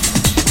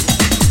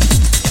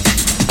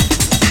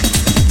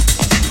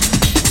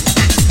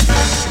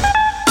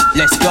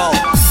 Let's go.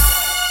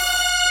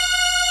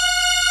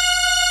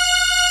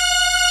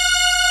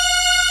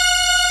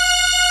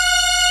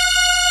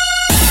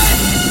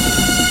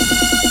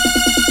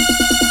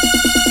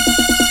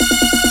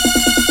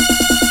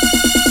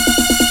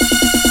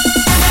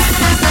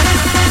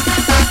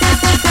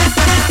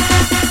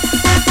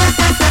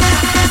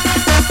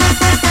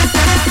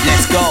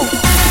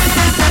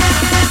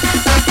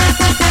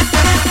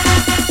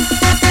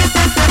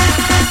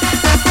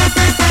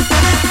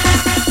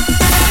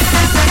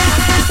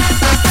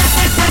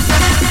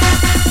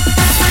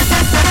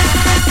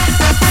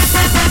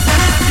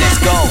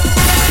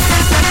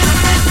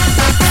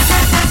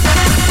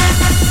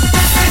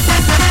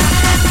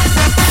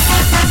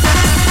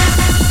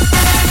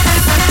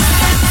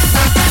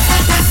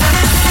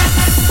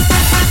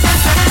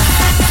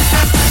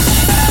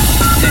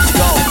 Let's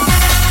go.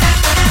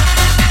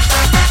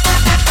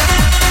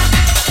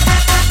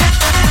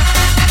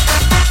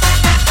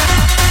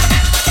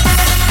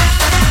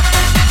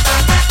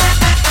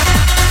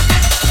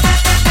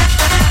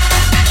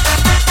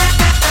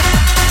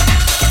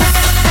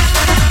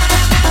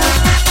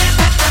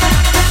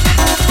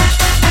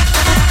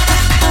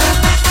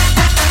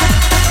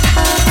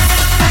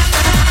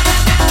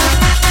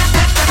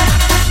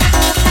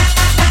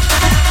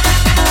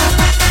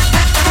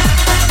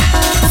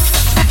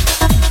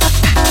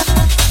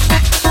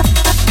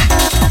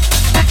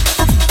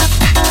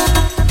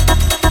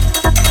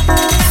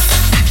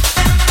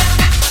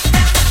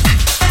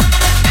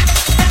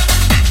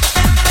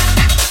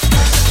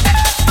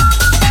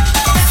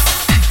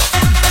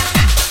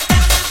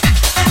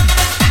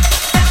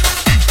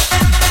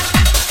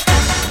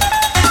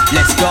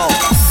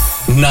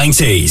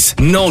 90s,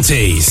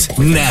 noughties,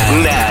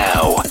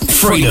 now.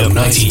 Freedom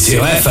 92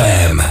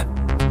 FM.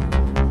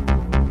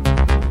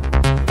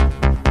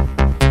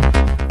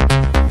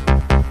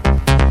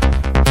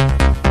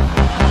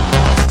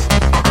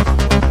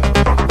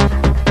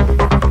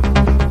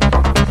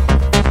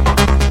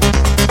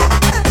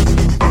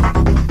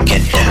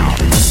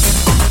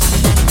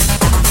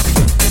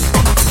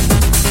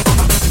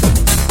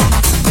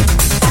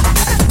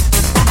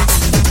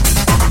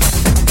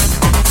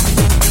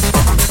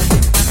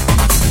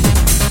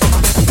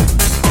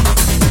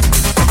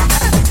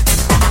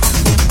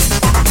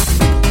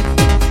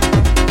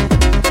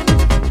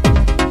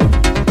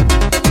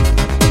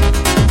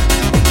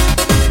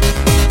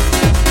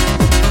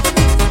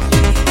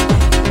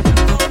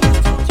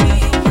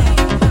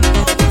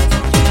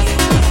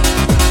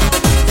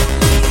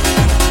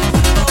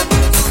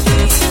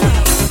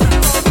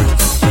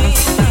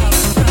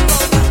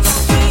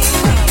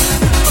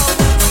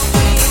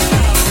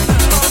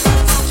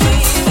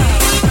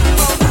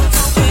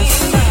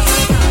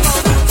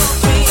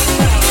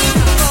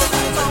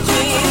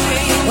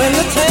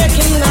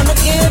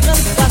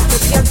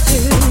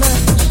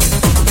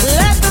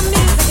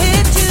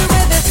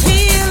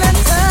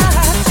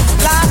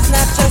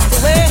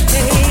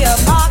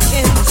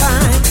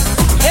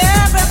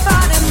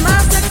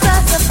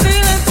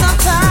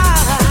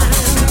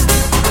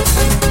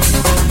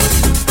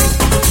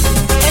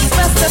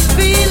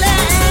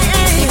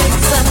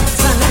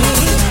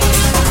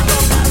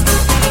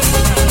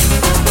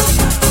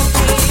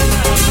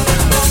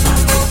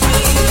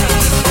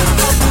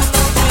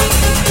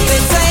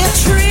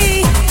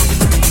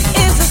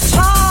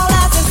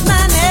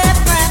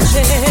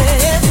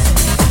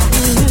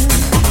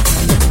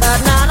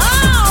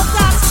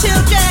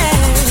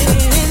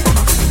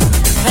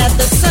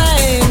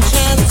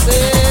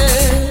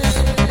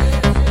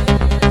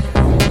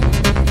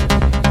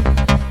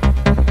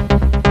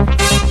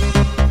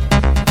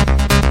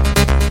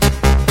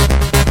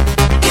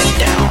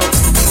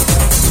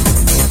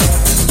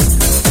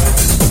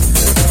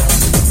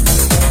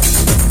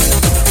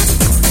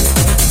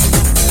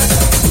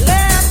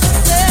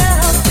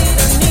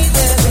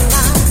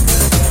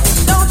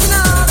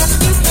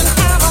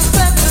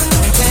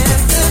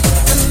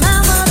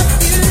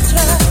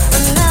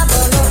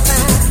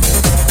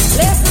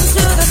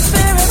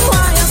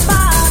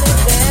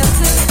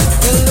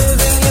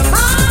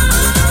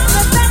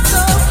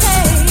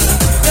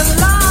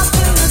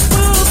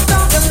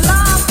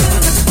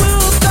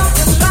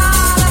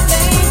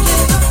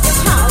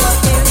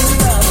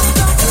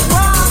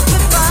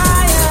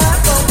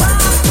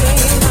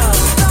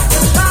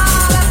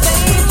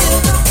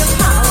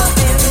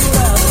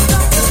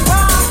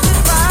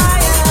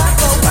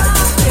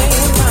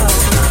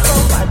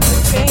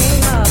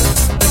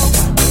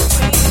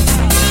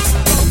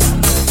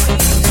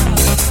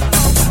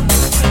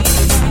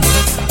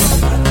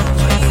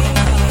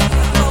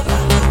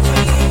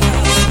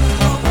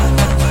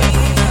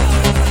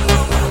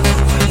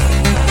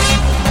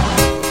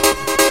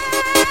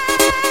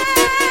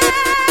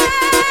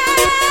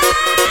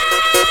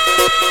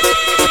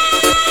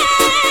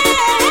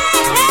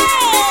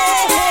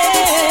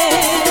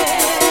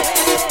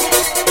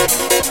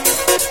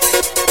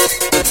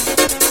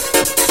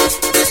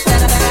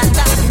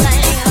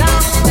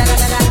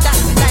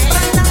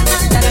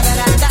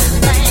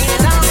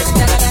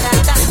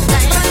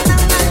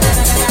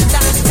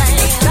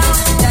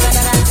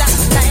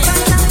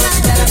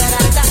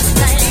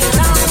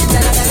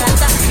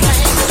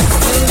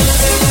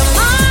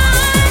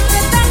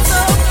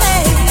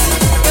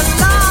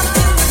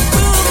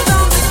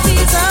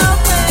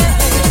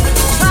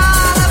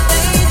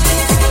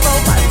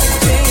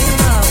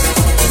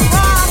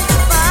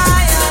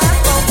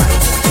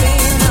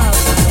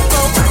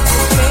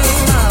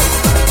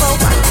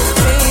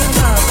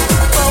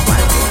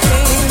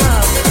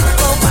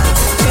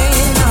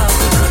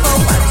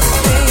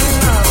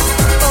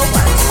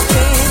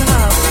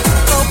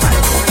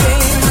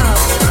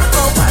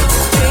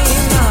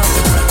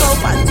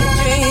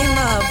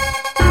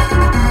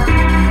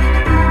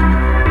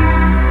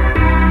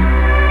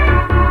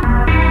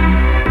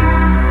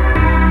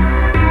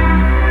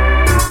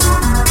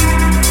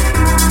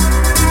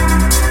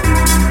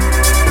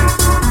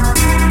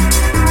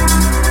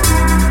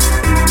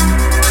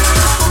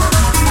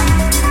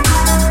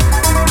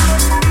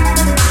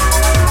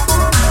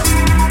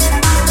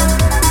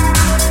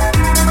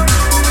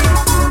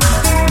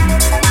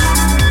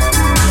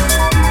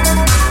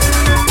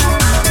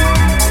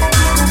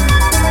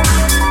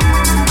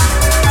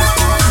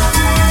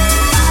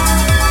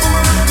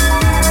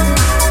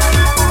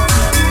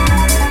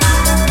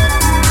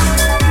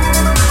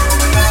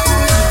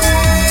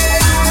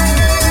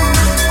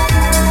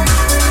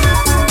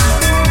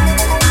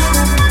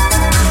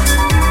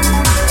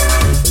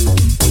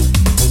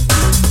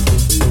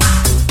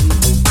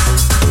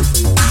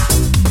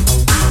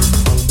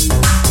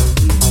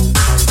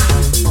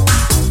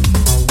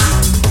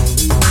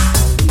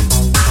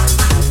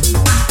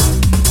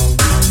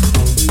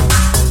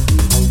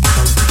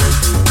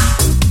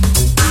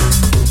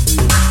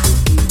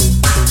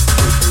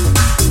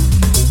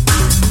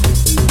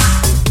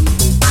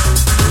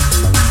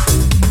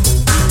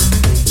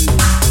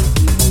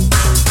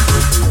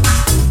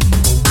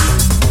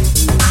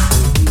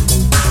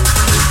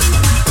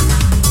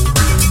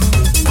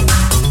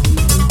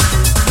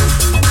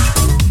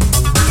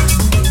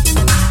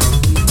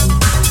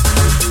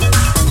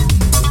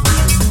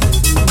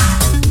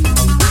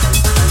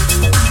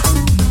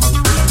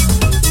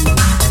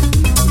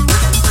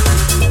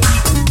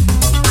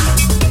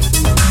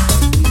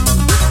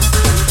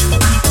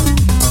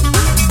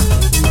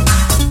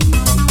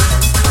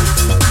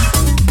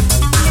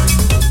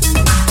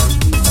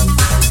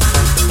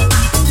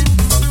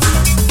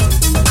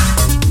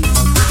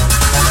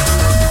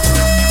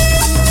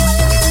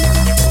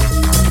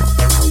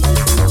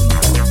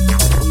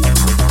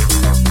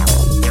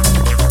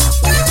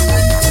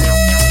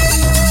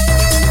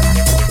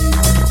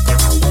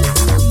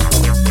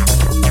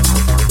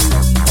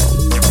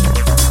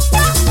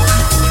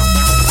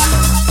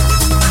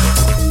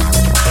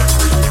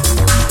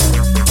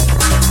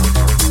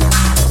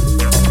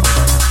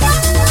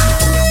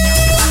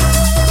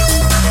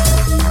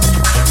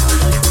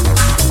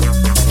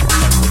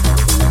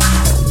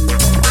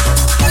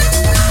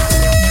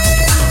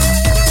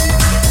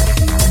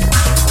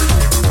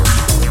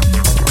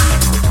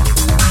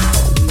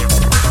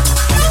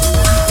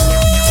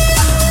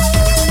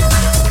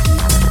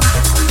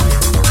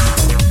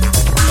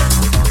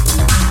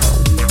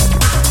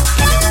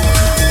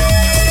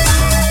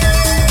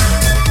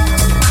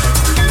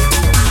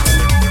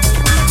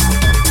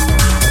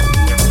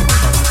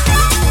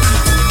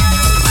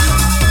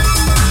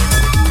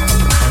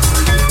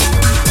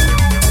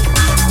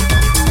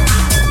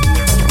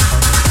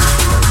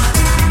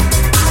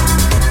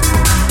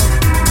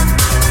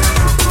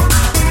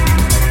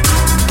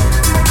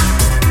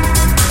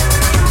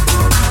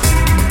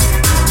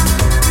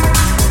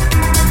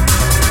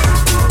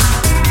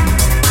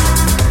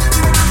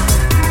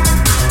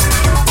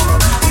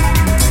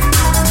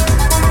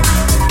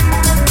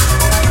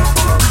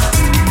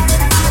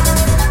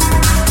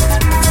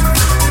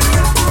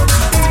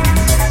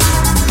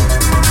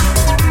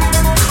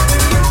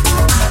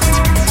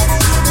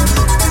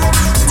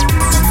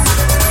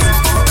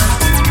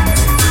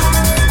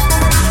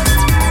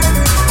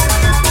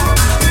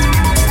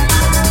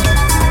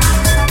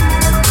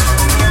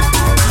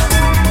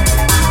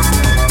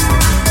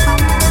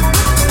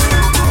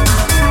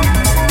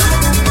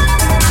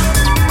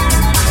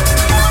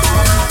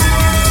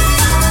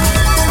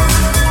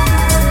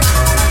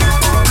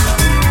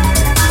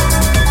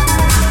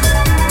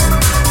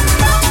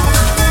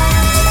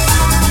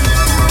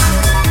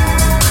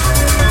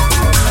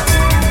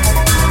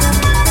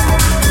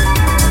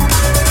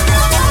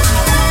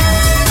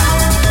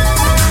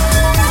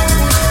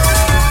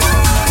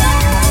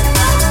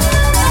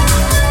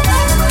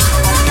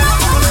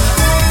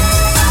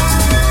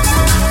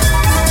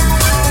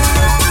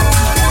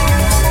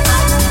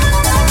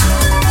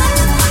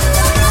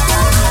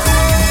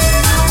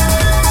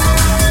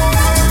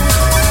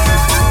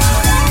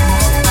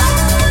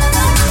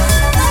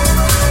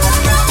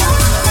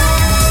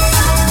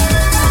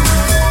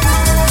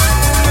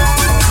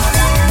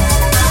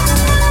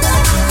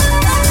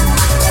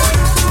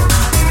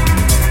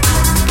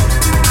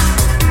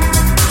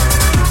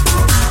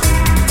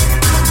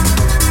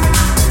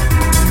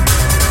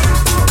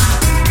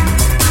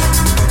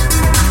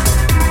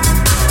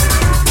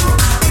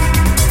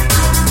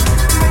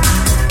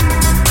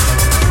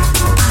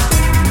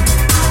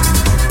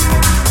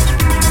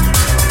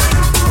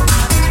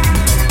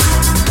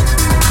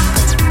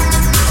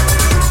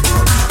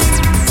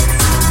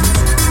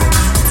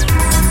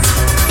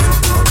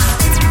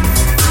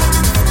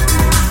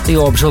 The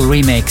Orbital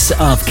remix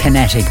of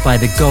Kinetic by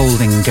the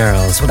Golden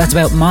Girls. Well, that's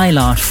about my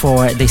lot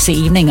for this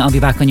evening. I'll be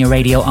back on your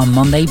radio on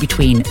Monday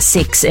between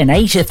 6 and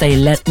 8 if they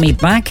let me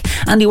back.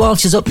 Andy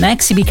Walsh is up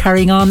next. He'll be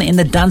carrying on in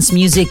the dance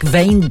music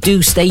vein.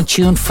 Do stay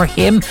tuned for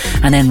him.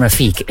 And then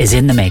Rafiq is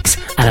in the mix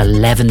at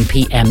 11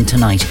 p.m.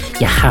 tonight.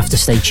 You have to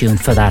stay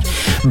tuned for that.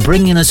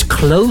 Bringing us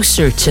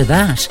closer to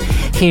that,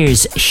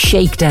 here's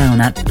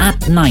Shakedown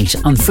at Night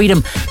on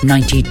Freedom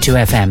 92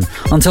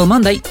 FM. Until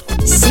Monday,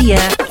 see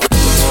ya.